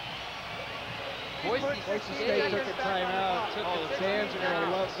 Boise State took a timeout. The fans are going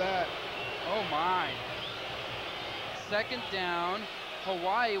to love that. Oh my. 2nd down.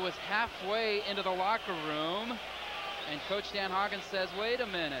 Hawaii was halfway into the locker room, And Coach Dan Hawkins says, wait a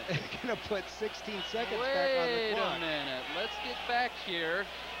minute. Going to put 16 seconds back on the clock. Wait a minute. Let's get back here.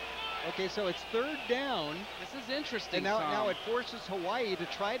 Okay, so it's 3rd down. This is interesting, And now, Tom. now it forces Hawaii to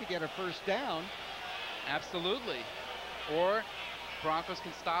try to get a first down. Absolutely. Or Broncos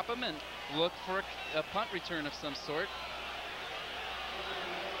can stop them and look for a punt return of some sort.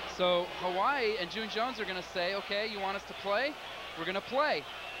 So Hawaii and June Jones are going to say, okay, you want us to play? We're going to play.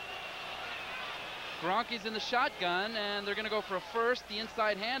 Gronke's in the shotgun, and they're going to go for a first, the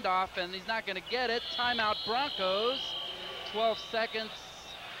inside handoff, and he's not going to get it. Timeout Broncos, 12 seconds,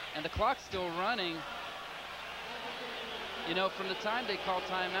 and the clock's still running. You know, from the time they call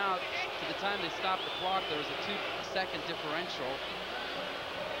timeout to the time they stop the clock, there was a 2-second differential.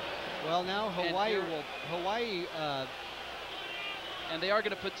 Well, now Hawaii and they are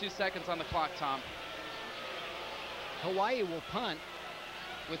going to put 2 seconds on the clock, Tom. Hawaii will punt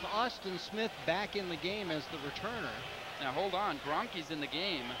with Austin Smith back in the game as the returner. Now hold on, Gronke's in the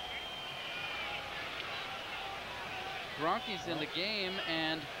game. Gronke's in the game,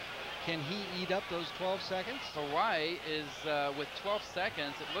 and can he eat up those 12 seconds? Hawaii is with 12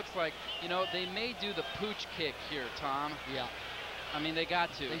 seconds. It looks like, you know, they may do the pooch kick here, Tom. Yeah. I mean, they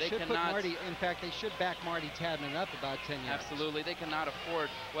got to. They should cannot, put Marty, in fact, they should back Marty Tadman up about 10 yards. Absolutely, they cannot afford.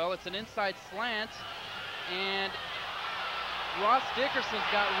 Well, it's an inside slant, and Ross Dickerson's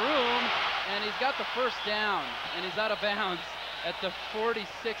got room, and he's got the first down, and he's out of bounds at the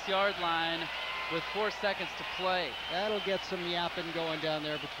 46-yard line with 4 seconds to play. That'll get some yapping going down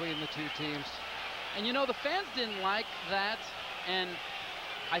there between the two teams. And you know, the fans didn't like that, and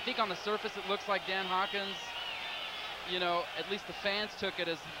I think on the surface it looks like Dan Hawkins, you know, at least the fans took it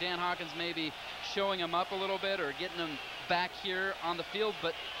as Dan Hawkins maybe showing him up a little bit or getting him back here on the field,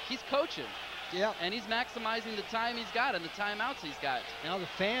 but he's coaching. Yeah. And he's maximizing the time he's got and the timeouts he's got. Now the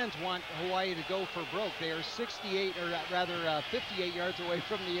fans want Hawaii to go for broke. They are 68, or rather 58 yards away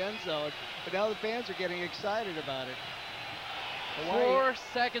from the end zone, but now the fans are getting excited about it. Hawaii. 4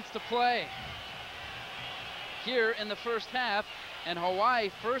 seconds to play here in the first half, and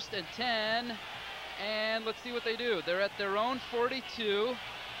Hawaii 1st and 10. And let's see what they do. They're at their own 42.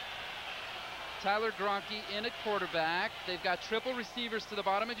 Tyler Gronke in at quarterback. They've got triple receivers to the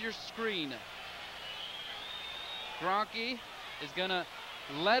bottom of your screen. Gronke is going to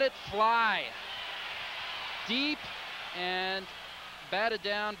let it fly deep and batted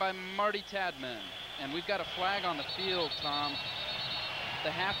down by Marty Tadman. And we've got a flag on the field, Tom.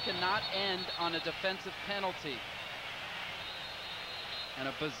 The half cannot end on a defensive penalty. And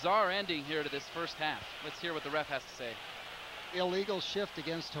a bizarre ending here to this first half. Let's hear what the ref has to say. Illegal shift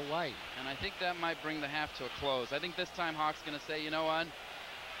against Hawaii. And I think that might bring the half to a close. I think this time Hawk's going to say, you know what?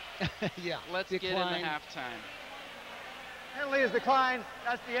 Yeah. Let's get into halftime. Penalty is declined.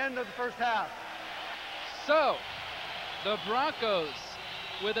 That's the end of the first half. So, the Broncos,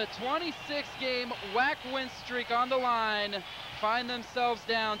 with a 26-game WAC win streak on the line, find themselves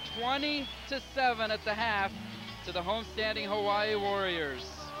down 20-7 at the half to the homestanding Hawaii Warriors.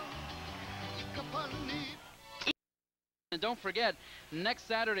 And don't forget, next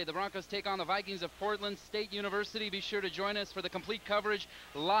Saturday, the Broncos take on the Vikings of Portland State University. Be sure to join us for the complete coverage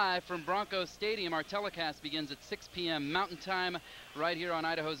live from Broncos Stadium. Our telecast begins at 6 p.m. Mountain Time right here on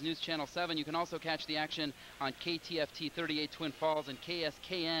Idaho's News Channel 7. You can also catch the action on KTFT 38 Twin Falls and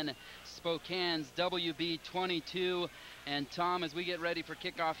KSKN Spokane's WB22. And Tom, as we get ready for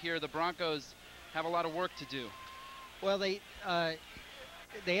kickoff here, the Broncos have a lot of work to do. Well, they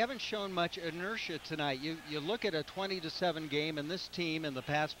haven't shown much inertia tonight. You look at a 20-7 game, and this team in the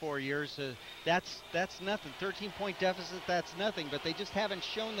past 4 years, that's nothing. 13-point deficit, that's nothing. But they just haven't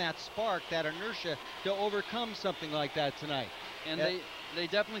shown that spark, that inertia, to overcome something like that tonight. And they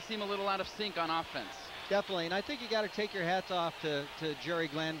definitely seem a little out of sync on offense. Definitely, and I think you got to take your hats off to Jerry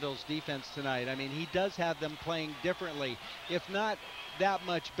Glanville's defense tonight. I mean, he does have them playing differently. If not that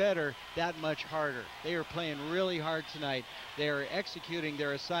much better, that much harder. They are playing really hard tonight. They are executing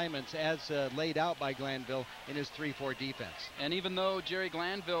their assignments as laid out by Glanville in his 3-4 defense. And even though Jerry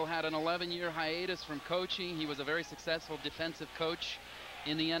Glanville had an 11-year hiatus from coaching, he was a very successful defensive coach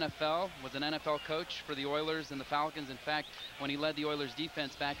in the NFL, was an NFL coach for the Oilers and the Falcons. In fact, when he led the Oilers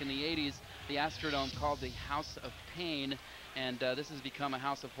defense back in the 80s, the Astrodome called the House of Pain, and this has become a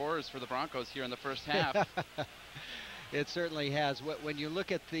house of horrors for the Broncos here in the first half. It certainly has. When you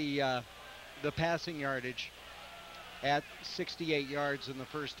look at the passing yardage at 68 yards in the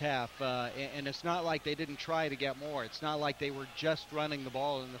first half, and it's not like they didn't try to get more. It's not like they were just running the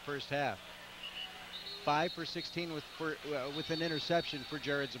ball in the first half. 5 for 16 with an interception for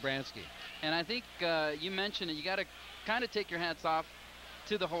Jared Zabransky. And I think you mentioned it. You got to kind of take your hats off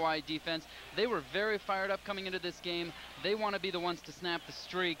to the Hawaii defense. They were very fired up coming into this game. They want to be the ones to snap the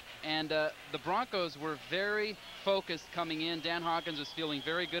streak, and the Broncos were very focused coming in. Dan Hawkins was feeling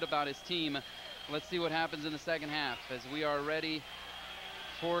very good about his team. Let's see what happens in the second half as we are ready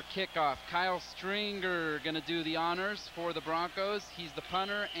for kickoff. Kyle Stringer going to do the honors for the Broncos. He's the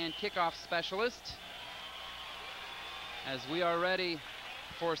punter and kickoff specialist. As we are ready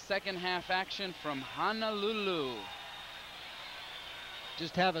for second half action from Honolulu.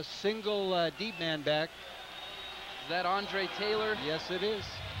 Just have a single deep man back. Is that Andre Taylor? Yes, it is.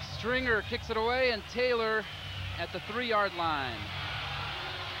 Stringer kicks it away, and Taylor at the 3-yard line.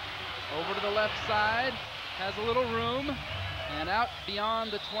 Over to the left side, has a little room, and out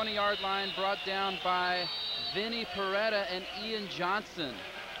beyond the 20-yard line, brought down by Vinny Peretta and Ian Johnson.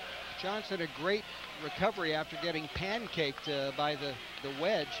 Johnson, a great recovery after getting pancaked by the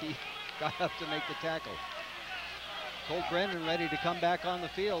wedge. He got up to make the tackle. Colt Brennan ready to come back on the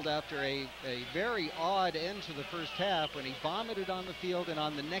field after a very odd end to the first half when he vomited on the field, and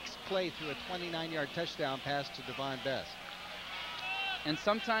on the next play threw a 29-yard touchdown pass to Devon Best. And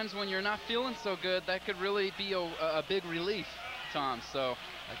sometimes when you're not feeling so good, that could really be a big relief, Tom. So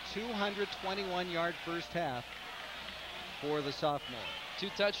a 221-yard first half for the sophomore. 2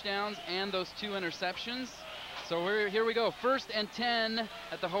 touchdowns and those 2 interceptions. So here we go. 1st and 10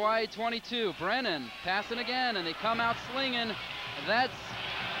 at the Hawaii 22. Brennan passing again, and they come out slinging. That's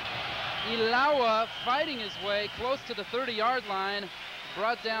Ilawa fighting his way close to the 30-yard line.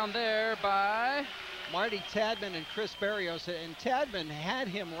 Brought down there by Marty Tadman and Chris Barrios. And Tadman had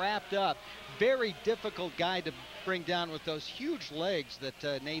him wrapped up. Very difficult guy to bring down with those huge legs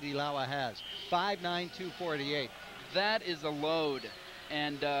that Nate Ilawa has. 5'9", 248. That is a load.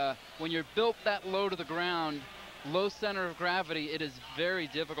 And when you're built that low to the ground, low center of gravity, it is very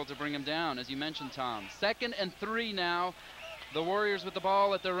difficult to bring him down, as you mentioned, Tom. 2nd and 3 now. The Warriors with the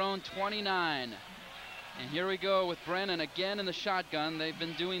ball at their own 29. And here we go with Brennan again in the shotgun. They've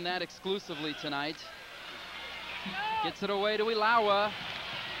been doing that exclusively tonight. Gets it away to Ilawa.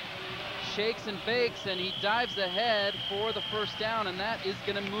 Shakes and bakes, and he dives ahead for the first down, and that is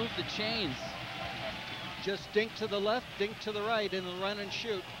going to move the chains. Just dink to the left, dink to the right in the run and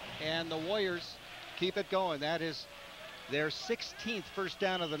shoot, and the Warriors keep it going. That is their 16th first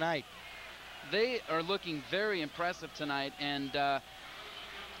down of the night. They are looking very impressive tonight, and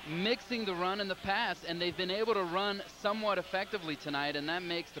mixing the run and the pass, and they've been able to run somewhat effectively tonight, and that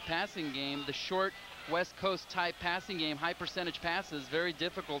makes the passing game, the short West Coast type passing game, high percentage passes, very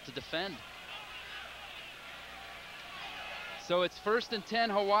difficult to defend. So it's 1st and 10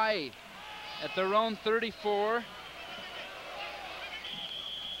 Hawaii at their own 34.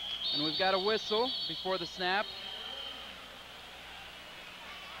 And we've got a whistle before the snap.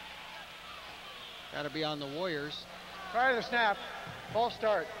 Got to be on the Warriors. Prior to the snap, false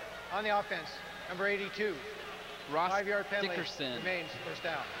start on the offense, number 82. Ross 5-yard penalty Dickerson remains first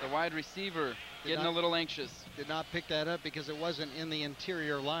down. The wide receiver getting a little anxious. Did not pick that up because it wasn't in the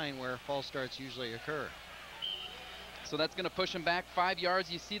interior line where false starts usually occur. So that's going to push him back 5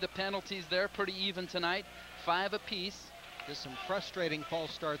 yards. You see the penalties there, pretty even tonight, 5 apiece. Just some frustrating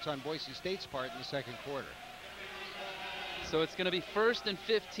false starts on Boise State's part in the second quarter. So it's going to be 1st and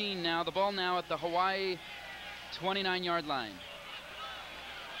 15 now. The ball now at the Hawaii 29-yard line.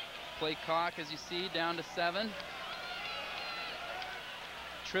 Play clock, as you see, down to 7.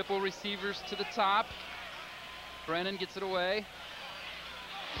 Triple receivers to the top. Brennan gets it away.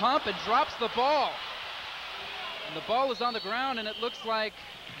 Pump and drops the ball. And the ball is on the ground, and it looks like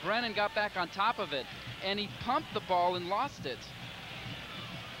Brennan got back on top of it. And he pumped the ball and lost it.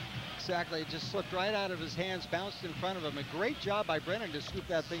 Exactly, it just slipped right out of his hands, bounced in front of him. A great job by Brennan to scoop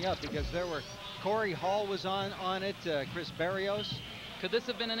that thing up, because there were, Corey Hall was on it, Chris Barrios. Could this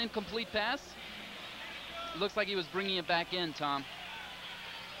have been an incomplete pass? It looks like he was bringing it back in, Tom.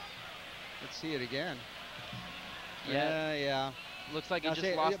 Let's see it again. Yeah. Looks like he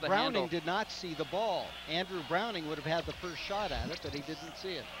just lost the handle. Browning did not see the ball. Andrew Browning would have had the first shot at it, but he didn't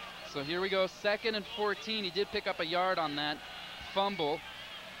see it. So here we go, 2nd and 14. He did pick up a yard on that fumble.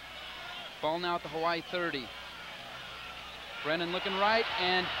 Ball now at the Hawaii 30. Brennan looking right,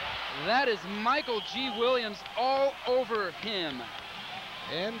 and that is Michael G. Williams all over him.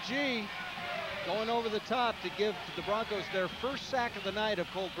 MG going over the top to give the Broncos their first sack of the night of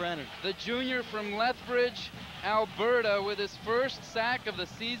Colt Brennan. The junior from Lethbridge, Alberta, with his first sack of the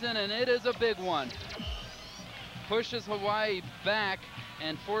season, and it is a big one. Pushes Hawaii back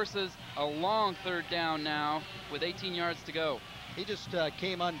and forces a long 3rd down now with 18 yards to go. He just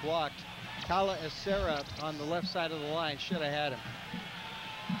came unblocked. Kala Esera on the left side of the line should have had him.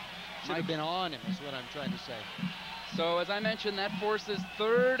 Should have been on him is what I'm trying to say. So as I mentioned, that forces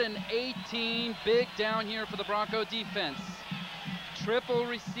 3rd and 18. Big down here for the Bronco defense. Triple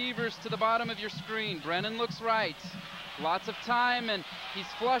receivers to the bottom of your screen. Brennan looks right. Lots of time, and he's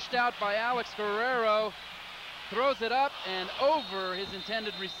flushed out by Alex Guerrero. Throws it up and over his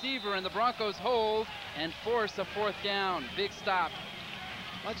intended receiver, and the Broncos hold and force a 4th down. Big stop.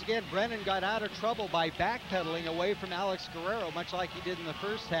 Once again, Brennan got out of trouble by backpedaling away from Alex Guerrero, much like he did in the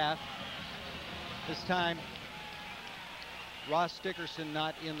first half. This time, Ross Dickerson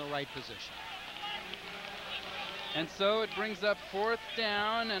not in the right position. And so it brings up 4th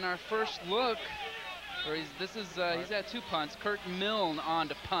down, and our first look, or he's had 2 punts. Kurt Milne on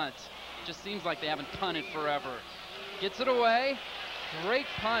to punt. Just seems like they haven't punted forever. Gets it away. Great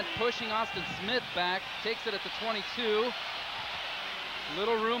punt, pushing Austin Smith back. Takes it at the 22.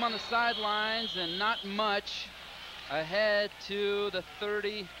 Little room on the sidelines and not much. Ahead to the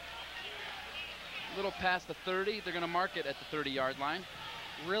 30. Little past the 30. They're going to mark it at the 30-yard line.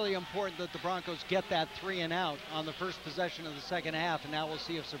 Really important that the Broncos get that 3 and out on the first possession of the second half, and now we'll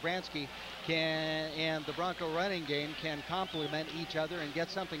see if Zabransky and the Bronco running game can complement each other and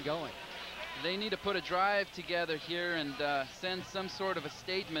get something going. They need to put a drive together here and send some sort of a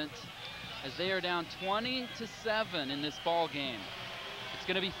statement, as they are down 20-7 in this ball game. It's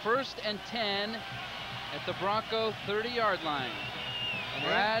going to be 1st and 10 at the Bronco 30-yard line.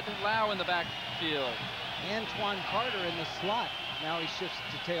 Brad Lau in the backfield. Antoine Carter in the slot. Now he shifts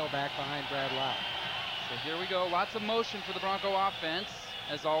to tailback behind Brad Lau. So here we go. Lots of motion for the Bronco offense.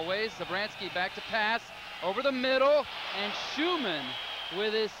 As always, Zabransky back to pass over the middle, and Schumann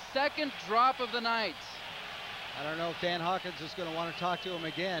with his 2nd drop of the night. I don't know if Dan Hawkins is going to want to talk to him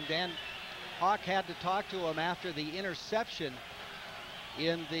again. Dan Hawk had to talk to him after the interception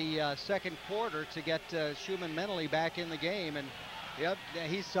in the 2nd quarter to get Schumann mentally back in the game. And yep,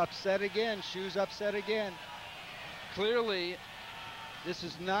 he's upset again. Schu's upset again. Clearly, this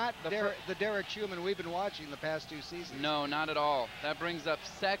is not the Derek Schumann we've been watching the past 2 seasons. No, not at all. That brings up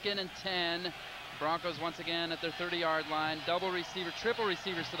 2nd and 10. Broncos once again at their 30-yard line. Double receiver, triple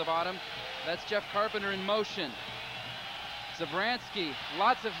receivers to the bottom. That's Jeff Carpenter in motion. Zabransky,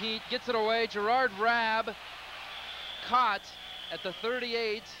 lots of heat, gets it away. Gerard Rabb caught at the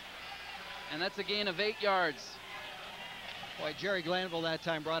 38, and that's a gain of 8 yards. Boy, Jerry Glanville that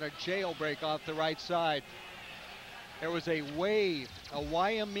time brought a jailbreak off the right side. There was a wave, a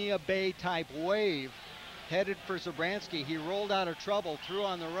Waimea Bay type wave headed for Zabransky. He rolled out of trouble, threw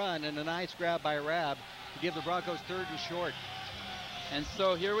on the run, and a nice grab by Rabb to give the Broncos 3rd and short. And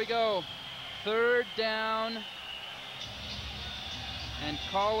so here we go. 3rd down, and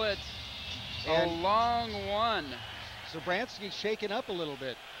call it a long one. Zabransky's shaken up a little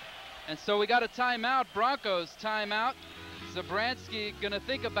bit. And so we got a timeout. Broncos timeout. Zabransky gonna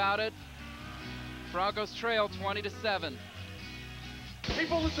think about it. Broncos trail 20-7.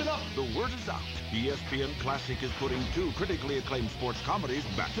 People, listen up. The word is out. ESPN Classic is putting 2 critically acclaimed sports comedies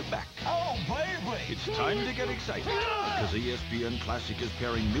back to back. Oh, baby! It's time to get excited, because ESPN Classic is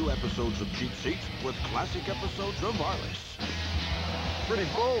pairing new episodes of Cheap Seats with classic episodes of Arliss. Pretty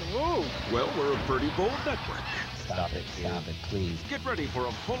bold move. Well, we're a pretty bold network. Stop it, please. Get ready for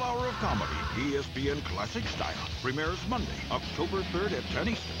a full hour of comedy, ESPN Classic style. Premieres Monday, October 3rd at 10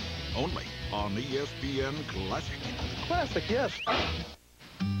 Eastern. Only on ESPN Classic. Classic, yes.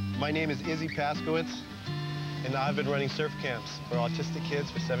 My name is Izzy Paskowitz, and I've been running surf camps for autistic kids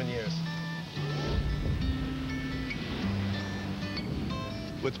for 7 years.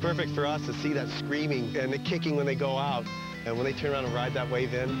 What's perfect for us is see that screaming and the kicking when they go out, and when they turn around and ride that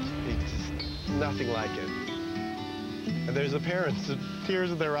wave in, it's just nothing like it. And there's the parents, the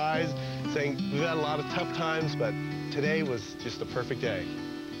tears in their eyes, saying, we've had a lot of tough times, but today was just a perfect day.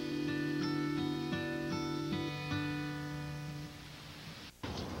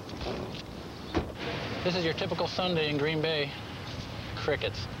 This is your typical Sunday in Green Bay.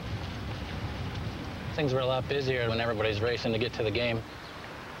 Crickets. Things were a lot busier when everybody's racing to get to the game.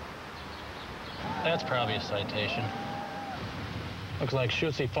 That's probably a citation. Looks like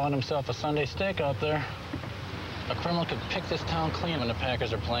Schutze found himself a Sunday steak out there. A criminal could pick this town clean when the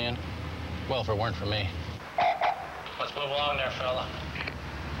Packers are playing. Well, if it weren't for me. Let's move along there, fella.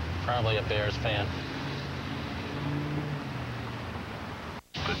 Probably a Bears fan.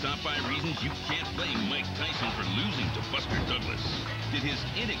 The top 5 reasons you can't blame Mike Tyson for losing to Buster Douglas. Did his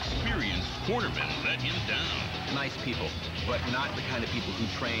inexperienced cornermen let him down? Nice people, but not the kind of people who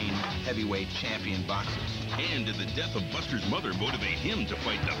train heavyweight champion boxers. And did the death of Buster's mother motivate him to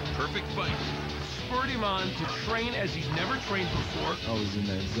fight the perfect fight? spurred him on to train as he's never trained before. I was in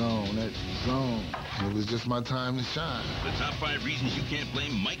that zone. It was just my time to shine. The top 5 reasons you can't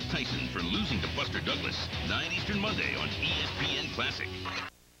blame Mike Tyson for losing to Buster Douglas. 9 Eastern Monday on ESPN Classic.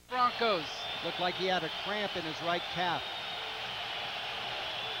 Broncos. Looked like he had a cramp in his right calf.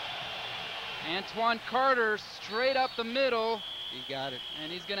 Antoine Carter straight up the middle. He got it.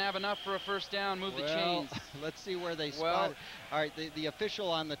 And he's going to have enough for a first down. Move the chains. Let's see where they spot it. All right, the official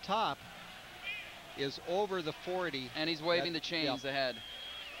on the top is over the 40. And he's waving the chains ahead.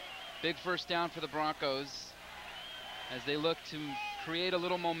 Big first down for the Broncos as they look to create a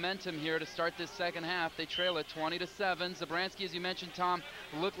little momentum here to start this second half. They trail it 20-7. Zabransky, as you mentioned, Tom,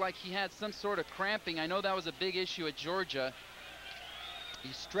 looked like he had some sort of cramping. I know that was a big issue at Georgia.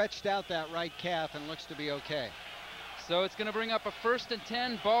 He stretched out that right calf and looks to be okay. So it's going to bring up a 1st and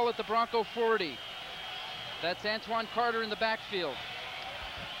 10, ball at the Bronco 40. That's Antoine Carter in the backfield.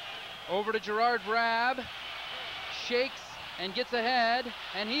 Over to Gerard Rabb. Shakes and gets ahead,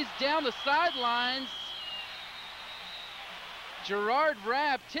 and he's down the sidelines. Gerard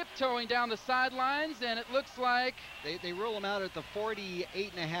Rabb tiptoeing down the sidelines, and it looks like they rule him out at the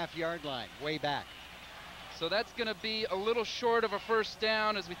 48.5-yard line, way back. So that's going to be a little short of a first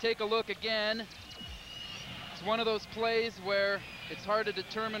down as we take a look again. It's one of those plays where it's hard to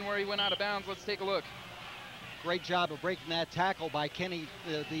determine where he went out of bounds. Let's take a look. Great job of breaking that tackle by Kenny,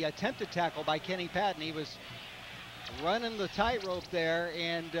 the attempted tackle by Kenny Patton. He was running the tightrope there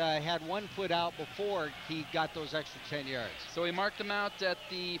and had 1 foot out before he got those extra 10 yards. So he marked him out at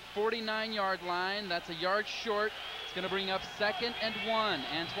the 49-yard line. That's a yard short. It's going to bring up 2nd and 1.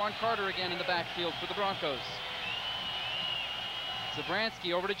 Antoine Carter again in the backfield for the Broncos.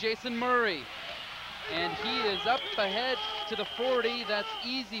 Zabransky over to Jason Murray. And he is up ahead to the 40. That's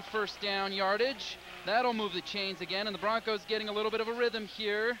easy first down yardage. That'll move the chains again, and the Broncos getting a little bit of a rhythm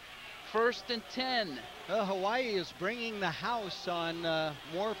here. 1st and 10. Hawaii is bringing the house on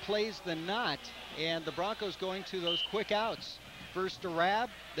more plays than not, and the Broncos going to those quick outs. First to Rabb,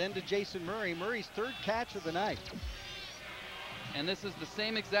 then to Jason Murray. Murray's 3rd catch of the night. And this is the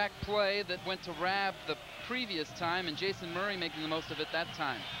same exact play that went to Rabb the previous time, and Jason Murray making the most of it that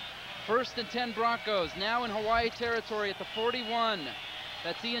time. 1st and 10 Broncos, now in Hawaii territory at the 41.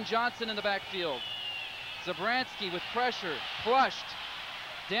 That's Ian Johnson in the backfield. Zabransky with pressure, flushed.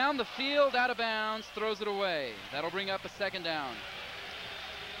 Down the field, out of bounds, throws it away. That'll bring up a 2nd down.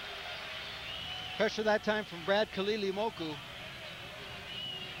 Pressure that time from Brad Kalilimoku.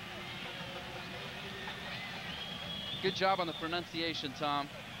 Good job on the pronunciation, Tom.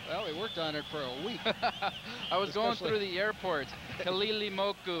 Well, we worked on it for a week. I was going through the airport.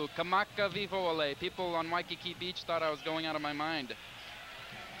 Kalilimoku, Kamaka Vivole. People on Waikiki Beach thought I was going out of my mind.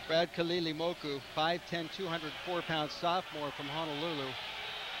 Brad Kalilimoku, 5'10", 204-pound sophomore from Honolulu.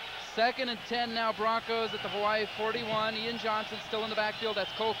 2nd and 10 now, Broncos at the Hawaii 41. Ian Johnson still in the backfield.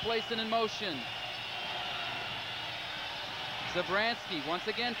 That's Cole Clayson in motion. Zabransky once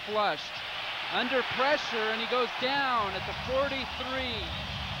again flushed. Under pressure, and he goes down at the 43.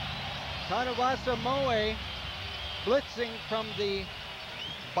 Tanavasa Moe blitzing from the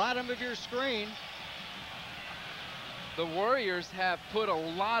bottom of your screen. The Warriors have put a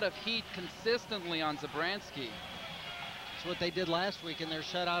lot of heat consistently on Zabransky. That's what they did last week in their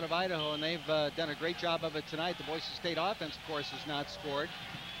shutout of Idaho, and they've done a great job of it tonight. The Boise State offense, of course, has not scored.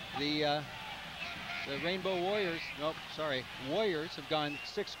 The Rainbow Warriors, Warriors have gone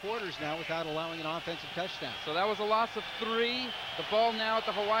 6 quarters now without allowing an offensive touchdown. So that was a loss of 3. The ball now at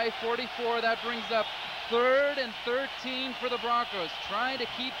the Hawaii 44. That brings up 3rd and 13 for the Broncos, trying to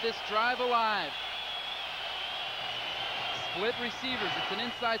keep this drive alive. Split receivers. It's an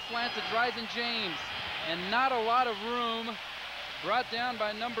inside slant to Dryzen James, and not a lot of room. Brought down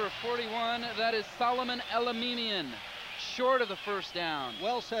by number 41. That is Solomon Elamimian, short of the first down.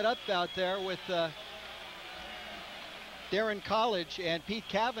 Well set up out there with Daryn Colledge and Pete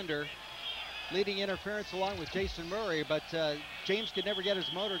Cavender leading interference along with Jason Murray, but James could never get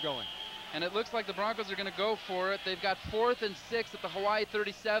his motor going. And it looks like the Broncos are going to go for it. They've got 4th and 6 at the Hawaii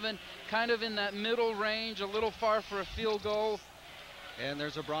 37, kind of in that middle range, a little far for a field goal. And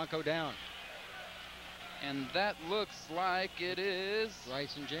there's a Bronco down. And that looks like it is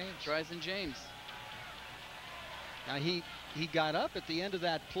Dryzen James. Dryzen James. Now he got up at the end of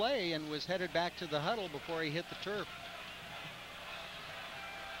that play and was headed back to the huddle before he hit the turf.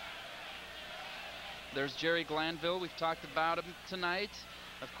 There's Jerry Glanville. We've talked about him tonight.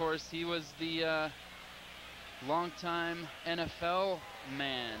 Of course, he was the longtime NFL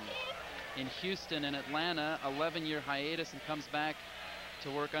man in Houston and Atlanta, 11-year hiatus, and comes back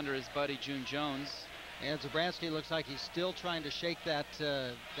to work under his buddy June Jones. And Zabransky looks like he's still trying to shake that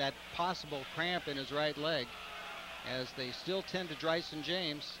that possible cramp in his right leg, as they still tend to Bryson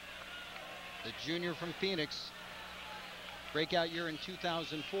James, the junior from Phoenix. Breakout year in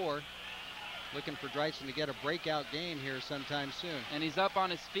 2004. Looking for Dreisen to get a breakout game here sometime soon. And he's up on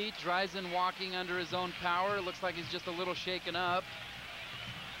his feet. Dreisen walking under his own power. Looks like he's just a little shaken up.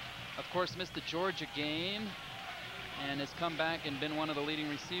 Of course, missed the Georgia game and has come back and been one of the leading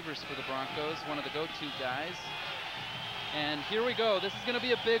receivers for the Broncos, one of the go-to guys. And here we go. This is going to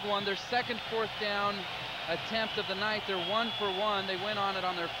be a big one. Their second fourth down attempt of the night. They're 1 for 1. They went on it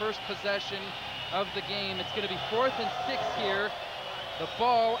on their first possession of the game. It's going to be 4th and 6 here. The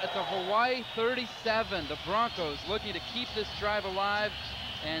ball at the Hawaii 37. The Broncos looking to keep this drive alive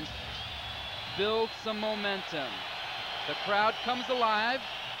and build some momentum. The crowd comes alive.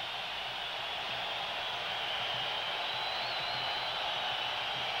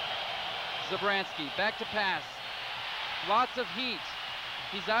 Zabransky back to pass. Lots of heat.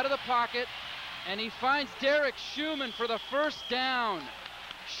 He's out of the pocket, and he finds Derek Schumann for the first down.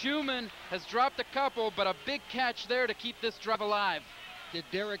 Schumann has dropped a couple, but a big catch there to keep this drive alive. Did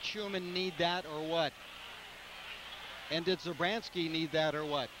Derek Schumann need that or what? And did Zabransky need that or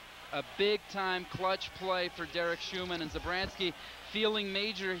what? A big-time clutch play for Derek Schumann, and Zabransky feeling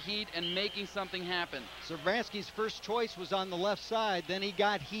major heat and making something happen. Zabransky's first choice was on the left side, then he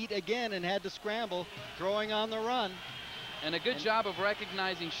got heat again and had to scramble, throwing on the run. And a good job of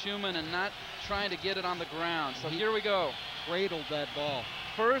recognizing Schumann and not trying to get it on the ground. So here we go. Cradled that ball.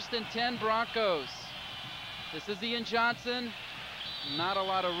 1st and 10 Broncos. This is Ian Johnson. Not a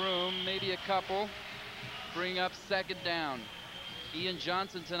lot of room, maybe a couple. Bring up 2nd down. Ian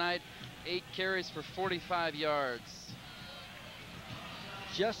Johnson tonight, 8 carries for 45 yards.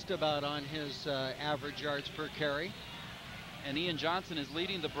 Just about on his average yards per carry. And Ian Johnson is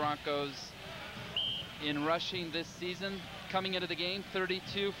leading the Broncos in rushing this season. Coming into the game,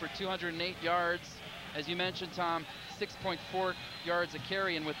 32 for 208 yards. As you mentioned, Tom, 6.4 yards a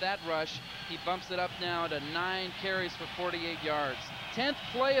carry, and with that rush, he bumps it up now to 9 carries for 48 yards. 10th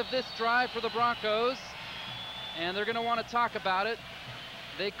play of this drive for the Broncos, and they're going to want to talk about it.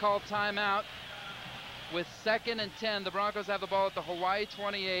 They call timeout with 2nd and 10. The Broncos have the ball at the Hawaii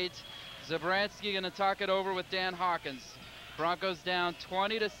 28. Zabransky going to talk it over with Dan Hawkins. Broncos down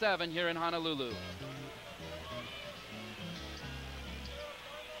 20-7 here in Honolulu.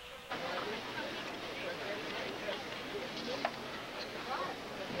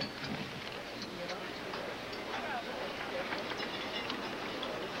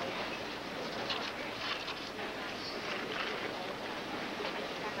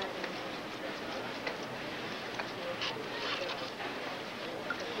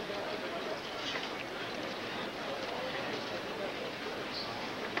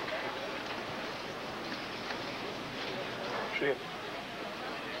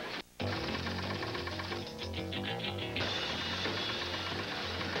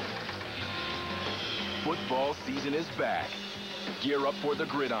 Football season is back. Gear up for the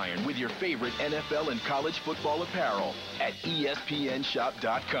gridiron with your favorite NFL and college football apparel at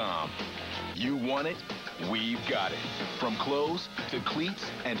ESPNshop.com. You want it? We've got it. From clothes to cleats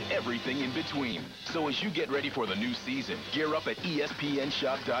and everything in between. So as you get ready for the new season, gear up at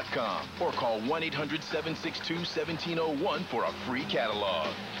ESPNshop.com or call 1-800-762-1701 for a free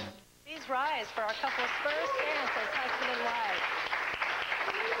catalog. Please rise for our couple's first dance as husband and wife.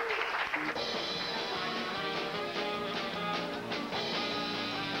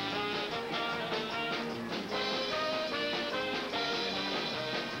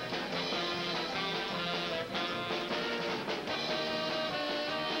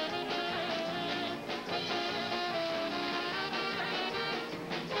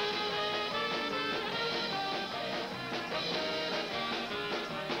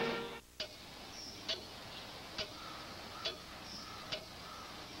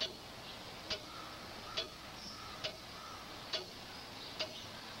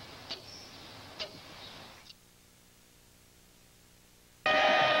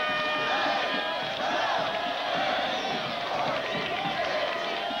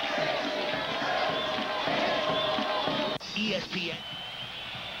 ESPN.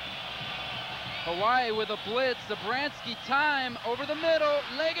 Hawaii with a blitz. Zabransky time over the middle.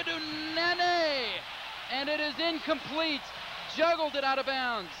 Legadu Nene. And it is incomplete. Juggled it out of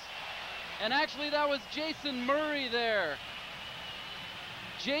bounds. And actually that was Jason Murray there.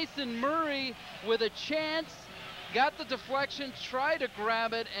 Jason Murray with a chance. Got the deflection, tried to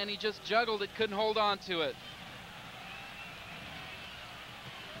grab it, and he just juggled it, couldn't hold on to it.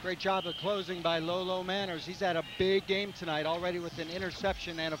 Great job of closing by Lolo Manners. He's had a big game tonight already with an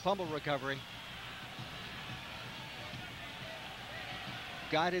interception and a fumble recovery.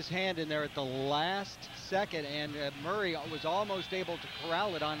 got his hand in there at the last second, and Murray was almost able to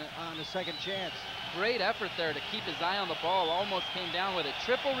corral it on a second chance. Great effort there to keep his eye on the ball. Almost came down with it.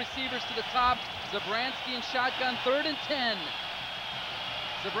 Triple receivers to the top. Zabransky in shotgun, 3rd and 10.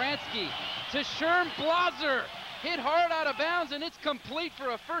 Zabransky to Sherm Blaser. Hit hard out of bounds, and it's complete for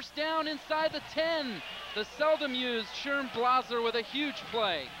a first down inside the 10. The seldom used Sherm Blaser with a huge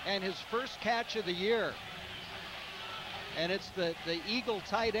play. And his first catch of the year. And it's the Eagle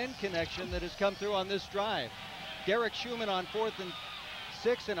tight end connection that has come through on this drive. Derek Schumann on 4th and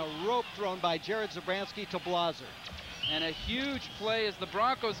 6, and a rope thrown by Jared Zabransky to Blaser. And a huge play as the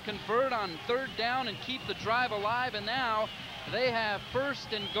Broncos convert on 3rd down and keep the drive alive, and now they have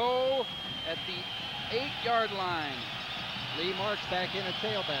 1st and goal at the 8-yard line. Lee Marks back in at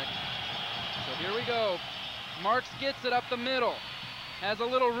tailback. So here we go. Marks gets it up the middle. Has a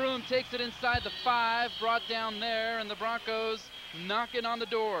little room, takes it inside the 5, brought down there, and the Broncos knocking on the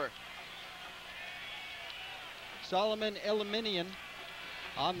door. Solomon Eliminian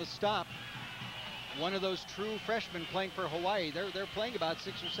on the stop. One of those true freshmen playing for Hawaii. They're playing about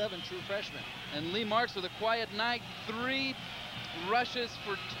 6 or 7 true freshmen. And Lee Marks with a quiet night. 3 rushes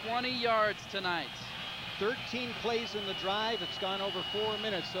for 20 yards tonight. 13 plays in the drive. It's gone over 4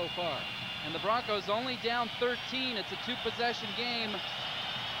 minutes so far. And the Broncos only down 13. It's a 2-possession game.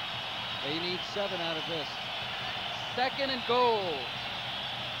 They need 7 out of this. 2nd and goal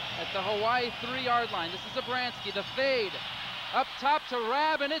at the Hawaii 3-yard line. This is Zabransky, the fade. Up top to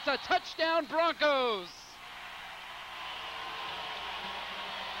Rabb, and it's a touchdown, Broncos.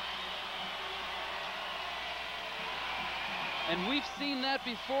 And we've seen that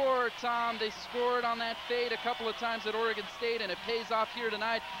before, Tom. They scored on that fade a couple of times at Oregon State, and it pays off here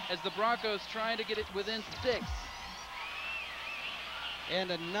tonight as the Broncos trying to get it within 6.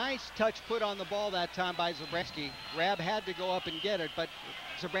 And a nice touch put on the ball that time by Zabransky. Rabb had to go up and get it, but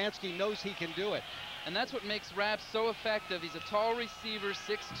Zabransky knows he can do it. And that's what makes Rabb so effective. He's a tall receiver,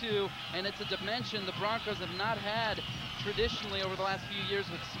 6'2", and it's a dimension the Broncos have not had traditionally over the last few years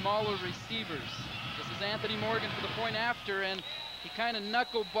with smaller receivers. This is Anthony Morgan for the point after, and he kind of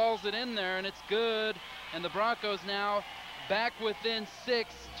knuckleballs it in there, and it's good. And the Broncos now back within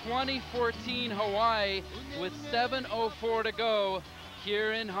 6, 2014 Hawaii with 7:04 to go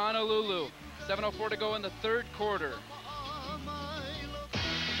here in Honolulu. 7:04 to go in the 3rd quarter.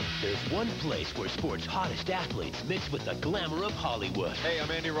 There's one place where sports' hottest athletes mix with the glamour of Hollywood. Hey, I'm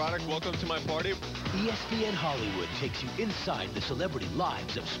Andy Roddick. Welcome to my party. ESPN Hollywood takes you inside the celebrity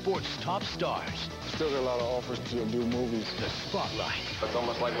lives of sports' top stars. Still got a lot of offers to do movies. The spotlight. It's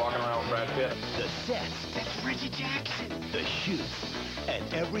almost like walking around with Brad Pitt. The sets. That's Reggie Jackson. The shoots.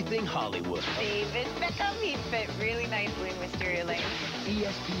 And everything Hollywood. David Beckham, he fit really nicely in Wisteria Lane.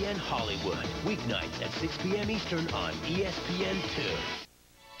 ESPN Hollywood. Weeknights at 6 p.m. Eastern on ESPN2.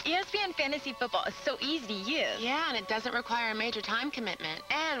 ESPN Fantasy Football is so easy to use. Yeah, and it doesn't require a major time commitment.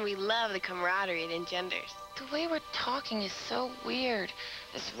 And we love the camaraderie it engenders. The way we're talking is so weird.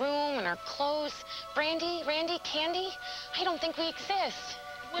 This room and our clothes. Brandy, Randy, Candy, I don't think we exist.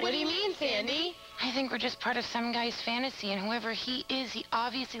 What do you mean, Sandy? I think we're just part of some guy's fantasy, and whoever he is, he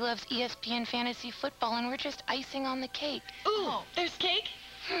obviously loves ESPN Fantasy Football, and we're just icing on the cake. Ooh, there's cake?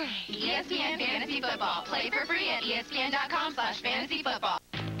 ESPN Fantasy Football. Play for free at ESPN.com/fantasyfootball.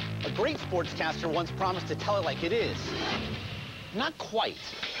 A great sportscaster once promised to tell it like it is. Not quite.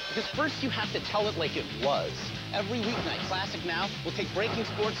 Because first you have to tell it like it was. Every weeknight, Classic Now will take breaking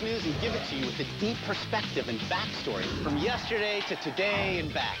sports news and give it to you with a deep perspective and backstory from yesterday to today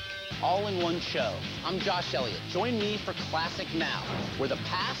and back. All in one show. I'm Josh Elliott. Join me for Classic Now, where the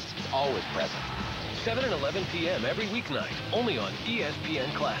past is always present. 7 and 11 p.m. every weeknight, only on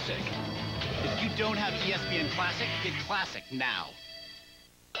ESPN Classic. If you don't have ESPN Classic, get Classic now.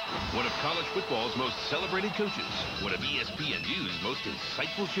 One of college football's most celebrated coaches. One of ESPNU's most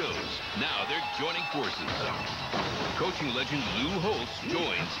insightful shows. Now they're joining forces. Coaching legend Lou Holtz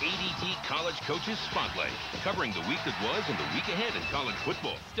joins ADT College Coaches Spotlight, covering the week that was and the week ahead in college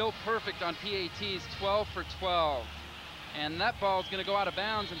football. Still perfect on PATs, 12 for 12. And that ball is going to go out of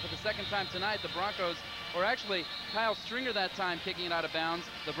bounds, and for the second time tonight, the Broncos, or actually Kyle Stringer that time kicking it out of bounds,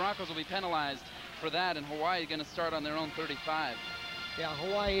 the Broncos will be penalized for that, and Hawaii is going to start on their own 35. Yeah,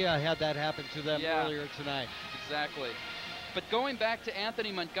 Hawaii had that happen to them earlier tonight. Exactly. But going back to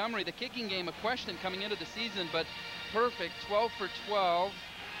Anthony Montgomery, the kicking game, a question coming into the season, but perfect, 12 for 12.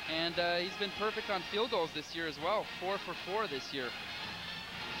 And he's been perfect on field goals this year as well, 4 for 4 this year.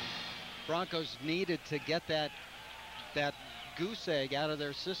 Broncos needed to get that goose egg out of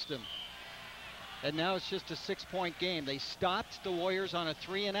their system. And now it's just a 6-point game. They stopped the Warriors on a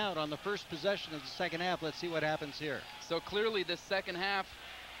 3-and-out on the first possession of the second half. Let's see what happens here. So clearly this second half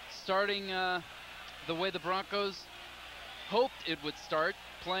starting the way the Broncos hoped it would start,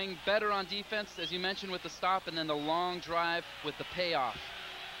 playing better on defense, as you mentioned, with the stop, and then the long drive with the payoff.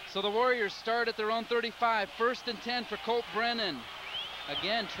 So the Warriors start at their own 35, 1st and 10 for Colt Brennan.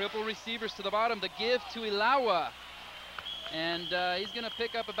 Again, triple receivers to the bottom, the give to Ilawa. And he's gonna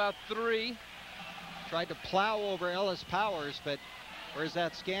pick up about 3. Tried to plow over Ellis Powers, but where's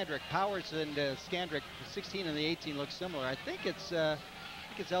that Scandrick? Powers and Scandrick, the 16 and the 18 look similar. I think it's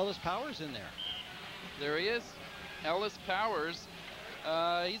Ellis Powers in there. There he is, Ellis Powers.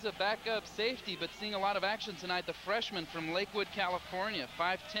 He's a backup safety, but seeing a lot of action tonight. The freshman from Lakewood, California,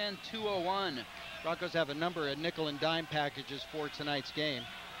 5'10", 201. Broncos have a number of nickel and dime packages for tonight's game.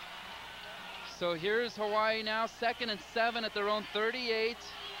 So here's Hawaii now, 2nd and 7 at their own 38.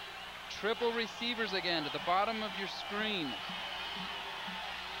 Triple receivers again to the bottom of your screen.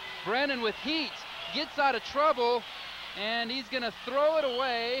 Brennan with heat, gets out of trouble, and he's gonna throw it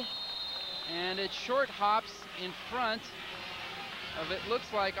away, and it short hops in front of, it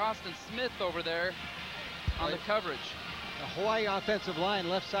looks like, Austin Smith over there on the coverage. The Hawaii offensive line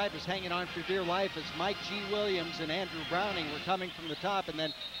left side was hanging on for dear life as Mike G. Williams and Andrew Browning were coming from the top, and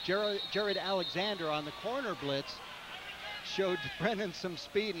then Jared Alexander on the corner blitz showed Brennan some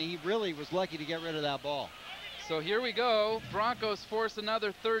speed, and he really was lucky to get rid of that ball. So here we go. Broncos force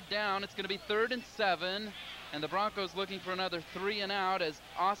another 3rd down. It's going to be 3rd and 7, and the Broncos looking for another 3-and-out as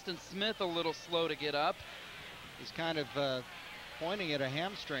Austin Smith a little slow to get up. He's kind of pointing at a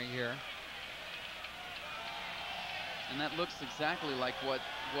hamstring here. And that looks exactly like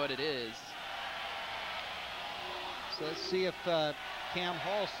what it is. So let's see if Cam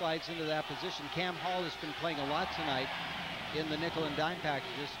Hall slides into that position. Cam Hall has been playing a lot tonight in the nickel and dime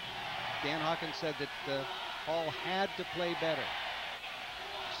packages. Dan Hawkins said that Hall had to play better.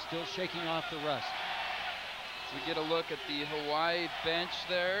 Still shaking off the rust. So we get a look at the Hawaii bench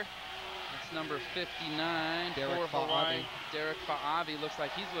there. That's number 59 Derek for Hawaii. Derek Fa'avi looks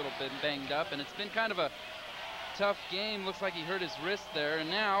like he's a little bit banged up, and it's been kind of a tough game. Looks like he hurt his wrist there. And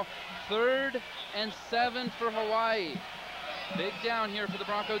now 3rd and 7 for Hawaii. Big down here for the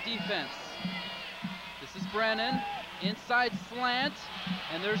Bronco defense. This is Brennan, inside slant,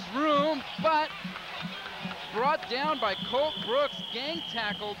 and there's room, but brought down by Colt Brooks. Gang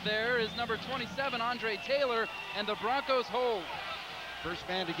tackled there is number 27, Andre Taylor, and the Broncos hold. First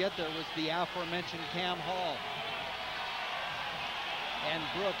man to get there was the aforementioned Cam Hall. And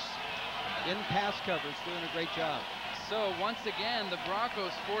Brooks in pass coverage doing a great job. So once again, the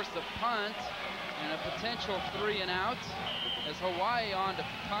Broncos force a punt and a potential 3-and-out as Hawaii on to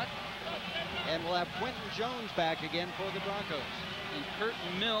punt. And we'll have Quentin Jones back again for the Broncos. And Kurt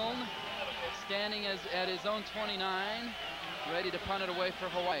Milne standing at his own 29, ready to punt it away for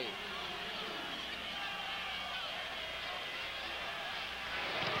Hawaii.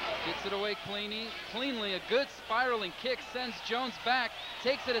 Gets it away cleanly. A good spiraling kick sends Jones back.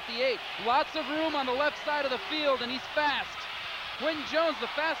 Takes it at the 8. Lots of room on the left side of the field, and he's fast. Quentin Jones, the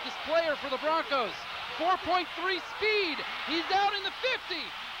fastest player for the Broncos. 4.3 speed. He's out in the 50.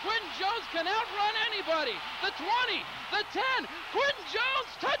 Quentin Jones can outrun anybody. The 20, the 10. Quentin Jones,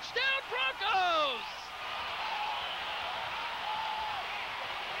 touchdown Broncos!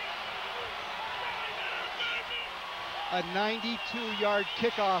 A 92-yard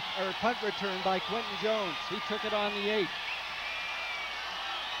kickoff or punt return by Quentin Jones. He took it on the 8.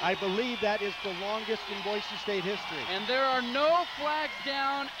 I believe that is the longest in Boise State history. And there are no flags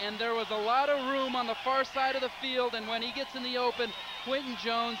down, and there was a lot of room on the far side of the field, and when he gets in the open, Quentin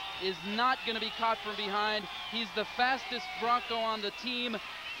Jones is not going to be caught from behind. He's the fastest Bronco on the team.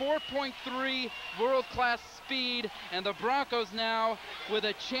 4.3 world-class speed, and the Broncos now with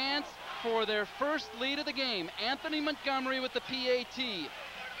a chance for their first lead of the game. Anthony Montgomery with the PAT.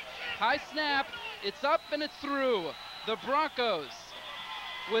 High snap, it's up and it's through. The Broncos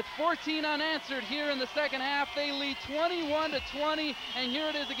with 14 unanswered here in the second half. They lead 21-20, and here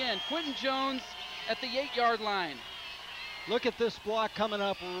it is again. Quentin Jones at the 8-yard line. Look at this block coming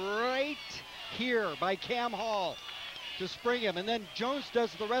up right here by Cam Hall to spring him, and then Jones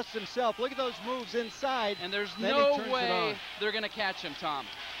does the rest himself. Look at those moves inside. And there's no way they're going to catch him, Tom.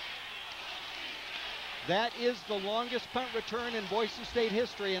 That is the longest punt return in Boise State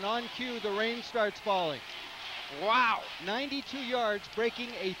history, and on cue, the rain starts falling. Wow. 92 yards, breaking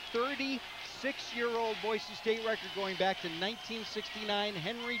a 36-year-old Boise State record going back to 1969.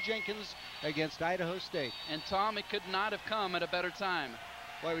 Henry Jenkins against Idaho State. And Tom, it could not have come at a better time.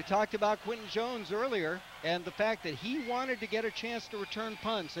 Well, we talked about Quentin Jones earlier and the fact that he wanted to get a chance to return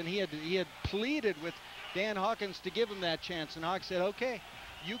punts, and he had pleaded with Dan Hawkins to give him that chance, and Hawk said, okay,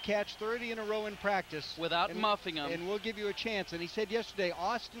 you catch 30 in a row in practice. Without muffing him. And we'll give you a chance. And he said yesterday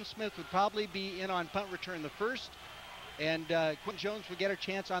Austin Smith would probably be in on punt return the first, and Quentin Jones would get a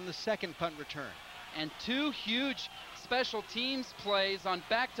chance on the second punt return. And 2 huge special teams plays on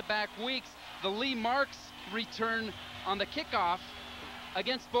back-to-back weeks. The Lee Marks return on the kickoff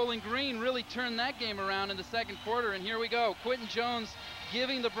against Bowling Green really turned that game around in the second quarter, and here we go. Quentin Jones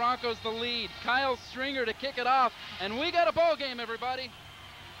giving the Broncos the lead. Kyle Stringer to kick it off, and we got a ball game, everybody.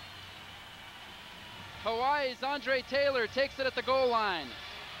 Hawaii's Andre Taylor takes it at the goal line,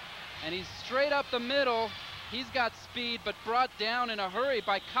 and he's straight up the middle. He's got speed, but brought down in a hurry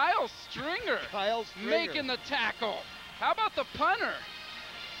by Kyle Stringer. Kyle Stringer making the tackle. How about the punter?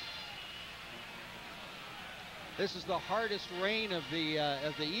 This is the hardest rain of the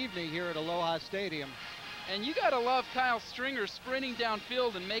evening here at Aloha Stadium. And you gotta love Kyle Stringer sprinting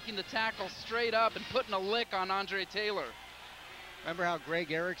downfield and making the tackle straight up and putting a lick on Andre Taylor. Remember how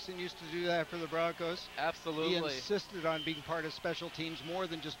Greg Erickson used to do that for the Broncos? Absolutely. He insisted on being part of special teams more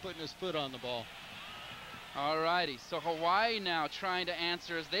than just putting his foot on the ball. All righty, so Hawaii now trying to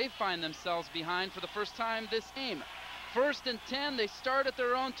answer as they find themselves behind for the first time this game. 1st and 10, they start at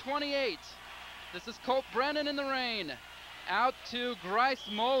their own 28. This is Colt Brennan in the rain. Out to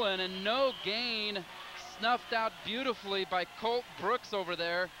Grice-Mullen, and no gain. Snuffed out beautifully by Colt Brooks over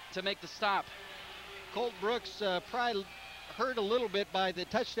there to make the stop. Colt Brooks probably hurt a little bit by the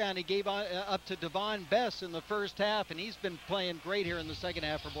touchdown he gave up to Devon Bess in the first half, and he's been playing great here in the second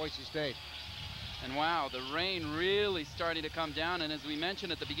half for Boise State. And wow, the rain really starting to come down, and as we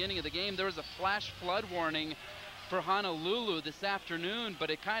mentioned at the beginning of the game, there was a flash flood warning for Honolulu this afternoon,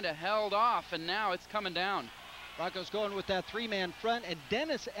 but it kind of held off, and now it's coming down. Broncos going with that 3-man front, and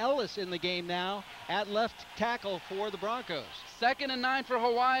Dennis Ellis in the game now at left tackle for the Broncos. 2nd and 9 for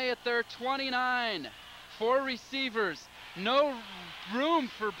Hawaii at their 29. 4 receivers. No room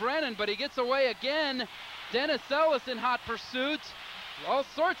for Brennan, but he gets away again. Dennis Ellis in hot pursuit. All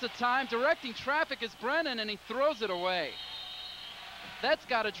sorts of time. Directing traffic is Brennan, and he throws it away. That's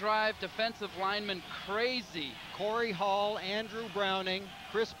got to drive defensive linemen crazy. Corey Hall, Andrew Browning,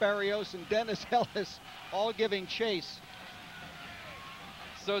 Chris Barrios, and Dennis Ellis all giving chase.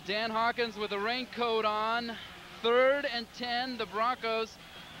 So Dan Hawkins with a raincoat on. 3rd and 10, the Broncos.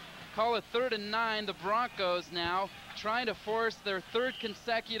 Call it 3rd and 9, the Broncos now trying to force their 3rd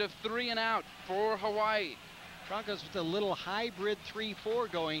consecutive 3-and-out for Hawaii. Broncos with a little hybrid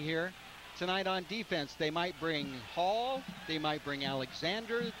 3-4 going here tonight on defense. They might bring Hall, they might bring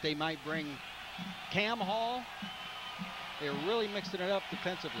Alexander, they might bring Cam Hall. They're really mixing it up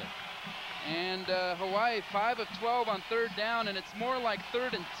defensively. And Hawaii 5 of 12 on 3rd down, and it's more like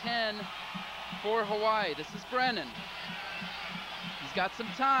 3rd and 10 for Hawaii. This is Brennan. He's got some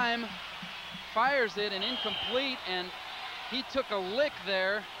time, fires it, and incomplete, and he took a lick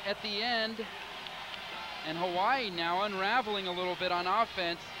there at the end. And Hawaii now unraveling a little bit on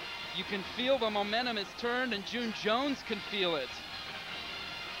offense. You can feel the momentum is turned, and June Jones can feel it.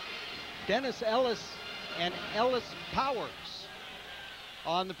 Dennis Ellis and Ellis Powers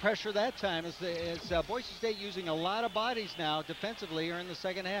on the pressure that time as Boise State using a lot of bodies now defensively here in the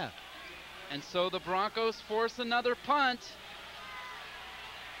second half. And so the Broncos force another punt.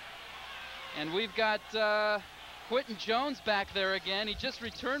 And we've got Quentin Jones back there again. He just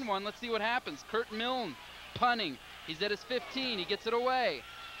returned one. Let's see what happens. Kurt Milne punting. He's at his 15. He gets it away.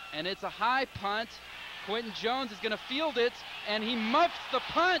 And it's a high punt. Quentin Jones is going to field it, and he muffs the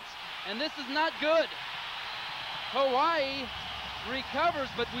punt. And this is not good. Hawaii recovers,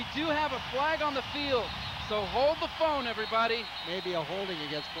 but we do have a flag on the field. So hold the phone, everybody. Maybe a holding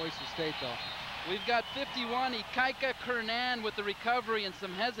against Boise State, though. We've got 51, Ikaika Kernan with the recovery and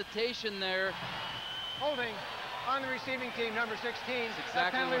some hesitation there. Holding on the receiving team, number 16. That's exactly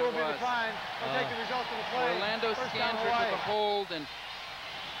that penalty what will be declined. We'll take the result of the play. Orlando Scandrick with a hold, and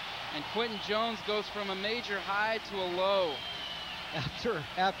Quentin Jones goes from a major high to a low.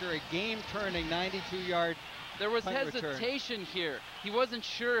 After a game-turning 92-yard There was hesitation here. He wasn't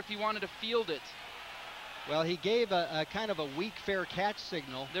sure if he wanted to field it. Well, he gave a kind of a weak fair catch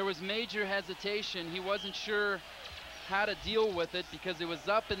signal. There was major hesitation. He wasn't sure how to deal with it because it was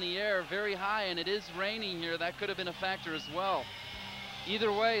up in the air very high, and it is raining here. That could have been a factor as well.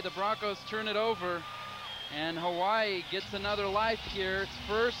 Either way, the Broncos turn it over, and Hawaii gets another life here. It's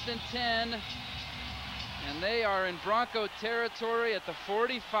 1st and 10, and they are in Bronco territory at the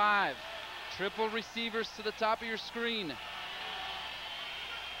 45. Triple receivers to the top of your screen.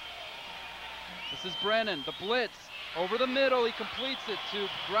 This is Brennan, the blitz. Over the middle, he completes it to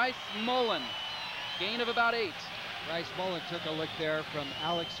Grice-Mullen. Gain of about 8. Grice-Mullen took a lick there from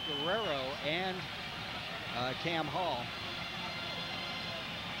Alex Guerrero and Cam Hall.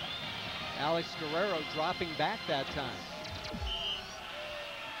 Alex Guerrero dropping back that time.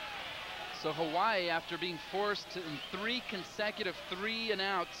 So Hawaii, after being forced to, in 3 consecutive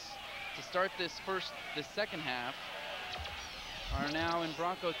 3-and-outs to start this second half, are now in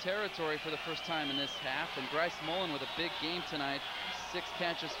Bronco territory for the first time in this half. And Grice-Mullen with a big game tonight, 6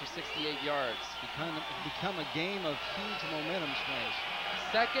 catches for 68 yards. Become a game of huge momentum swings.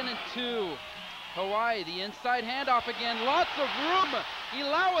 2nd and 2. Hawaii, the inside handoff again. Lots of room.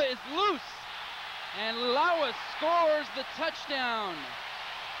 Ilawa is loose. And Ilawa scores the touchdown.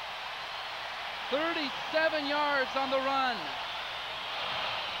 37 yards on the run.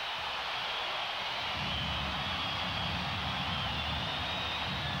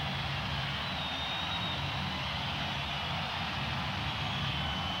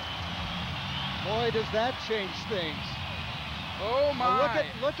 Boy, does that change things. Oh my. Now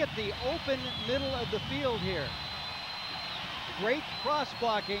look at the open middle of the field here. Great cross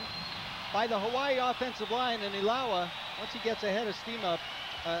blocking by the Hawaii offensive line, and Ilawa, once he gets ahead of steam up,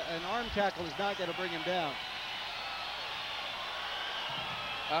 an arm tackle is not going to bring him down.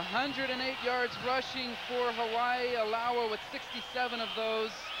 108 yards rushing for Hawaii. Ilawa with 67 of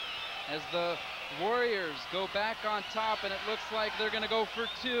those as the Warriors go back on top, and it looks like they're going to go for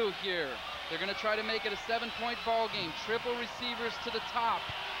 2 here. They're going to try to make it a 7-point ball game. Triple receivers to the top.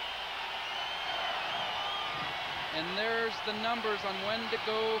 And there's the numbers on when to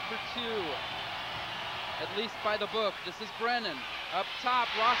go for 2. At least by the book. This is Brennan. Up top,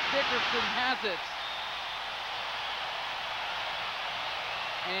 Ross Dickerson has it.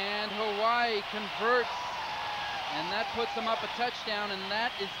 And Hawaii converts. And that puts them up a touchdown, and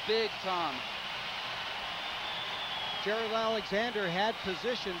that is big, Tom. Gerald Alexander had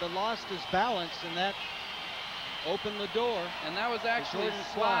position but lost his balance, and that opened the door. And that was actually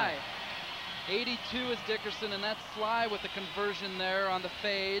Sly. 82 is Dickerson, and that's Sly with the conversion there on the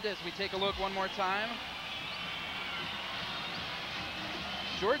fade as we take a look one more time.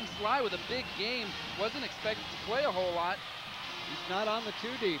 Jordan Sly with a big game. Wasn't expected to play a whole lot. He's not on the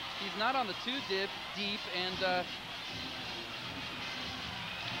 2 deep. He's not on the 2 deep,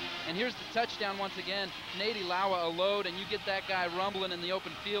 and here's the touchdown once again. Nate Ilawa a load, and you get that guy rumbling in the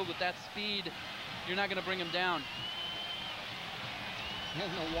open field with that speed, you're not going to bring him down.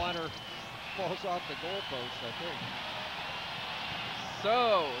 And the water falls off the goalpost, I think.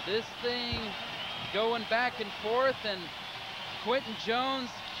 So this thing going back and forth, and Quentin Jones,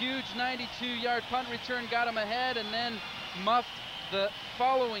 huge 92-yard punt return, got him ahead, and then muffed the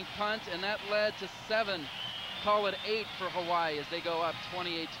following punt, and that led to 7. Call it 8 for Hawaii as they go up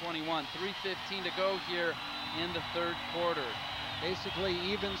 28-21. 3:15 to go here in the 3rd quarter. Basically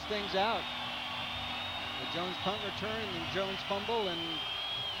evens things out. The Jones punt return and Jones fumble, and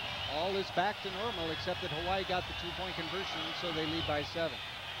all is back to normal, except that Hawaii got the 2-point conversion, so they lead by 7.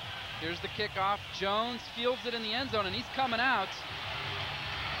 Here's the kickoff. Jones fields it in the end zone, and he's coming out.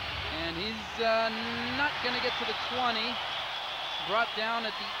 And he's not going to get to the 20. Brought down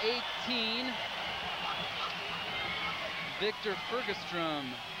at the 18. Victor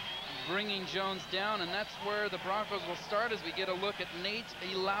Fergustrom bringing Jones down, and that's where the Broncos will start as we get a look at Nate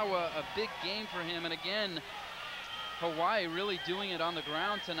Ilawa. A big game for him, and again, Hawaii really doing it on the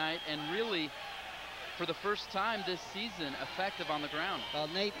ground tonight, and really, for the first time this season, effective on the ground. Well,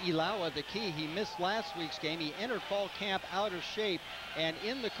 Nate Ilawa, the key, he missed last week's game. He entered fall camp out of shape, and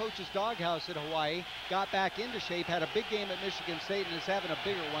in the coach's doghouse at Hawaii, got back into shape, had a big game at Michigan State, and is having a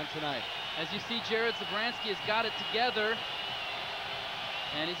bigger one tonight. As you see, Jared Zabransky has got it together,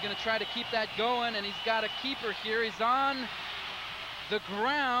 and he's going to try to keep that going, and he's got a keeper here. He's on the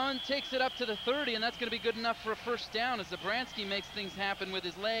ground, takes it up to the 30, and that's going to be good enough for a first down as Zabransky makes things happen with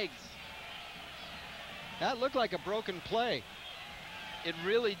his legs. That looked like a broken play. It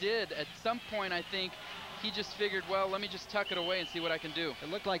really did. At some point, I think, he just figured, well, let me just tuck it away and see what I can do. It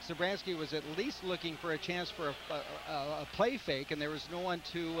looked like Zabransky was at least looking for a chance for a play fake, and there was no one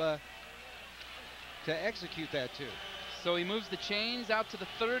to execute that to. So he moves the chains out to the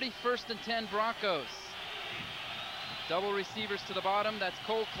 30, 1st and 10 Broncos. Double receivers to the bottom. That's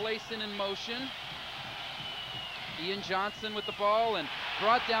Cole Clayson in motion. Ian Johnson with the ball, and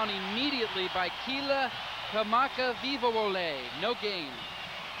brought down immediately by Kila Kamaka-Vivowole. No gain.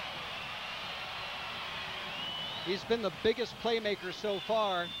 He's been the biggest playmaker so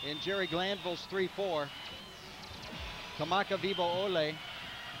far in Jerry Glanville's 3-4. Kamaka-Vivowole.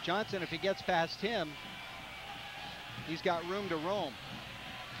 Johnson, if he gets past him, he's got room to roam.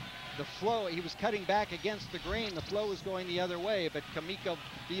 the flow, he was cutting back against the grain. The flow was going the other way, but Kamika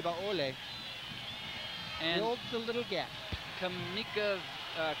Viva Ole filled the little gap. Kamaka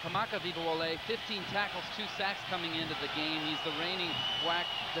Vivawole, 15 tackles, 2 sacks coming into the game. He's the reigning WAC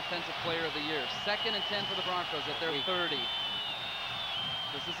Defensive Player of the Year. 2nd and 10 for the Broncos at their 30.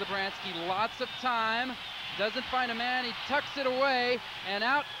 This is Zabransky, lots of time. Doesn't find a man, he tucks it away and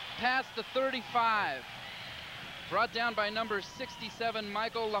out past the 35. Brought down by number 67,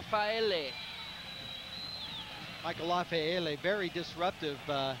 Michael Lafaele. Michael Lafaele, very disruptive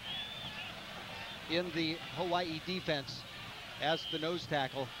in the Hawaii defense as the nose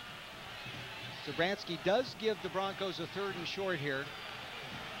tackle. Zabransky does give the Broncos a 3rd and short here.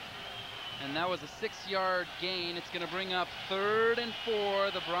 And that was a 6-yard gain. It's going to bring up 3rd and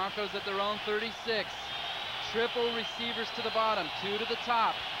 4. The Broncos at their own 36. Triple receivers to the bottom, 2 to the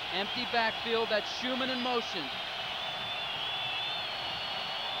top. Empty backfield, that's Schumann in motion.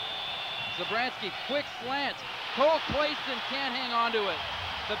 Zabransky, quick slant. Colt Brennan can't hang on to it.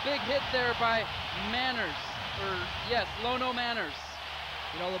 The big hit there by Manners. Lono Manners.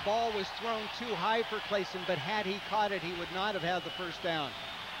 You know, the ball was thrown too high for Clayson, but had he caught it, he would not have had the first down.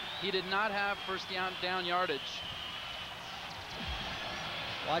 He did not have first down yardage.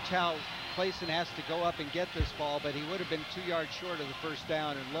 Watch how Clayson has to go up and get this ball, but he would have been 2 yards short of the first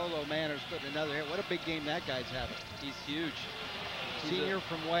down, and Lolo Manners put another hit. What a big game that guy's having. He's huge. Senior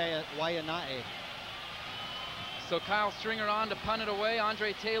from Waianae. So Kyle Stringer on to punt it away.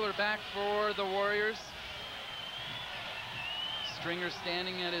 Andre Taylor back for the Warriors. Stringer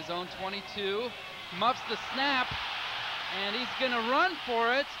standing at his own 22. Muffs the snap, and he's going to run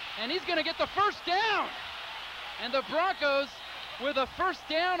for it, and he's going to get the first down. And the Broncos with a first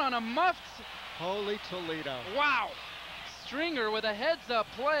down on a muffed. Holy Toledo. Wow. Stringer with a heads-up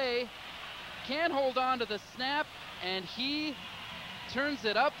play. Can hold on to the snap, and he turns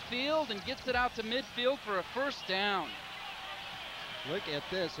it upfield and gets it out to midfield for a first down. Look at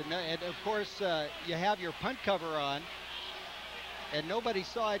this, and of course you have your punt cover on, and nobody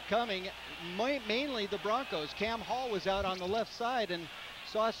saw it coming. Mainly the Broncos. Cam Hall was out on the left side and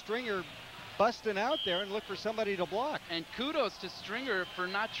saw Stringer busting out there and look for somebody to block. And kudos to Stringer for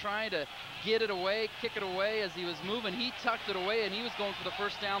not trying to get it away, kick it away as he was moving. He tucked it away and he was going for the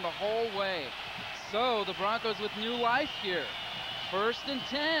first down the whole way. So the Broncos with new life here. 1st and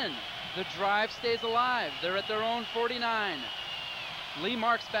 10. The drive stays alive. They're at their own 49. Lee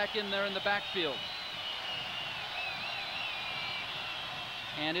Marks back in there in the backfield.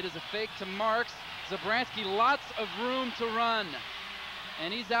 And it is a fake to Marks. Zabransky, lots of room to run.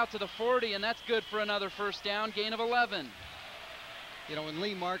 And he's out to the 40, and that's good for another first down, gain of 11. You know, when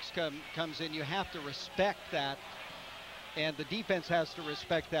Lee Marks comes in, you have to respect that, and the defense has to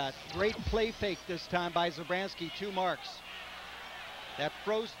respect that. Great play fake this time by Zabransky to Marks. That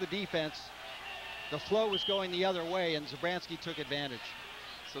froze the defense. The flow was going the other way, and Zabransky took advantage.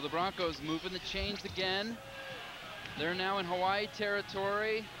 So the Broncos moving the chains again. They're now in Hawaii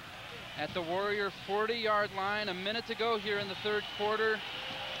territory at the Warrior 40-yard line. A minute to go here in the 3rd quarter.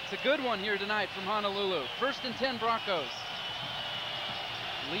 It's a good one here tonight from Honolulu. 1st and 10 Broncos.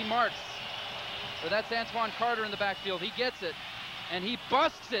 Lee Marks, or that's Antoine Carter in the backfield. He gets it, and he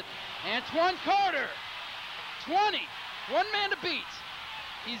busts it. Antoine Carter, 20, one man to beat.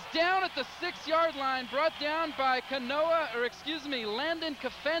 He's down at the 6-yard line, brought down by Landon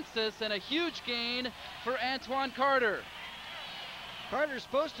Kafensis, and a huge gain for Antoine Carter. Carter's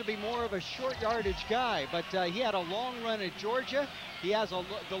supposed to be more of a short yardage guy, but he had a long run at Georgia. He has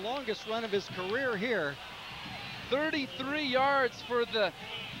the longest run of his career here. 33 yards for the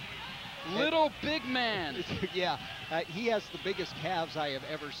little big man. Yeah, he has the biggest calves I have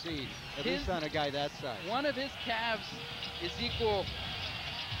ever seen, at least on a guy that size. One of his calves is equal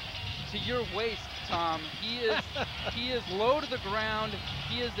to your waist, Tom. He is low to the ground.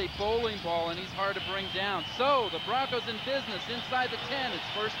 He is a bowling ball, and he's hard to bring down. So the Broncos in business inside the 10. It's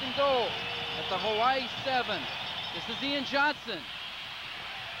 1st and goal at the Hawaii 7. This is Ian Johnson.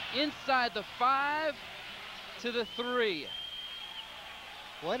 Inside the 5 to the 3.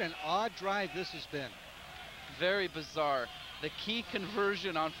 What an odd drive this has been. Very bizarre. The key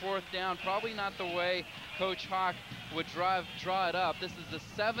conversion on 4th down, probably not the way Coach Hawk would draw it up. This is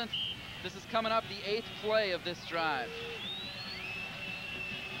the 7th. This is coming up the 8th play of this drive.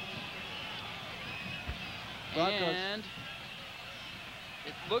 Broncos. And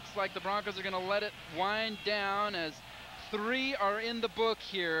it looks like the Broncos are going to let it wind down as 3 are in the book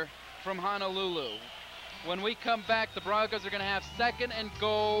here from Honolulu. When we come back, the Broncos are going to have 2nd and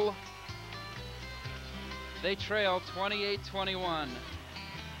goal. They trail 28-21.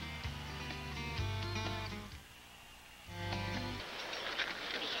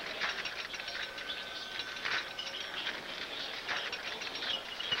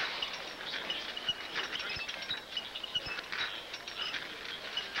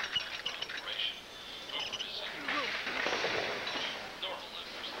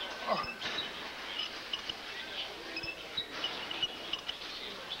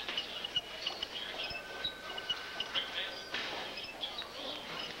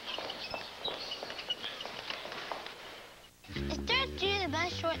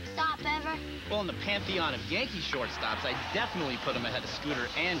 shortstop ever? Well, in the pantheon of Yankee shortstops, I definitely put him ahead of Scooter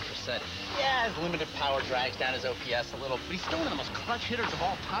and Crissetti. Yeah, his limited power drags down his OPS a little, but he's still one of the most clutch hitters of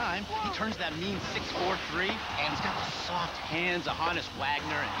all time. He turns that mean 6'4" 3, and he's got the soft hands of Honus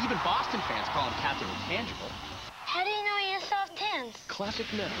Wagner, and even Boston fans call him Captain Intangible. How do you know he has soft hands? Classic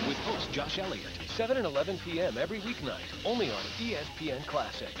Now with host Josh Elliott. 7 and 11 p.m. every weeknight, only on ESPN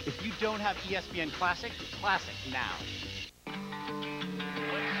Classic. If you don't have ESPN Classic, it's Classic Now.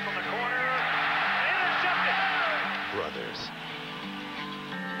 Blitz from the corner. Intercepted. Brothers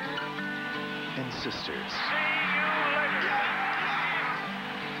and sisters. See you later.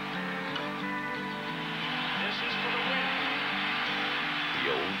 This is for the win. The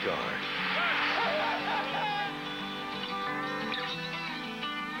old guard.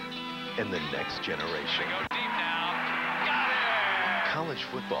 And the next generation. Go deep now. Got it. College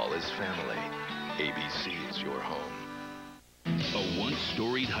football is family. ABC is your home. A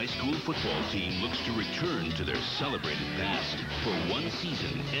once-storied high school football team looks to return to their celebrated past. For one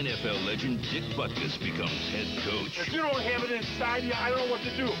season, NFL legend Dick Butkus becomes head coach. If you don't have it inside you, I don't know what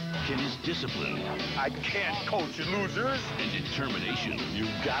to do. Can his discipline... I can't coach you losers. ...and determination... You've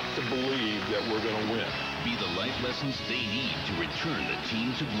got to believe that we're going to win. ...be the life lessons they need to return the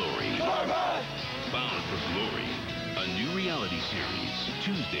team to glory. Bound for Glory. A new reality series.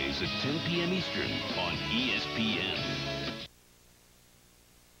 Tuesdays at 10 p.m. Eastern on ESPN.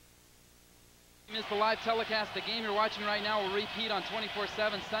 Missed the live telecast. The game you're watching right now will repeat on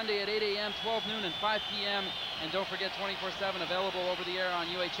 24/7 Sunday at 8 a.m., 12 noon, and 5 p.m. And don't forget 24/7 available over the air on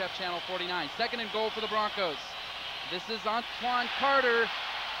UHF Channel 49. Second and goal for the Broncos. This is Antoine Carter,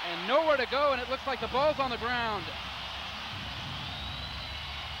 and nowhere to go, and it looks like the ball's on the ground.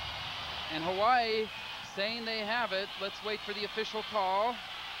 And Hawaii saying they have it. Let's wait for the official call.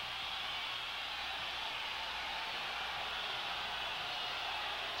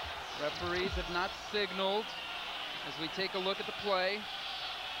 Referees have not signaled as we take a look at the play.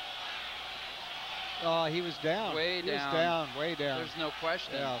 Oh, he was down. Way down. He was down, way down. There's no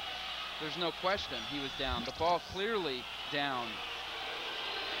question. Yeah. There's no question he was down. The ball clearly down.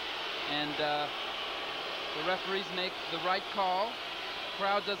 And the referees make the right call.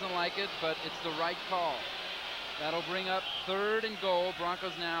 Crowd doesn't like it, but it's the right call. That'll bring up third and goal.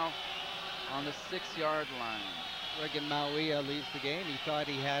 Broncos now on the 6-yard line. Regan Mauia leaves the game. He thought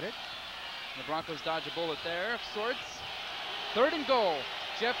he had it. The Broncos dodge a bullet there of sorts. Third and goal.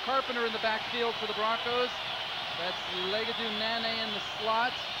 Jeff Carpenter in the backfield for the Broncos. That's Legadou Nane in the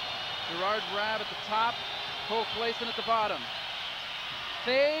slot. Gerard Rabb at the top. Cole Clayson at the bottom.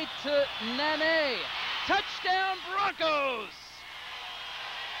 Fade to Nane. Touchdown Broncos!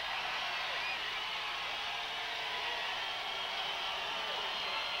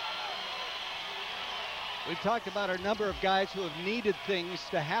 We've talked about a number of guys who have needed things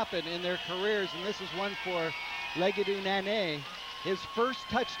to happen in their careers, and this is one for Legadou Nane. His first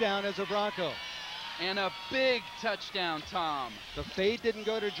touchdown as a Bronco. And a big touchdown, Tom. The fade didn't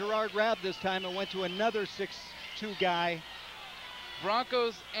go to Gerard Rabb this time. It went to another 6'2" guy.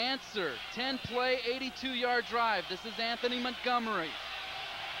 Broncos answer. 10-play, 82-yard drive. This is Anthony Montgomery.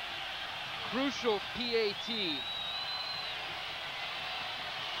 Crucial PAT.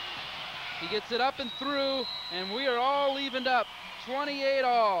 He gets it up and through, and we are all evened up. 28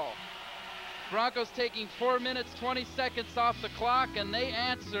 all. Broncos taking 4 minutes, 20 seconds off the clock, and they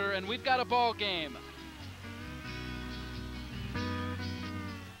answer, and we've got a ball game.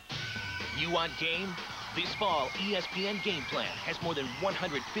 You want game? This fall, ESPN Game Plan has more than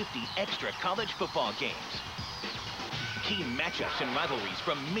 150 extra college football games. Key matchups and rivalries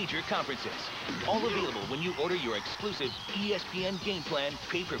from major conferences. All available when you order your exclusive ESPN Game Plan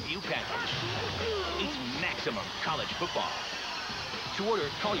pay-per-view package. It's maximum college football. To order,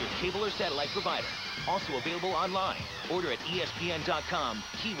 call your cable or satellite provider. Also available online. Order at ESPN.com,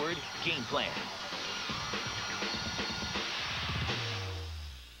 keyword Game Plan.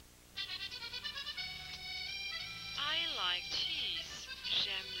 I like cheese.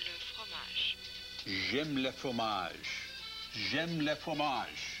 J'aime le fromage. J'aime le fromage. J'aime le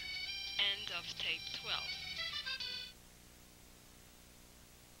fromage. End of tape 12.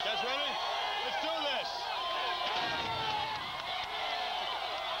 Guys ready? Let's do this.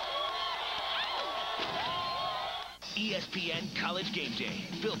 ESPN College Game Day,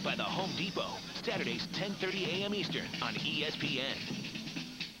 built by the Home Depot. Saturdays, 10:30 a.m. Eastern on ESPN.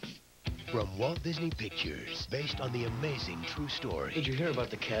 From Walt Disney Pictures, based on the amazing true story. Did you hear about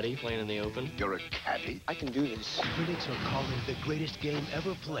the caddy playing in the Open? You're a caddy? I can do this. Critics are calling the greatest game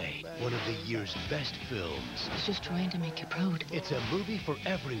ever played one of the year's best films. He's just trying to make you proud. It's a movie for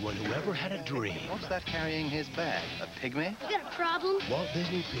everyone who ever had a dream. What's that carrying his bag? A pygmy? You got a problem? Walt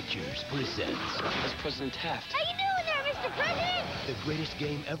Disney Pictures presents That's President Taft. How you doing there, Mr. President? the greatest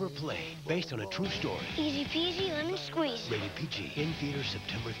game ever played, based on a true story. Easy peasy, lemon squeeze. Rated PG. In theaters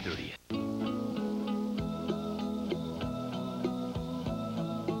September 30th.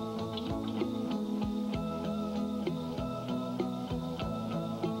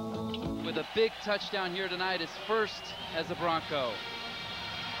 With a big touchdown here tonight, his first as a Bronco.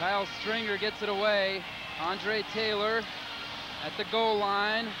 Kyle Stringer gets it away. Andre Taylor at the goal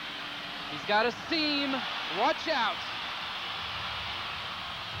line. He's got a seam. Watch out.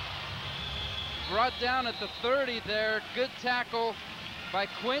 Brought down at the 30 there. Good tackle by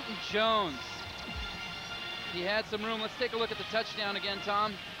Quentin Jones. He had some room. Let's take a look at the touchdown again,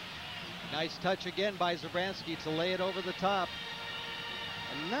 Tom. Nice touch again by Zabransky to lay it over the top.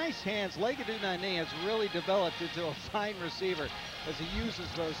 And nice hands. Legadou Nane has really developed into a fine receiver as he uses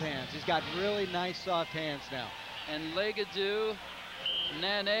those hands. He's got really nice soft hands now. And Legadou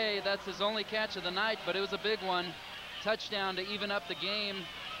Nane, that's his only catch of the night, but it was a big one. Touchdown to even up the game.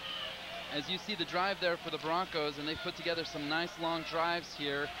 As you see the drive there for the Broncos, and they've put together some nice long drives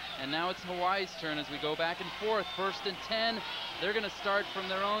here. And now it's Hawaii's turn as we go back and forth. 1st and 10. They're going to start from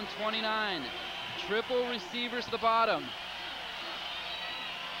their own 29. Triple receivers to the bottom.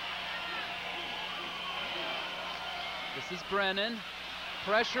 This is Brennan.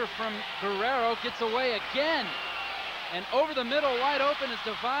 Pressure from Guerrero, gets away again. And over the middle, wide open is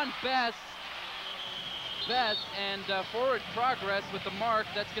Devon Best. And forward progress with the mark.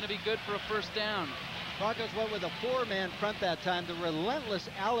 That's going to be good for a first down. Broncos went with a 4-man front that time. The relentless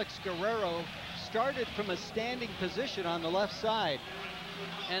Alex Guerrero started from a standing position on the left side.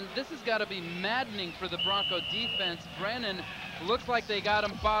 And this has got to be maddening for the Bronco defense. Brennan looks like they got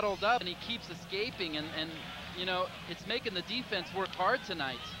him bottled up, and he keeps escaping. And you know, it's making the defense work hard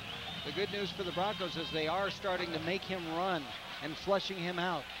tonight. The good news for the Broncos is they are starting to make him run and flushing him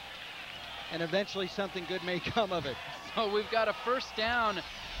out. And eventually something good may come of it. So we've got a first down.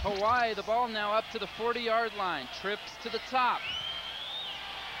 Hawaii, the ball now up to the 40-yard line. Trips to the top.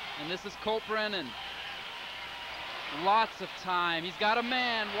 And this is Colt Brennan. Lots of time. He's got a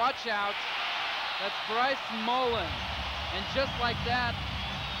man. Watch out. That's Grice-Mullen. And just like that,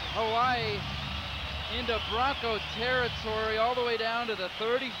 Hawaii into Bronco territory all the way down to the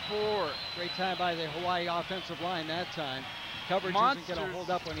 34. Great time by the Hawaii offensive line that time. Coverage isn't going to hold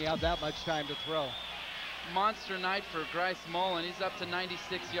up when you have that much time to throw. Monster night for Grice-Mullen. He's up to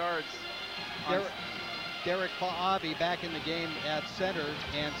 96 yards. Derek Faabi back in the game at center,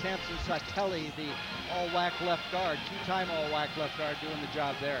 and Samson Satelli, the all-WAC left guard, two-time all-WAC left guard, doing the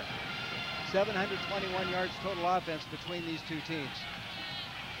job there. 721 yards total offense between these two teams.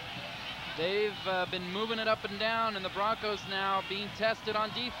 They've been moving it up and down, and the Broncos now being tested on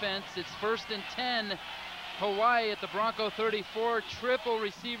defense. It's 1st and 10. Hawaii at the Bronco 34, triple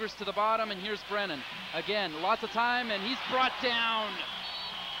receivers to the bottom, and here's Brennan. Again, lots of time, and he's brought down.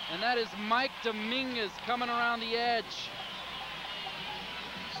 And that is Mike Dominguez coming around the edge.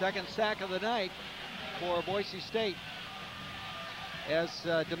 Second sack of the night for Boise State, as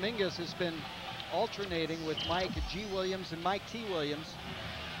Dominguez has been alternating with Mike G. Williams and Mike T. Williams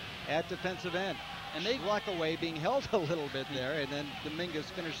at defensive end. And they luck away, being held a little bit there, and then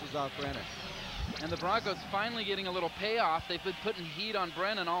Dominguez finishes off Brennan. And the Broncos finally getting a little payoff. They've been putting heat on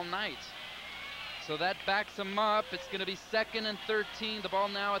Brennan all night. So that backs him up. It's going to be 2nd and 13. The ball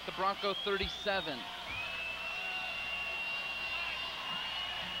now at the Bronco 37.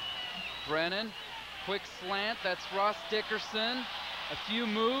 Brennan, quick slant. That's Ross Dickerson. A few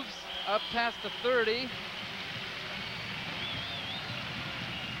moves up past the 30.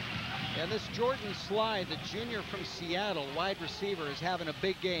 And this Jordan Slide, the junior from Seattle, wide receiver, is having a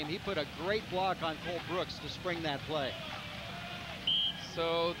big game. He put a great block on Cole Brooks to spring that play.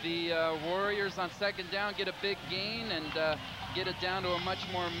 So the Warriors on 2nd down get a big gain and get it down to a much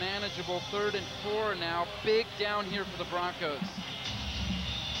more manageable 3rd and 4 now. Big down here for the Broncos.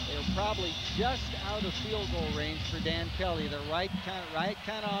 They're probably just out of field goal range for Dan Kelly. They're right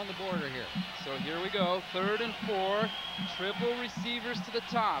kind of on the border here. So here we go, 3rd and 4, triple receivers to the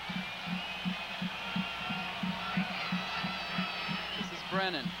top. This is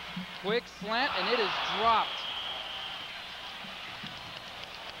Brennan. Quick slant, and it is dropped.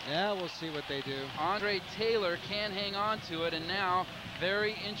 Yeah, we'll see what they do. Andre Taylor can hang on to it, and now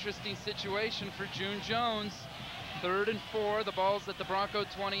very interesting situation for June Jones. 3rd and 4, the ball's at the Bronco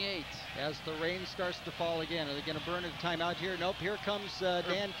 28. as the rain starts to fall again. Are they going to burn a timeout here? Nope, here comes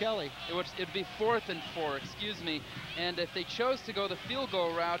Dan Kelly. It'd be 4th and 4, excuse me. And if they chose to go the field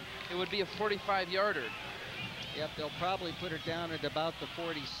goal route, it would be a 45-yarder. Yep, they'll probably put it down at about the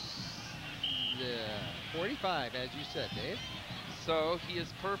 45, as you said, Dave. So he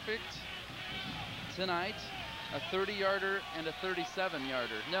is perfect tonight. A 30-yarder and a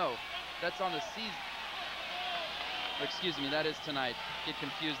 37-yarder. No, that's on the season. Excuse me, that is tonight. Get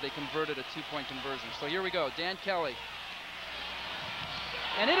confused, they converted a 2-point conversion. So here we go, Dan Kelly.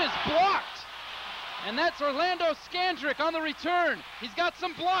 And it is blocked. And that's Orlando Scandrick on the return. He's got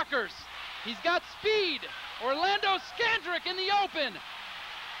some blockers. He's got speed. Orlando Scandrick in the open.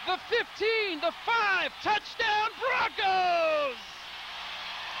 The 15, the 5, touchdown Broncos!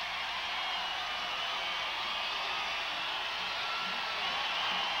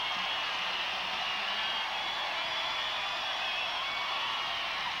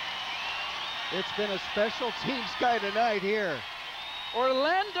 It's been a special teams kind of night here.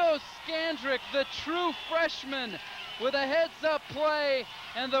 Orlando Scandrick, the true freshman, with a heads-up play,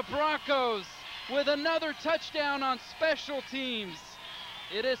 and the Broncos with another touchdown on special teams.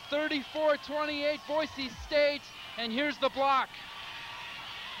 It is 34-28 Boise State, and here's the block.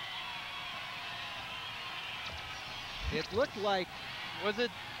 It looked like... Was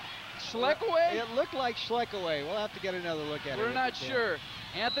it Schleckaway? It looked like Schleckaway. We'll have to get another look at it. We're not sure.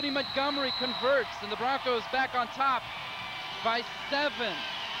 Anthony Montgomery converts, and the Broncos back on top by 7.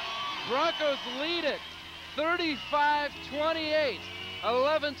 Broncos lead it 35-28.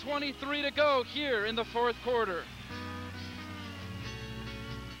 11:23 to go here in the 4th quarter.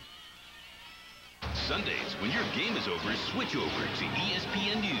 Sundays, when your game is over, switch over to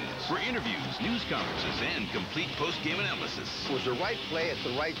ESPN News for interviews, news conferences, and complete post-game analysis. It was the right play at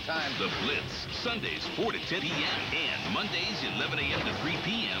the right time. The Blitz, Sundays 4 to 10 p.m. and Mondays 11 a.m. to 3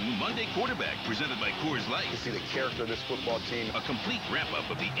 p.m. Monday Quarterback, presented by Coors Light. You see the character of this football team. A complete wrap-up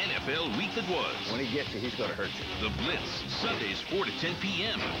of the NFL week that was. When he gets you, he's going to hurt you. The Blitz, Sundays 4 to 10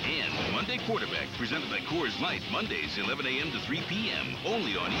 p.m. and Monday Quarterback, presented by Coors Light, Mondays 11 a.m. to 3 p.m.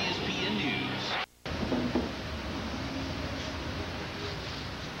 only on ESPN News.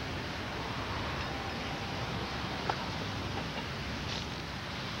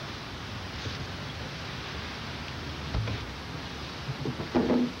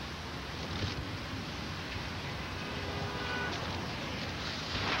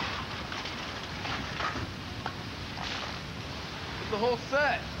 The whole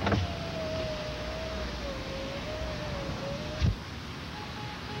set.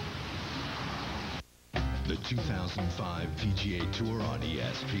 The 2005 PGA Tour on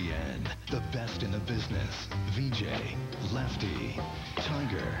ESPN. The best in the business. VJ, Lefty,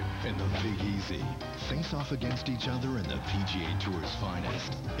 Tiger, and the Big Easy face off against each other in the PGA Tour's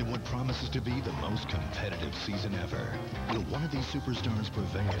finest in what promises to be the most competitive season ever. Will one of these superstars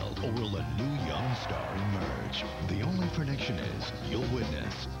prevail, or will a new young star emerge? The only prediction is you'll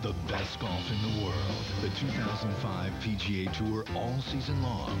witness the best golf in the world. The 2005 PGA Tour all season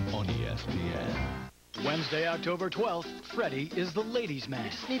long on ESPN. Wednesday, October 12th, Freddie is the ladies' man.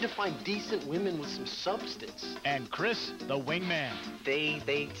 You just need to find decent women with some substance. And Chris, the wingman.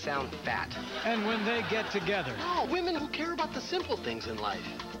 They sound fat. And when they get together... No, women who care about the simple things in life.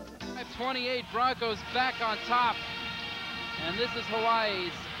 28 Broncos back on top. And this is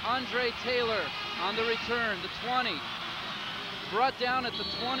Hawaii's Andre Taylor on the return, the 20. Brought down at the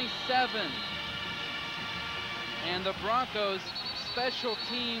 27. And the Broncos special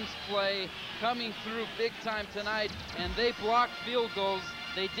teams play coming through big time tonight, and they block field goals.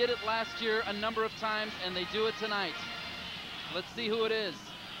 They did it last year a number of times, and they do it tonight. Let's see who it is.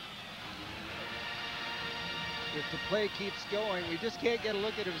 If the play keeps going, we just can't get a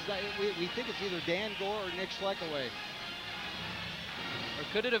look at it. We think it's either Dan Gore or Nick Schleckaway. Or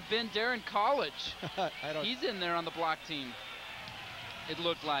could it have been Daryn Colledge? I don't. He's in there on the block team, it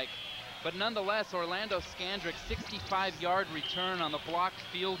looked like. But nonetheless, Orlando Scandrick, 65-yard return on the blocked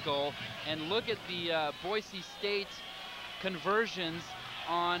field goal. And look at the Boise State conversions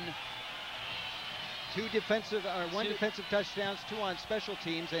on one defensive touchdowns, 2 on special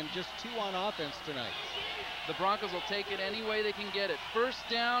teams, and just 2 on offense tonight. The Broncos will take it any way they can get it. First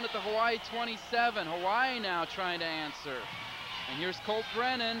down at the Hawaii 27. Hawaii now trying to answer. And here's Colt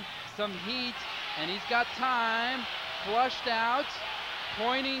Brennan, some heat, and he's got time. Flushed out.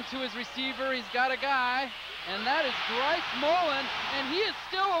 Pointing to his receiver, he's got a guy, and that is Grice-Mullen, and he is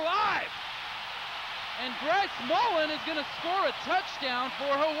still alive. And Grice-Mullen is going to score a touchdown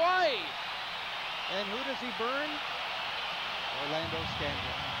for Hawaii. And who does he burn? Orlando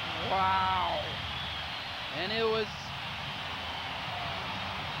Scandrick. Wow. And it was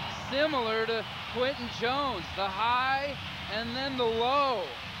similar to Quentin Jones, the high and then the low.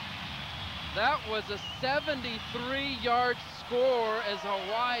 That was a 73-yard score as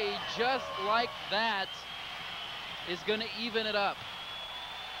Hawaii, just like that, is going to even it up.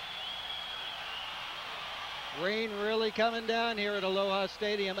 Rain really coming down here at Aloha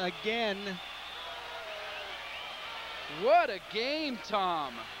Stadium again. What a game,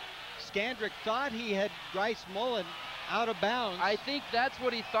 Tom. Scandrick thought he had Grice-Mullen out of bounds. I think that's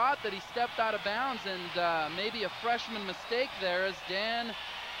what he thought, that he stepped out of bounds, and maybe a freshman mistake there as Dan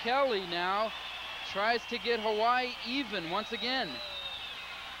Kelly now tries to get Hawaii even once again.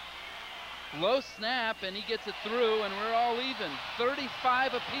 Low snap, and he gets it through, and we're all even.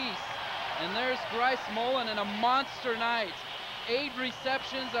 35 apiece. And there's Grice-Mullen in a monster night. 8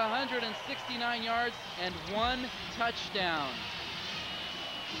 receptions, 169 yards, and 1 touchdown.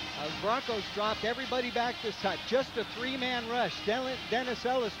 The Broncos dropped everybody back this time. Just a 3-man rush. Dennis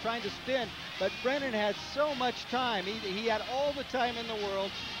Ellis trying to spin, but Brennan had so much time. He had all the time in the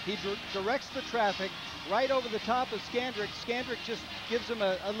world. He directs the traffic right over the top of Scandrick. Scandrick just gives him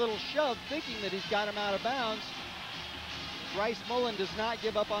a little shove, thinking that he's got him out of bounds. Grice-Mullen does not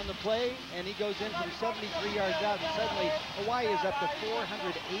give up on the play, and he goes in from 73 yards out, and suddenly Hawaii is up to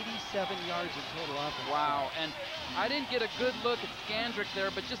 487 yards in total offense. Wow, and I didn't get a good look at Scandrick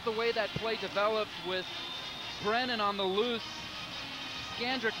there, but just the way that play developed with Brennan on the loose,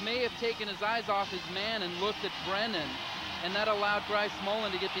 Scandrick may have taken his eyes off his man and looked at Brennan, and that allowed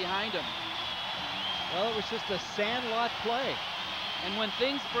Grice-Mullen to get behind him. Well, it was just a sandlot play. And when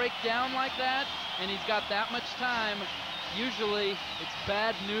things break down like that, and he's got that much time, usually it's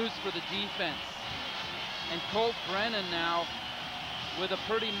bad news for the defense. And Colt Brennan now with a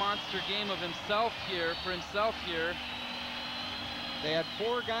pretty monster game of himself here, They had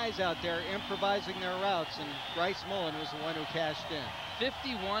 4 guys out there improvising their routes, and Grice-Mullen was the one who cashed in.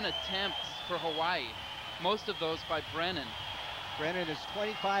 51 attempts for Hawaii, most of those by Brennan. Brennan is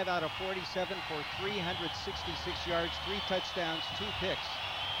 25 out of 47 for 366 yards, 3 touchdowns, 2 picks.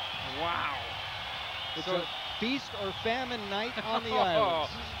 Wow. It's a feast or famine night on the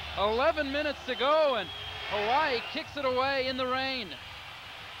islands. 11 minutes to go, and Hawaii kicks it away in the rain.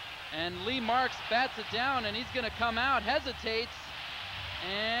 And Lee Marks bats it down, and he's going to come out, hesitates,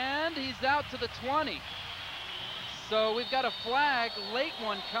 and he's out to the 20. So we've got a flag, late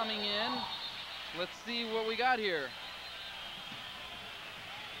one coming in. Let's see what we got here.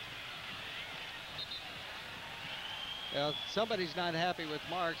 Well, somebody's not happy with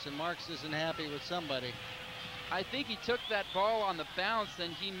Marks, and Marks isn't happy with somebody. I think he took that ball on the bounce,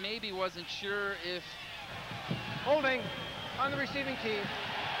 and he maybe wasn't sure if... Holding on the receiving team.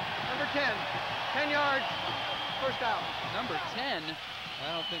 Number 10, 10 yards, first out. Number 10?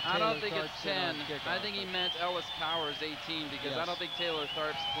 I don't think it's 10. I think he meant Ellis Powers, 18, because I don't think Taylor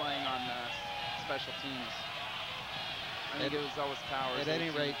Tharp's playing on special teams. I think it was Ellis Powers. At any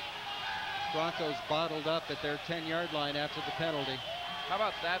rate, Broncos bottled up at their 10-yard line after the penalty. How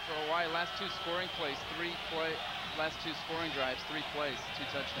about that for Hawaii? Last 2 scoring plays, last 2 scoring drives, 3 plays, 2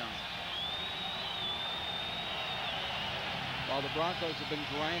 touchdowns. While the Broncos have been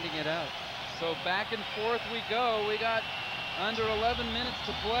grinding it out. So back and forth we go. We got under 11 minutes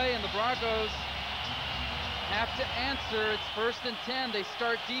to play, and the Broncos have to answer. It's 1st and 10. They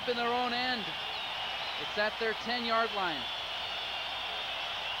start deep in their own end. It's at their 10-yard line.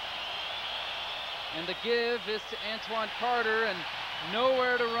 And the give is to Antoine Carter, and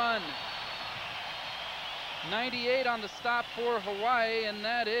nowhere to run. 98 on the stop for Hawaii, and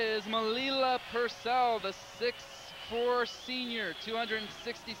that is Malila Purcell, the 6'4" senior,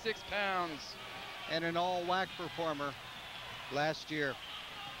 266 pounds. And an all-WAC performer last year.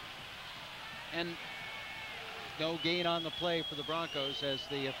 And no gain on the play for the Broncos as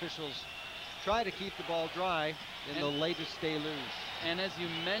the officials try to keep the ball dry in the latest deluge. And as you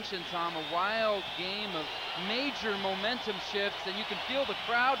mentioned, Tom, a wild game of major momentum shifts, and you can feel the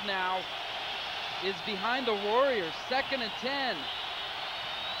crowd now is behind the Warriors. 2nd and 10.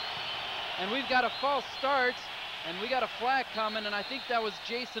 And we've got a false start, and we got a flag coming, and I think that was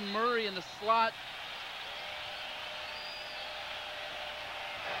Jason Murray in the slot.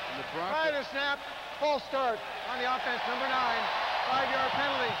 And the Broncos... Prior to snap, false start on the offense, number 9, 5-yard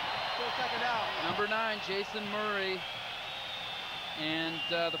penalty, still 2nd out. Number 9, Jason Murray. And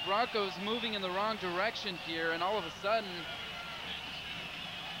the Broncos moving in the wrong direction here, and all of a sudden,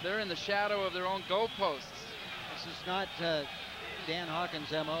 they're in the shadow of their own goalposts. This is not Dan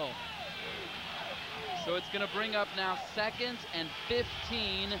Hawkins' MO. So it's going to bring up now 2nd and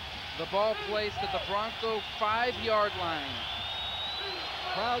 15. The ball placed at the Bronco 5-yard line.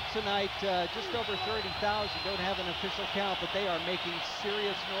 crowd tonight, just over 30,000. Don't have an official count, but they are making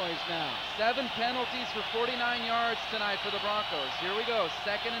serious noise now. 7 penalties for 49 yards tonight for the Broncos. Here we go,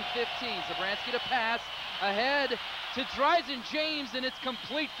 2nd and 15. Zabransky to pass, ahead to Daryn James, and it's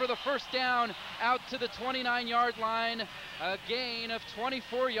complete for the first down out to the 29-yard line. A gain of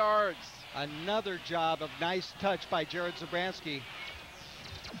 24 yards. Another job of nice touch by Jared Zabransky.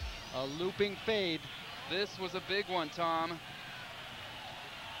 A looping fade. This was a big one, Tom.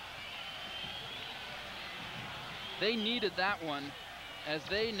 They needed that one, as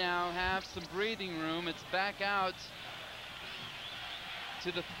they now have some breathing room. It's back out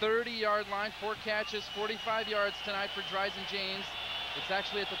to the 30-yard line. 4 catches, 45 yards tonight for Daryn James. It's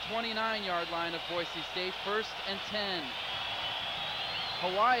actually at the 29-yard line of Boise State. 1st and 10.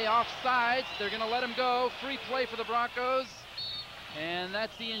 Hawaii offsides. They're going to let him go. Free play for the Broncos. And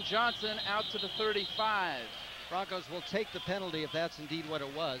that's Ian Johnson out to the 35. Broncos will take the penalty if that's indeed what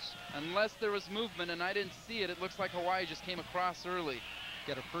it was. Unless there was movement, and I didn't see it. It looks like Hawaii just came across early.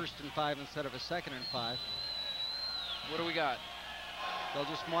 Get a 1st and 5 instead of a 2nd and 5. What do we got? They'll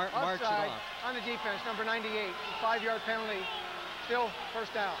just march it Offside off. On the defense, number 98, 5-yard penalty, still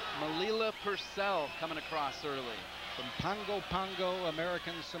 1st down. Malila Purcell coming across early. From Pongo Pongo,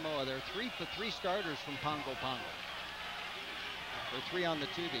 American Samoa. There are 3 starters from Pongo Pongo. There are 3 on the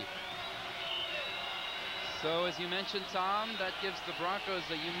 2B. So as you mentioned, Tom, that gives the Broncos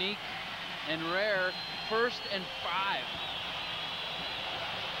a unique and rare 1st and 5.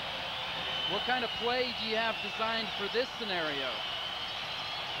 What kind of play do you have designed for this scenario?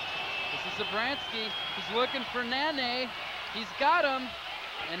 This is Zabransky. He's looking for Nane. He's got him.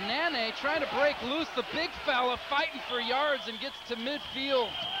 And Nane trying to break loose. The big fella fighting for yards and gets to midfield.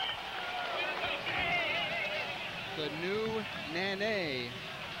 The new Nane,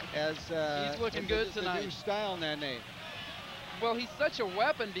 as he's looking good tonight. The new style Nane. Well, he's such a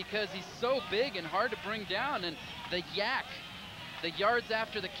weapon because he's so big and hard to bring down. And the yak, the yards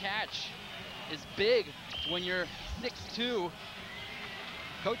after the catch, is big when you're 6'2".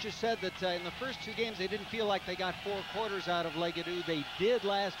 Coaches said that in the first 2 games they didn't feel like they got 4 quarters out of Legadoo. They did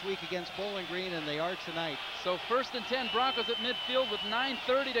last week against Bowling Green, and they are tonight. So 1st and 10, Broncos at midfield with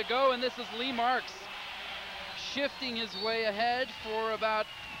 9:30 to go, and this is Lee Marks shifting his way ahead for about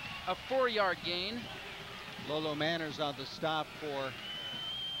a 4-yard gain. Lolo Manners on the stop for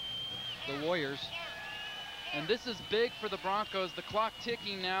the Warriors. And this is big for the Broncos. The clock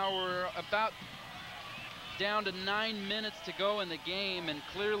ticking now. We're about down to 9 minutes to go in the game, and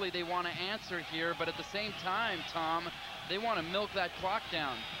clearly they want to answer here, but at the same time, Tom, they want to milk that clock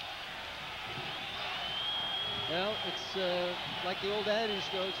down. Well, it's like the old adage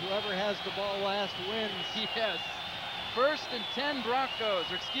goes, whoever has the ball last wins. Yes. 1st and 10 Broncos,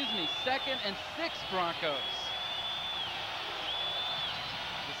 or excuse me, 2nd and 6 Broncos.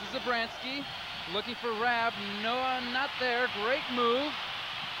 This is Zabransky looking for Rabb. No, not there. Great move.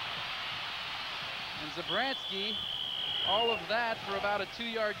 And Zabransky, all of that for about a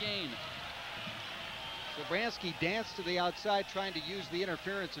 2-yard gain. Zabransky danced to the outside trying to use the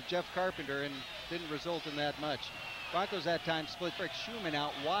interference of Jeff Carpenter and didn't result in that much. Broncos that time split Rick Schumann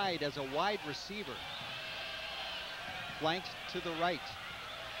out wide as a wide receiver. Flanked to the right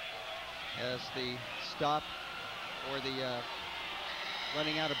as the stop or the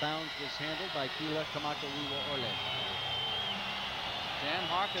running out of bounds was handled by Kila Kamakawiwa Ole. Dan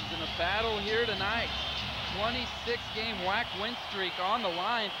Hawkins in a battle here tonight. 26-game WAC win streak on the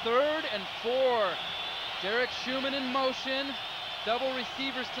line. 3rd and 4. Derek Schumann in motion. Double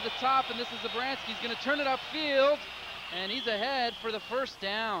receivers to the top, and this is Zabransky. He's going to turn it upfield, and he's ahead for the 1st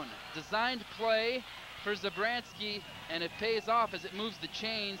down. Designed play for Zabransky, and it pays off as it moves the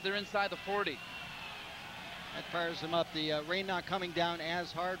chains. They're inside the 40. That fires him up. The rain not coming down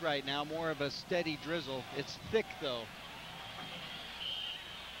as hard right now, more of a steady drizzle. It's thick, though.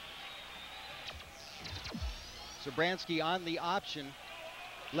 Zabransky on the option.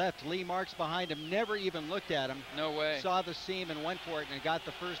 Left, Lee Marks behind him, never even looked at him. No way. Saw the seam and went for it, and got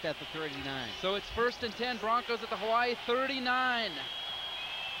the 1st at the 39. So it's 1st and 10, Broncos at the Hawaii 39.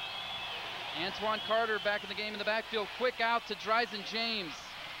 Antoine Carter back in the game in the backfield. Quick out to Daryn James.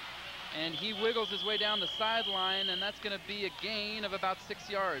 And he wiggles his way down the sideline, and that's going to be a gain of about 6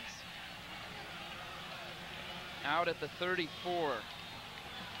 yards. Out at the 34.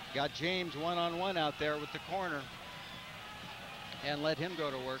 Got James one-on-one out there with the corner and let him go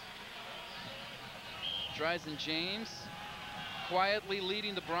to work. Daryn James quietly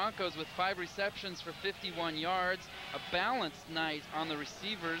leading the Broncos with 5 receptions for 51 yards. A balanced night on the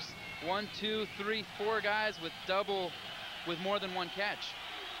receivers. 1, 2, 3, 4 guys with more than 1 catch.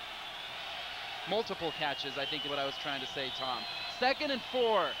 Multiple catches, I think, what I was trying to say, Tom. 2nd and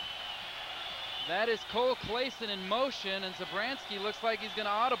 4. That is Cole Clayson in motion, and Zabransky looks like he's going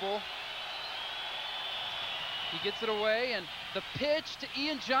to audible. He gets it away, and the pitch to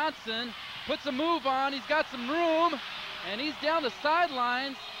Ian Johnson puts a move on. He's got some room, and he's down the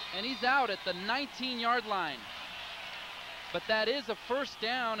sidelines, and he's out at the 19-yard line. But that is a first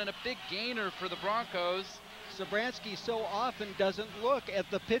down and a big gainer for the Broncos. Zabransky so often doesn't look at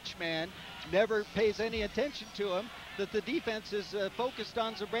the pitch man, never pays any attention to him, that the defense is focused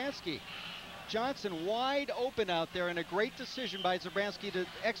on Zabransky. Johnson wide open out there, and a great decision by Zabransky to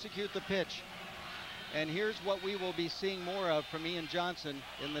execute the pitch. And here's what we will be seeing more of from Ian Johnson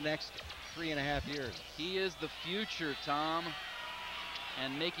in the next 3.5 years. He is the future, Tom,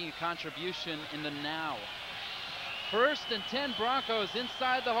 and making a contribution in the now. 1st and 10 Broncos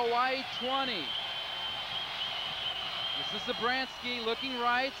inside the Hawaii 20. This is Zabransky looking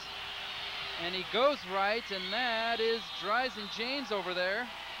right, and he goes right, and that is Dryzen James over there.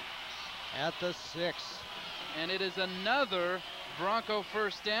 At the 6. And it is another Bronco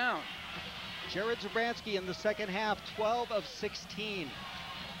first down. Jared Zabransky in the second half, 12 of 16.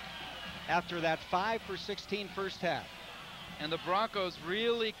 After that 5 for 16 first half. And the Broncos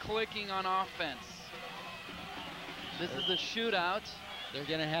really clicking on offense. This is a shootout. They're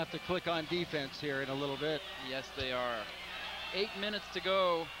going to have to click on defense here in a little bit. Yes, they are. 8 minutes to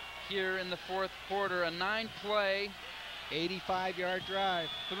go here in the 4th quarter. A 9-play, 85-yard drive.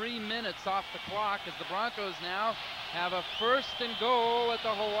 3 minutes off the clock as the Broncos now have a 1st and goal at the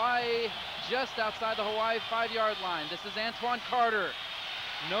Hawaii, just outside the Hawaii 5-yard line. This is Antoine Carter.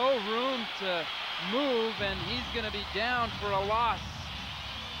 No room to move, and he's going to be down for a loss.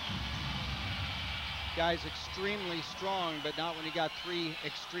 Guy's extremely strong, but not when you got 3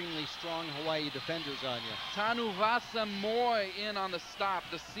 extremely strong Hawaii defenders on you. Tanuvasa Moy in on the stop,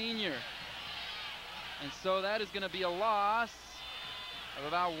 the senior. And so that is going to be a loss of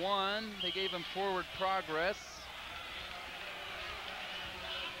about 1. They gave him forward progress.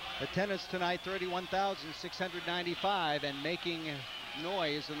 Attendance tonight, 31,695, and making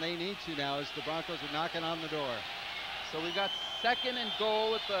noise, and they need to now as the Broncos are knocking on the door. So we've got 2nd and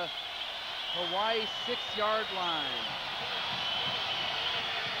goal at the Hawaii 6-yard line.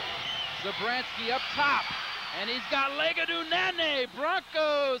 Zabransky up top, and he's got Legadu Nane.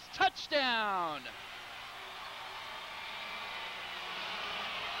 Broncos touchdown.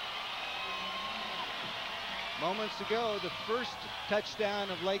 Moments ago, the first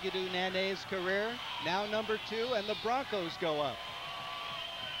touchdown of Legadu Nane's career, now number 2, and the Broncos go up.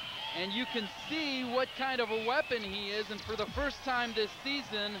 And you can see what kind of a weapon he is, and for the first time this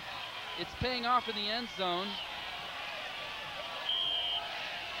season, it's paying off in the end zone.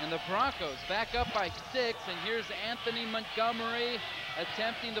 And the Broncos back up by 6, and here's Anthony Montgomery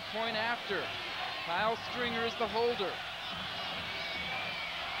attempting the point after. Kyle Stringer is the holder.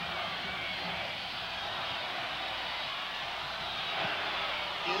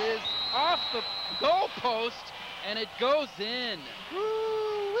 It is off the goalpost, and it goes in.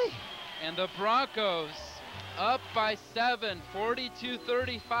 Woo-wee. And the Broncos up by 7,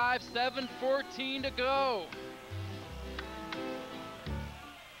 42-35, 7:14 to go.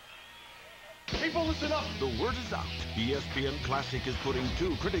 People, listen up. The word is out. ESPN Classic is putting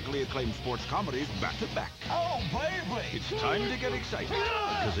 2 critically acclaimed sports comedies back to back. Oh, baby. It's time to get excited,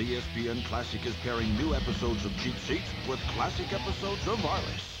 because ESPN Classic is pairing new episodes of Cheap Seats with classic episodes of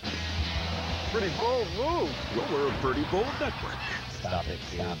Arliss. Pretty bold move. Well, we're a pretty bold network. Stop it,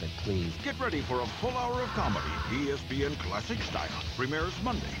 please. Get ready for a full hour of comedy, ESPN Classic style. Premieres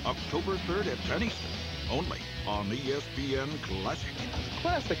Monday, October 3rd at 10 Eastern. Only on ESPN Classic.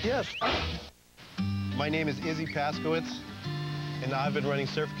 Classic, yes. My name is Izzy Paskowitz, and I've been running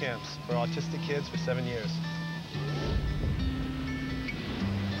surf camps for autistic kids for 7 years.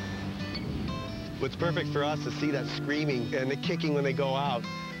 What's perfect for us is see that screaming and the kicking when they go out,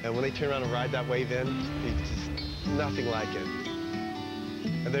 and when they turn around and ride that wave in, it's just nothing like it.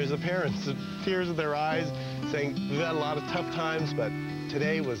 And there's the parents, the tears in their eyes, saying, we've had a lot of tough times, but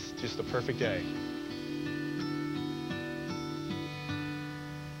today was just a perfect day.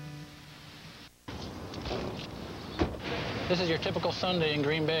 This is your typical Sunday in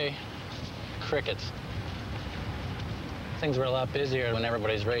Green Bay. Crickets. Things were a lot busier when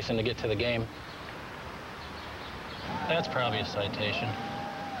everybody's racing to get to the game. That's probably a citation.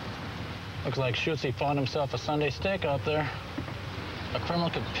 Looks like Schutze found himself a Sunday steak out there. A criminal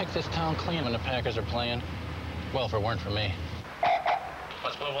could pick this town clean when the Packers are playing. Well, if it weren't for me.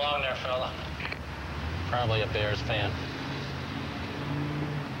 Let's move along there, fella. Probably a Bears fan.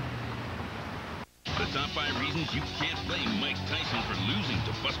 The top 5 reasons you can't blame Mike Tyson for losing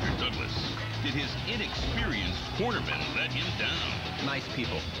to Buster Douglas. Did his inexperienced cornermen let him down? Nice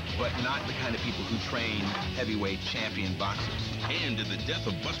people, but not the kind of people who train heavyweight champion boxers. And did the death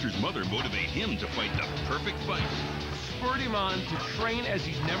of Buster's mother motivate him to fight the perfect fight? Spurred him on to train as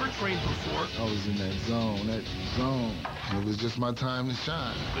he's never trained before. I was in that zone. It was just my time to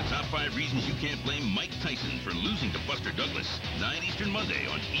shine. The top 5 reasons you can't blame Mike Tyson for losing to Buster Douglas. 9 Eastern Monday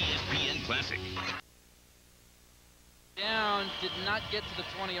on ESPN Classic. Down, did not get to the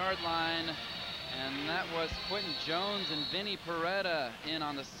 20-yard line, and that was Quentin Jones and Vinny Peretta in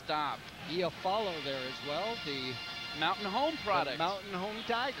on the stop. Follow there as well, the Mountain Home product. The Mountain Home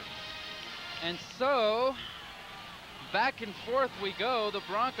Tiger. And so, back and forth we go. The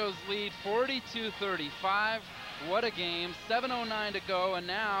Broncos lead 42-35. What a game. 7:09 to go, and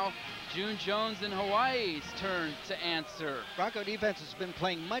now June Jones in Hawaii's turn to answer. Bronco defense has been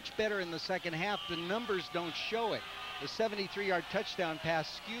playing much better in the second half. The numbers don't show it. The 73-yard touchdown pass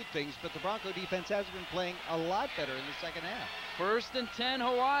skewed things, but the Bronco defense has been playing a lot better in the second half. 1st and 10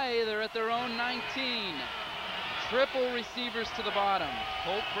 Hawaii. They're at their own 19. Triple receivers to the bottom.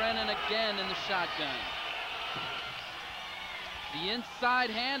 Colt Brennan again in the shotgun. The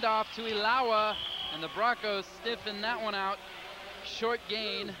inside handoff to Ilawa, and the Broncos stiffen that one out. Short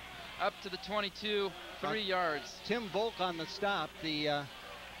gain up to the 22, 3 yards. Tim Volk on the stop,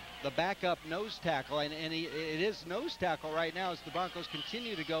 the backup nose tackle, and it is nose tackle right now as the Broncos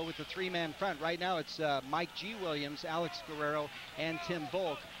continue to go with the 3-man front. Right now it's Mike G. Williams, Alex Guerrero, and Tim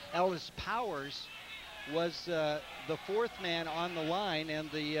Volk. Ellis Powers was the 4th man on the line and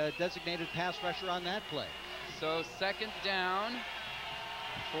the designated pass rusher on that play. So 2nd down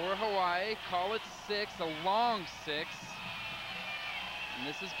for Hawaii. Call it 6, a long 6. And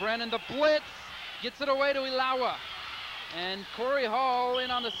this is Brennan, the blitz, gets it away to Ilawa. And Corey Hall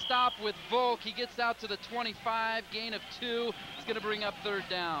in on the stop with Volk. He gets out to the 25, gain of 2. He's going to bring up 3rd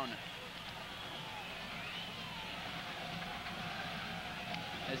down.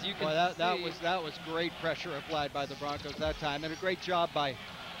 As you can see, that was great pressure applied by the Broncos that time, and a great job by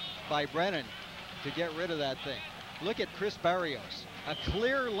Brennan to get rid of that thing. Look at Chris Barrios. A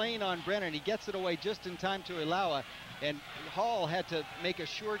clear lane on Brennan. He gets it away just in time to Ilawa, and Hall had to make a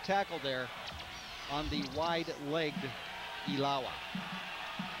sure tackle there on the wide-legged Ilawa.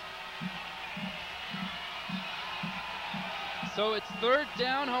 So it's 3rd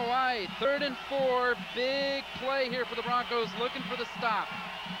down Hawaii, 3rd and 4. Big play here for the Broncos, looking for the stop.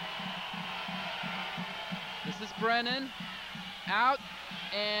 This is Brennan out,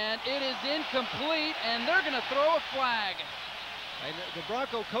 and it is incomplete, and they're going to throw a flag. And the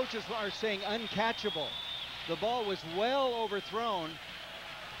Bronco coaches are saying uncatchable. The ball was well overthrown,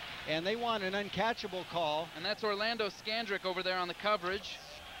 and they want an uncatchable call. And that's Orlando Scandrick over there on the coverage.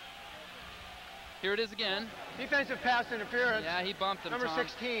 Here it is again. Defensive pass interference. Yeah, he bumped him, Number Tom.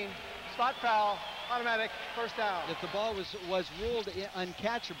 16, spot foul, automatic, 1st down. If the ball was ruled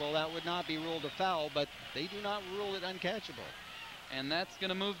uncatchable, that would not be ruled a foul, but they do not rule it uncatchable. And that's going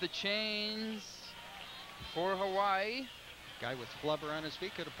to move the chains for Hawaii. Guy with flubber on his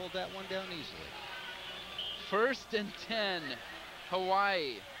feet could have pulled that one down easily. 1st and 10,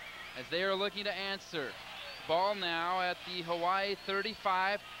 Hawaii, as they are looking to answer. Ball now at the Hawaii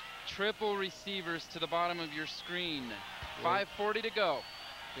 35. Triple receivers to the bottom of your screen. 5:40 to go.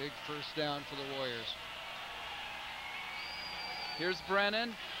 Big 1st down for the Warriors. Here's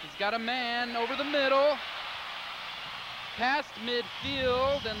Brennan. He's got a man over the middle. Past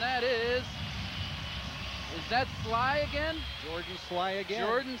midfield, and that is that Sly again? Jordan Sly again.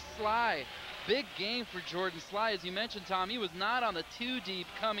 Jordan Sly. Big game for Jordan Sly. As you mentioned, Tom, he was not on the 2 deep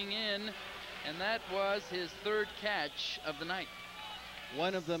coming in, and that was his 3rd catch of the night.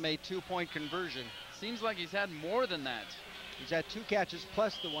 One of them a 2-point conversion. Seems like he's had more than that. He's had 2 catches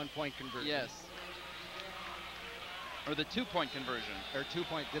plus the 1-point conversion. Yes. Or the 2-point conversion. Or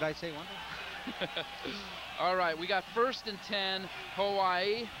 2-point, did I say 1? All right, we got 1st and 10,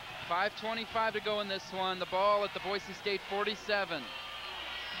 Hawaii. 5:25 to go in this one. The ball at the Boise State 47.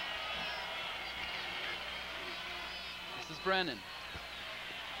 This is Brennan.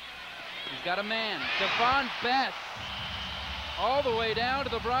 He's got a man, Devon Bess. All the way down to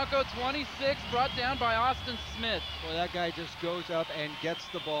the Bronco 26, brought down by Austin Smith. Well, that guy just goes up and gets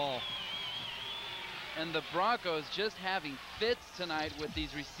the ball. And the Broncos just having fits tonight with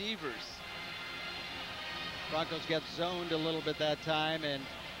these receivers. Broncos get zoned a little bit that time, and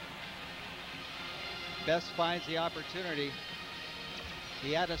Bess finds the opportunity.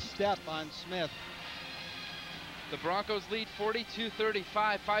 He had a step on Smith. The Broncos lead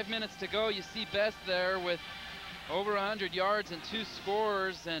 42-35. 5 minutes to go. You see Bess there with over 100 yards and 2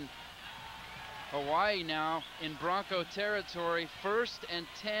 scores, and Hawaii now in Bronco territory, 1st and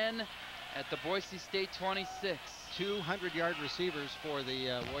 10 at the Boise State 26. 200-yard receivers for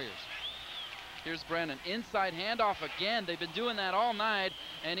the Warriors. Here's Brennan, inside handoff again. They've been doing that all night,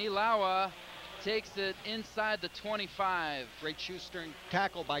 and Ilawa takes it inside the 25. Great shoestring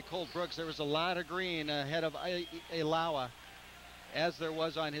tackle by Colt Brooks. There was a lot of green ahead of Ilawa, as there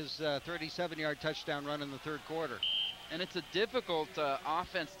was on his 37-yard touchdown run in the third quarter. And it's a difficult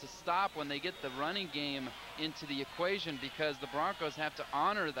offense to stop when they get the running game into the equation, because the Broncos have to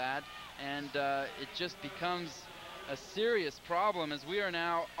honor that, and it just becomes a serious problem as we are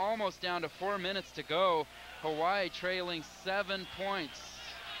now almost down to 4 minutes to go. Hawaii trailing 7 points.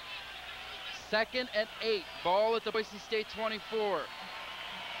 2nd and 8, ball at the Boise State 24.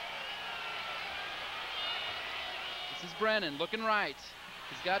 This is Brennan looking right.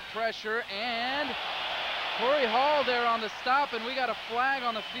 He's got pressure, and Corey Hall there on the stop, and we got a flag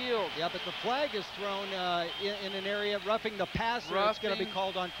on the field. Yeah, but the flag is thrown in an area roughing the passer. It's going to be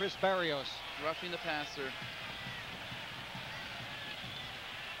called on Chris Barrios. Roughing the passer.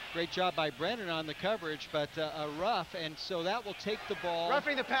 Great job by Brennan on the coverage, but a rough, and so that will take the ball.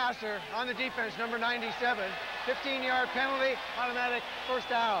 Roughing the passer on the defense, number 97. 15-yard penalty, automatic first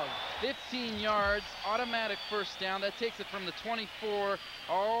down. 15 yards, automatic first down. That takes it from the 24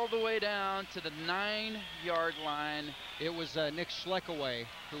 all the way down to the 9-yard line. It was Nick Schleckaway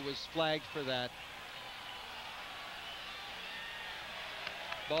who was flagged for that.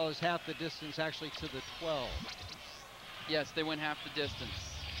 Ball is half the distance, actually, to the 12. Yes, they went half the distance.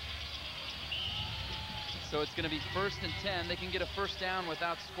 So it's going to be 1st and 10. They can get a first down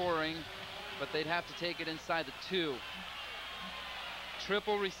without scoring, but they'd have to take it inside the 2.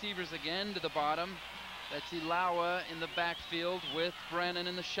 Triple receivers again to the bottom. That's Ilawa in the backfield with Brennan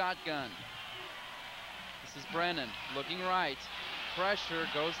in the shotgun. This is Brennan looking right. Pressure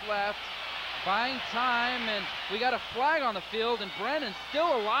goes left. Buying time, and we got a flag on the field, and Brennan's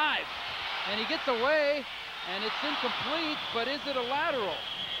still alive. And he gets away, and it's incomplete, but is it a lateral?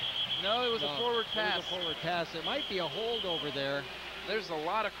 No, it was a forward pass. It was a forward pass. It might be a hold over there. There's a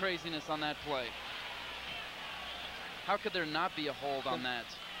lot of craziness on that play. How could there not be a hold on that?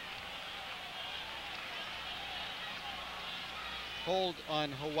 Hold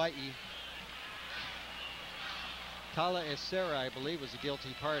on Hawaii. Tala Esera, I believe, was a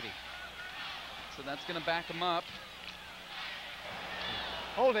guilty party. So that's going to back him up.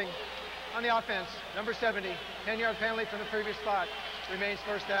 Holding on the offense, number 70. 10-yard penalty from the previous spot. Remains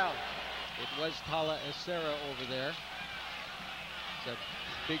first down. It was Tala Esera over there. It's a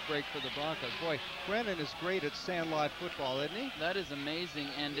big break for the Broncos. Boy, Brennan is great at sandlot football, isn't he? That is amazing,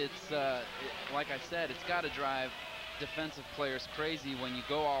 and it's, like I said, it's got to drive defensive players crazy when you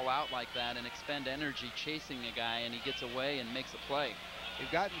go all out like that and expend energy chasing a guy and he gets away and makes a play.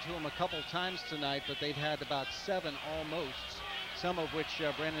 They've gotten to him a couple times tonight, but they've had about 7 almosts, some of which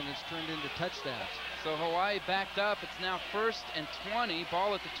Brennan has turned into touchdowns. So Hawaii backed up. It's now 1st and 20.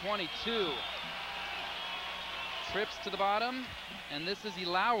 Ball at the 22. Trips to the bottom. And this is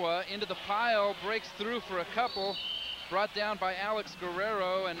Ilawa into the pile. Breaks through for a couple. Brought down by Alex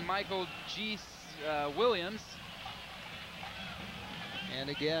Guerrero and Michael G. Williams. And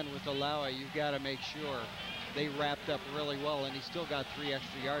again, with Ilawa, you've got to make sure they wrapped up really well, and he still got 3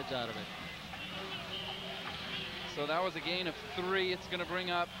 extra yards out of it. So that was a gain of 3. It's going to bring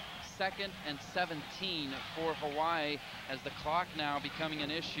up 2nd and 17 for Hawaii as the clock now becoming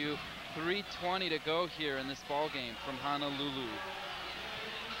an issue. 3:20 to go here in this ball game from Honolulu.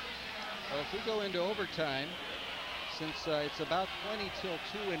 Well, if we go into overtime, since it's about 20 till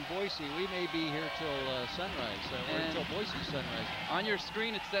 2 in Boise, we may be here till sunrise, or until Boise sunrise. On your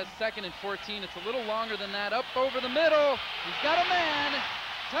screen it says 2nd and 14. It's a little longer than that. Up over the middle. He's got a man.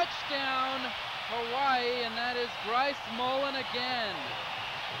 Touchdown Hawaii, and that is Grice-Mullen again.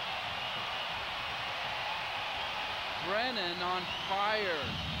 Brennan on fire.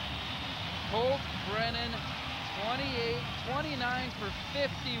 Colt Brennan, 29 for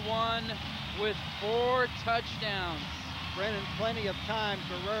 51 with 4 touchdowns. Brennan, plenty of time.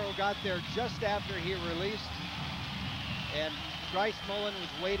 Guerrero got there just after he released, and Grice-Mullen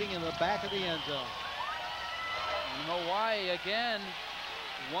was waiting in the back of the end zone. And Hawaii again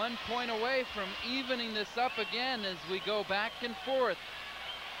 1 point away from evening this up again as we go back and forth.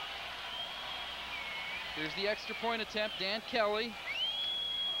 Here's the extra point attempt, Dan Kelly.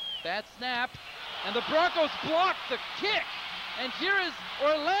 Bad snap, and the Broncos block the kick. And here is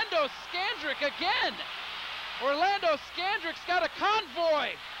Orlando Scandrick again. Orlando Scandrick's got a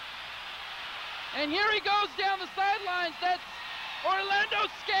convoy. And here he goes down the sidelines. That's Orlando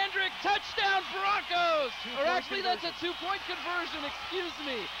Scandrick, touchdown Broncos. Or actually, that's a 2-point conversion, excuse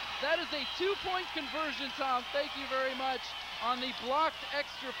me. That is a 2-point conversion, Tom. Thank you very much. On the blocked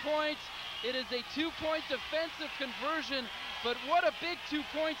extra point, it is a 2-point defensive conversion, but what a big 2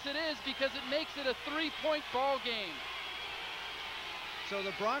 points it is because it makes it a 3-point ball game. So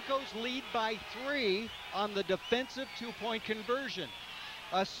the Broncos lead by 3 on the defensive 2-point conversion.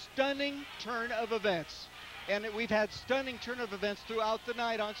 A stunning turn of events. And we've had stunning turn of events throughout the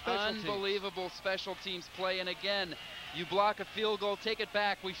night on special teams. Unbelievable special teams play. And again, you block a field goal, take it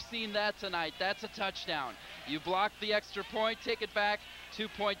back. We've seen that tonight. That's a touchdown. You block the extra point, take it back.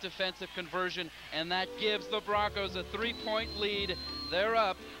 2-point defensive conversion. And that gives the Broncos a 3-point lead. They're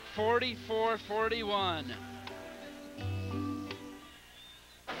up 44-41.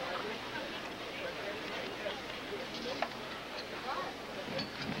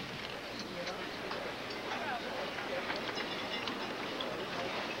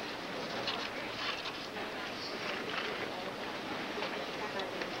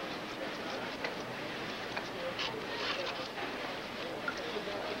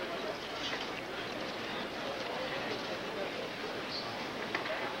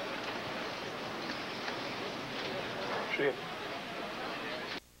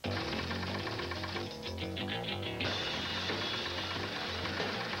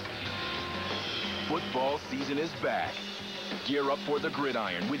 Football season is back. Gear up for the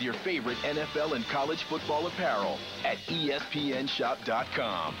gridiron with your favorite NFL and college football apparel at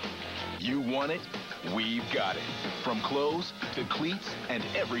ESPNshop.com. You want it? We've got it. From clothes to cleats and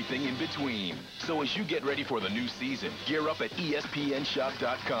everything in between. So as you get ready for the new season, gear up at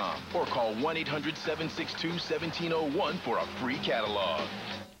ESPNshop.com or call 1-800-762-1701 for a free catalog.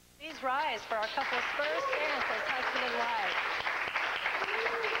 Please rise for our couple's first dance as husband and wife.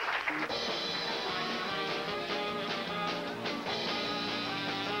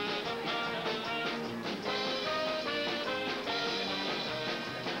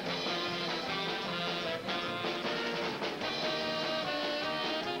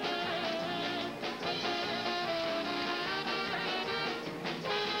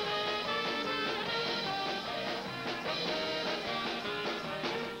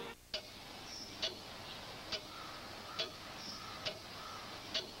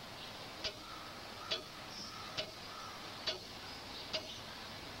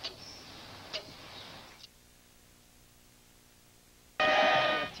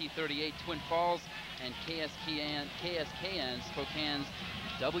 T38 Twin Falls and KSKN Spokane's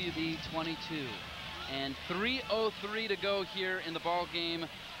WB22. And 3:03 to go here in the ball game.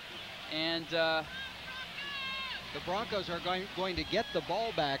 And the Broncos are going to get the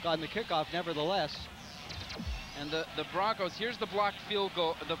ball back on the kickoff nevertheless. And the Broncos, here's the blocked field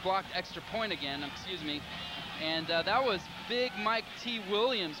goal, the blocked extra point again, excuse me. And that was big Mike T.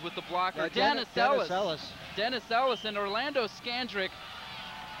 Williams with the blocker. Dennis Ellis and Orlando Scandrick.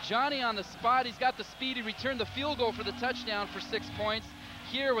 Johnny on the spot. He's got the speed. He returned the field goal for the touchdown for 6 points.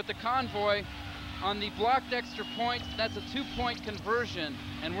 Here with the convoy on the blocked extra point. That's a 2-point conversion.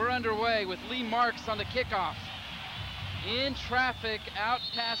 And we're underway with Lee Marks on the kickoff. In traffic, out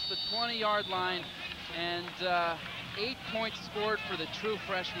past the 20-yard line. And 8 points scored for the true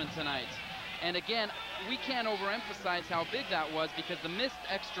freshman tonight. And again, we can't overemphasize how big that was because the missed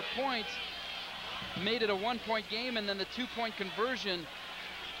extra point made it a 1-point game, and then the 2-point conversion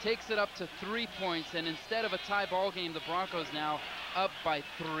takes it up to 3 points, and instead of a tie ball game, the Broncos now up by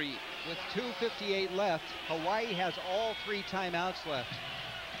 3. With 2:58 left, Hawaii has all 3 timeouts left.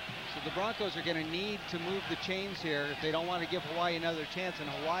 So the Broncos are going to need to move the chains here if they don't want to give Hawaii another chance, and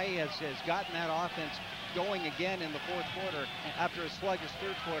Hawaii has gotten that offense going again in the fourth quarter after a sluggish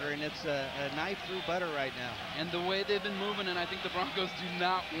third quarter, and it's a knife through butter right now. And the way they've been moving, and I think the Broncos do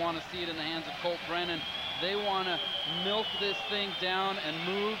not want to see it in the hands of Colt Brennan. They want to milk this thing down and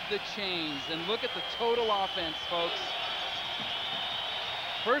move the chains. And look at the total offense, folks.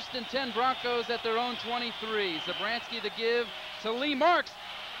 1st and 10 Broncos at their own 23. Zabransky the give to Lee Marks.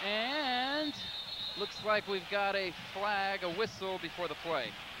 And looks like we've got a flag, a whistle before the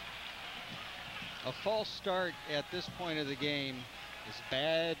play. A false start at this point of the game is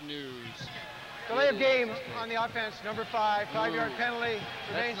bad news. Delay of game on the offense, number 5, 5-yard penalty.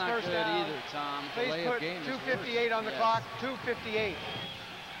 Remains first down. Either, Tom. Please put 2:58 on the clock, 2:58.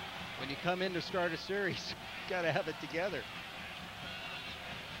 When you come in to start a series, you got to have it together.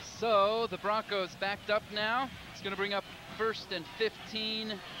 So the Broncos backed up now. It's going to bring up 1st and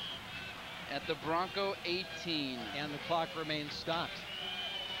 15 at the Bronco 18. And the clock remains stopped.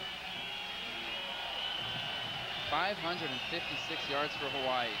 556 yards for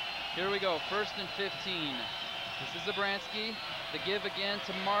Hawaii. Here we go, 1st and 15. This is Zabransky. The give again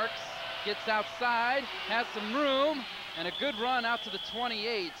to Marks. Gets outside, has some room, and a good run out to the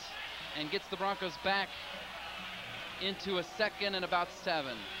 28. and gets the Broncos back into a 2nd and about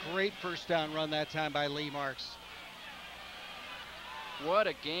 7. Great first down run that time by Lee Marks. What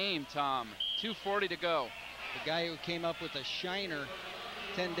a game, Tom. 2:40 to go. The guy who came up with a shiner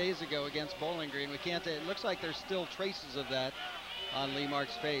 10 days ago against Bowling Green. It looks like there's still traces of that on Lee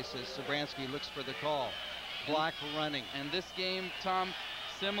Marks' face as Zabransky looks for the call. Block running. And this game, Tom,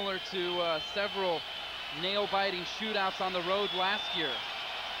 similar to several nail-biting shootouts on the road last year.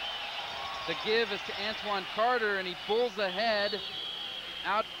 The give is to Antoine Carter, and he bulls ahead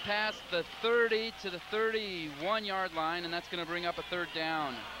out past the 30 to the 31-yard line, and that's going to bring up a 3rd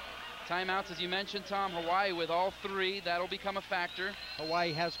down. Timeouts, as you mentioned, Tom. Hawaii with all 3. That'll become a factor.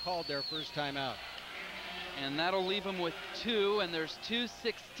 Hawaii has called their first timeout. And that'll leave them with 2, and there's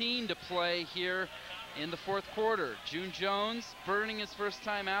 2:16 to play here in the 4th quarter. June Jones burning his first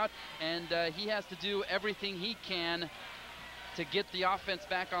timeout, and he has to do everything he can to get the offense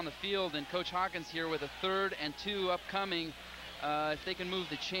back on the field. And Coach Hawkins here with a 3rd and 2 upcoming. If they can move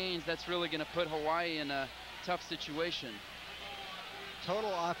the chains, that's really going to put Hawaii in a tough situation.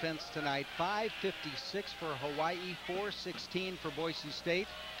 Total offense tonight, 556 for Hawaii, 416 for Boise State.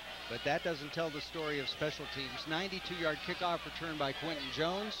 But that doesn't tell the story of special teams. 92-yard kickoff return by Quentin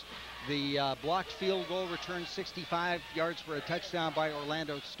Jones. The blocked field goal return, 65 yards for a touchdown by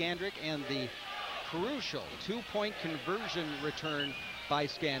Orlando Scandrick. And the crucial 2-point conversion return by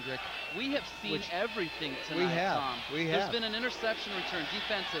Scandrick. We have seen everything tonight, we have. Tom. There's been an interception return,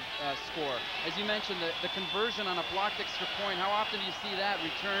 defensive score. As you mentioned, the conversion on a blocked extra point. How often do you see that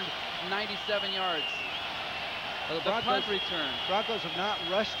returned 97 yards? Well, the punt return. Broncos have not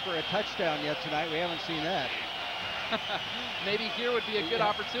rushed for a touchdown yet tonight. We haven't seen that. Maybe here would be a good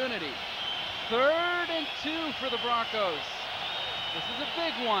opportunity. 3rd and 2 for the Broncos. This is a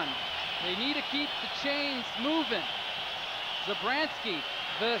big one. They need to keep the chains moving. Zabransky,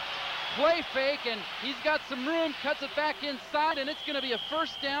 the play fake, and he's got some room, cuts it back inside, and it's going to be a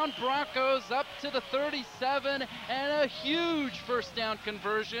 1st down. Broncos up to the 37, and a huge 1st down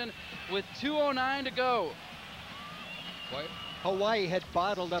conversion with 2:09 to go. Hawaii had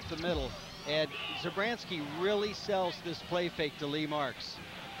bottled up the middle, and Zabransky really sells this play fake to Lee Marks.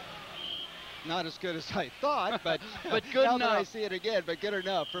 Not as good as I thought, but but good now enough. That I see it again, but good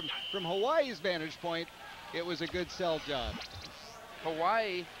enough. From Hawaii's vantage point, it was a good sell job.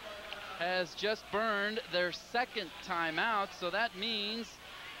 Hawaii has just burned their 2nd timeout, so that means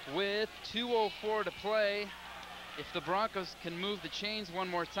with 2:04 to play, if the Broncos can move the chains one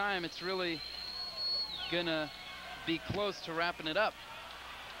more time, it's really gonna be close to wrapping it up.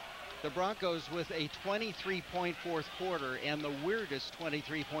 The Broncos with a 23-point 4th quarter, and the weirdest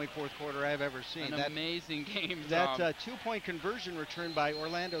 23-point 4th quarter I've ever seen. An amazing game, Tom. That 2-point conversion return by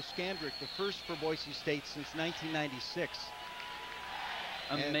Orlando Scandrick, the first for Boise State since 1996.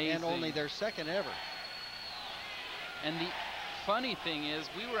 Amazing. And only their 2nd ever. And the funny thing is,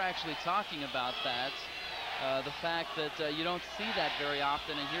 we were actually talking about that, the fact that you don't see that very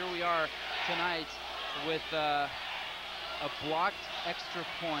often, and here we are tonight with a blocked extra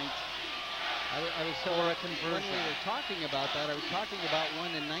point. I was for a conversion. When we were talking about that, I was talking about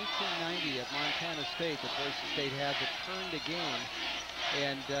one in 1990 at Montana State that Boise State had that turned the game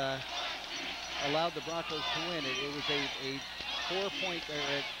and allowed the Broncos to win. It was a 3-point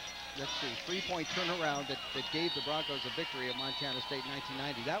turnaround that gave the Broncos a victory at Montana State in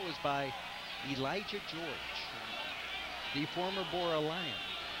 1990. That was by Elijah George, the former Bora Lion.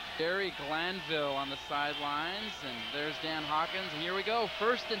 Barry Glanville on the sidelines, and there's Dan Hawkins, and here we go.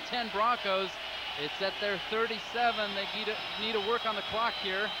 1st and 10 Broncos. It's at their 37. They need to work on the clock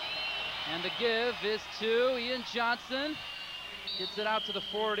here. And the give is to Ian Johnson. Gets it out to the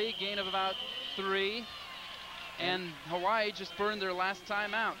 40, gain of about 3. And Hawaii just burned their last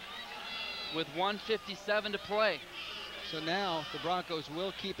timeout with 1:57 to play. So now the Broncos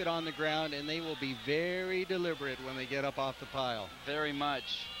will keep it on the ground, and they will be very deliberate when they get up off the pile. Very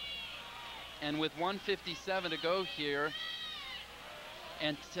much. And with 1:57 to go here,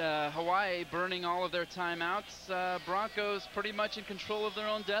 and Hawaii burning all of their timeouts, Broncos pretty much in control of their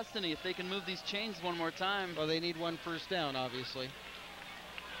own destiny if they can move these chains one more time. Well, they need 1 first down, obviously.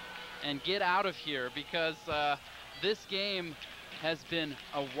 And get out of here, because this game has been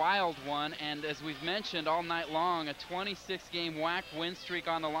a wild one, and as we've mentioned all night long, a 26-game WAC win streak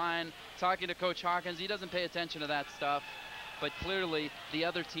on the line. Talking to Coach Hawkins, he doesn't pay attention to that stuff, but clearly the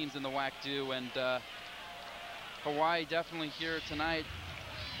other teams in the WAC do, and Hawaii definitely here tonight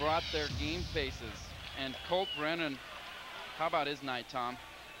brought their game faces. And Colt Brennan, how about his night, Tom?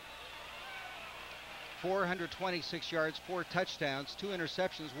 426 yards, 4 touchdowns, 2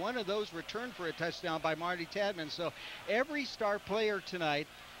 interceptions. One of those returned for a touchdown by Marty Tadman. So every star player tonight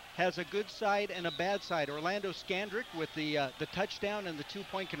has a good side and a bad side. Orlando Scandrick with the touchdown and the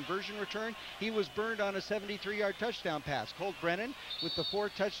 2-point conversion return. He was burned on a 73-yard touchdown pass. Colt Brennan with the 4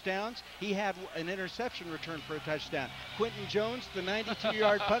 touchdowns. He had an interception return for a touchdown. Quentin Jones, the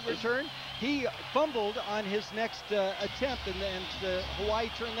 92-yard punt return. He fumbled on his next attempt, and Hawaii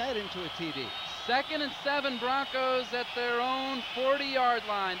turned that into a TD. 2nd and 7, Broncos at their own 40-yard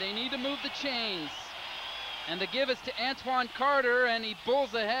line. They need to move the chains. And the give is to Antoine Carter, and he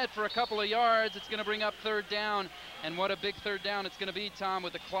bulls ahead for a couple of yards. It's going to bring up 3rd down, and what a big 3rd down it's going to be, Tom,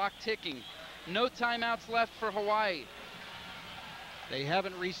 with the clock ticking. No timeouts left for Hawaii. They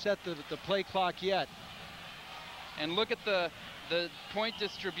haven't reset the play clock yet. And look at the point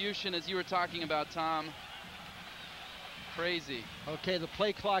distribution as you were talking about, Tom. Crazy. Okay, the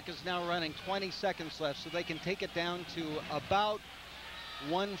play clock is now running, 20 seconds left, so they can take it down to about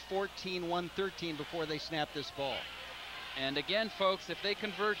 1:14, 1:13 before they snap this ball. And again, folks, if they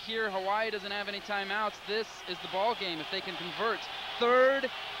convert here, Hawaii doesn't have any timeouts. This is the ball game if they can convert. 3rd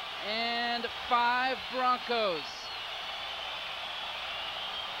and 5, Broncos.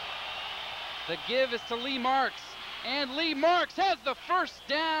 The give is to Lee Marks. And Lee Marks has the 1st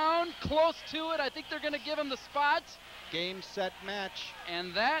down. Close to it. I think they're going to give him the spot. Game, set, match.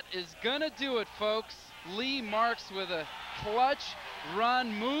 And that is going to do it, folks. Lee Marks with a clutch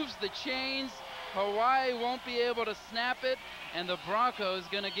run, moves the chains. Hawaii won't be able to snap it, and the Broncos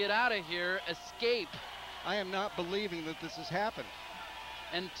going to get out of here, escape. I am not believing that this has happened.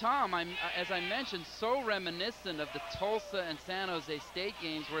 And Tom, as I mentioned, so reminiscent of the Tulsa and San Jose State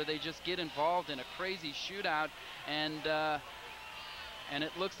games where they just get involved in a crazy shootout, and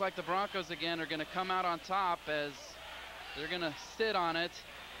it looks like the Broncos again are going to come out on top as they're going to sit on it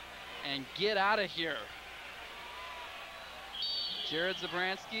and get out of here. Jared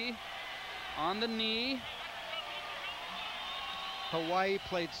Zabransky on the knee. Hawaii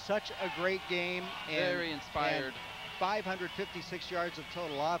played such a great game. Very inspired. And 556 yards of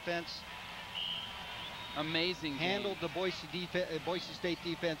total offense. Amazing Handled game. the Boise State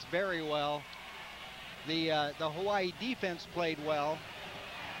defense very well. The Hawaii defense played well.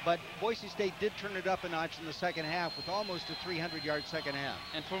 But Boise State did turn it up a notch in the second half with almost a 300-yard second half.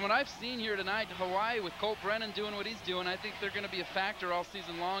 And from what I've seen here tonight, Hawaii with Colt Brennan doing what he's doing, I think they're going to be a factor all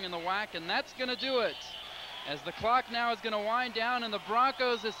season long in the WAC, and that's going to do it. As the clock now is going to wind down and the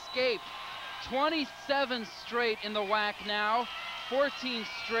Broncos escape. 27 straight in the WAC now, 14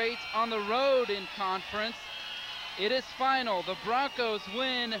 straight on the road in conference. It is final. The Broncos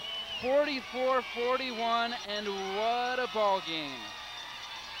win 44-41, and what a ball game.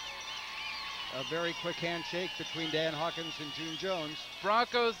 A very quick handshake between Dan Hawkins and June Jones.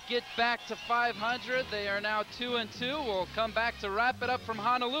 Broncos get back to 500. They are now 2-2. We'll come back to wrap it up from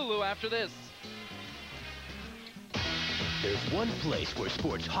Honolulu after this. There's one place where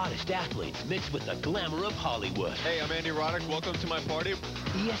sports' hottest athletes mix with the glamour of Hollywood. Hey, I'm Andy Roddick. Welcome to my party.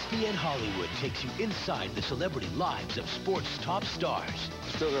 ESPN Hollywood takes you inside the celebrity lives of sports' top stars.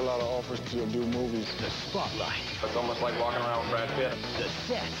 Still got a lot of offers to do movies. The spotlight. It's almost like walking around with Brad Pitt. The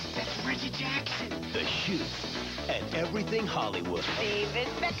sets. That's Reggie Jackson. The shoots. And everything Hollywood. David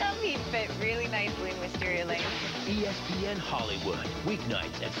Beckham, he fit really nicely in Wisteria Lane. ESPN Hollywood.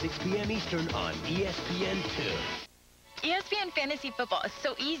 Weeknights at 6 p.m. Eastern on ESPN2. ESPN Fantasy Football is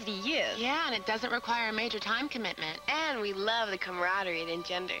so easy to use. Yeah, and it doesn't require a major time commitment. And we love the camaraderie it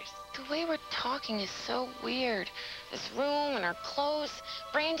engenders. The way we're talking is so weird. This room and our clothes.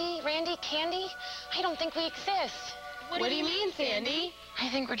 Brandy, Randy, Candy, I don't think we exist. What do you mean, Sandy? I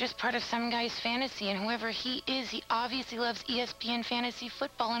think we're just part of some guy's fantasy, and whoever he is, he obviously loves ESPN Fantasy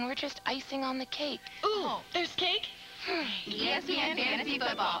Football, and we're just icing on the cake. Ooh, there's cake? ESPN Fantasy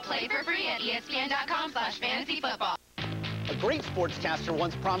Football. Play for free at ESPN.com/fantasyfootball. A great sportscaster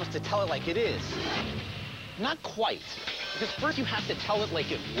once promised to tell it like it is. Not quite. Because first you have to tell it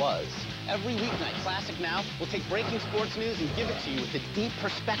like it was. Every weeknight, Classic Now will take breaking sports news and give it to you with a deep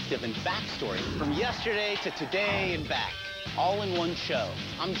perspective and backstory from yesterday to today and back. All in one show.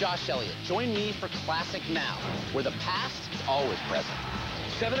 I'm Josh Elliott. Join me for Classic Now, where the past is always present.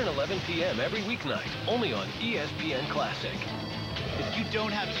 7 and 11 p.m. every weeknight, only on ESPN Classic. If you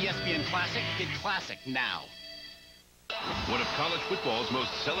don't have ESPN Classic, get Classic now. One of college football's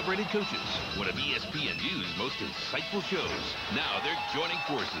most celebrated coaches. One of ESPNU's most insightful shows. Now they're joining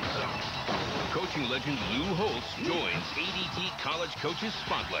forces. Coaching legend Lou Holtz joins ADT College Coaches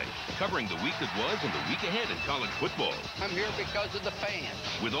Spotlight, covering the week that was and the week ahead in college football. I'm here because of the fans.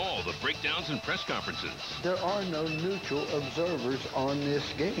 With all the breakdowns and press conferences. There are no neutral observers on this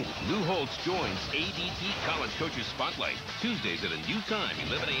game. Lou Holtz joins ADT College Coaches Spotlight, Tuesdays at a new time,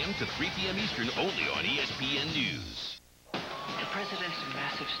 11 a.m. to 3 p.m. Eastern, only on ESPN News. president's a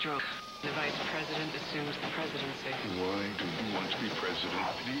massive stroke. The vice president assumes the presidency. Why do you want to be president?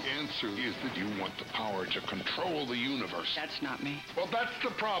 The answer is that you want the power to control the universe. That's not me. Well, that's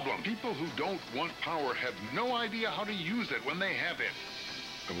the problem. People who don't want power have no idea how to use it when they have it.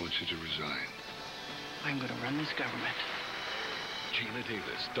 I want you to resign. I'm going to run this government. Gina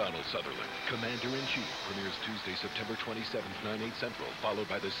Davis, Donald Sutherland, Commander-in-Chief, premieres Tuesday, September 27th, 9/8 Central, followed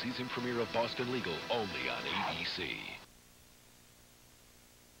by the season premiere of Boston Legal, only on ABC.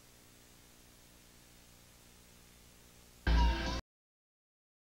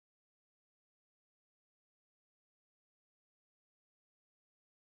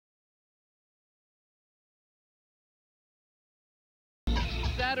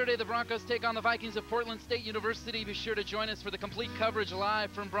 Saturday, the Broncos take on the Vikings of Portland State University. Be sure to join us for the complete coverage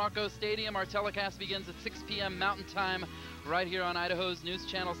live from Broncos Stadium. Our telecast begins at 6 p.m. Mountain Time right here on Idaho's News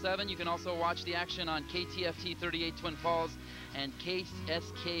Channel 7. You can also watch the action on KTFT 38 Twin Falls and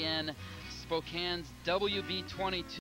KSKN Spokane's WB22.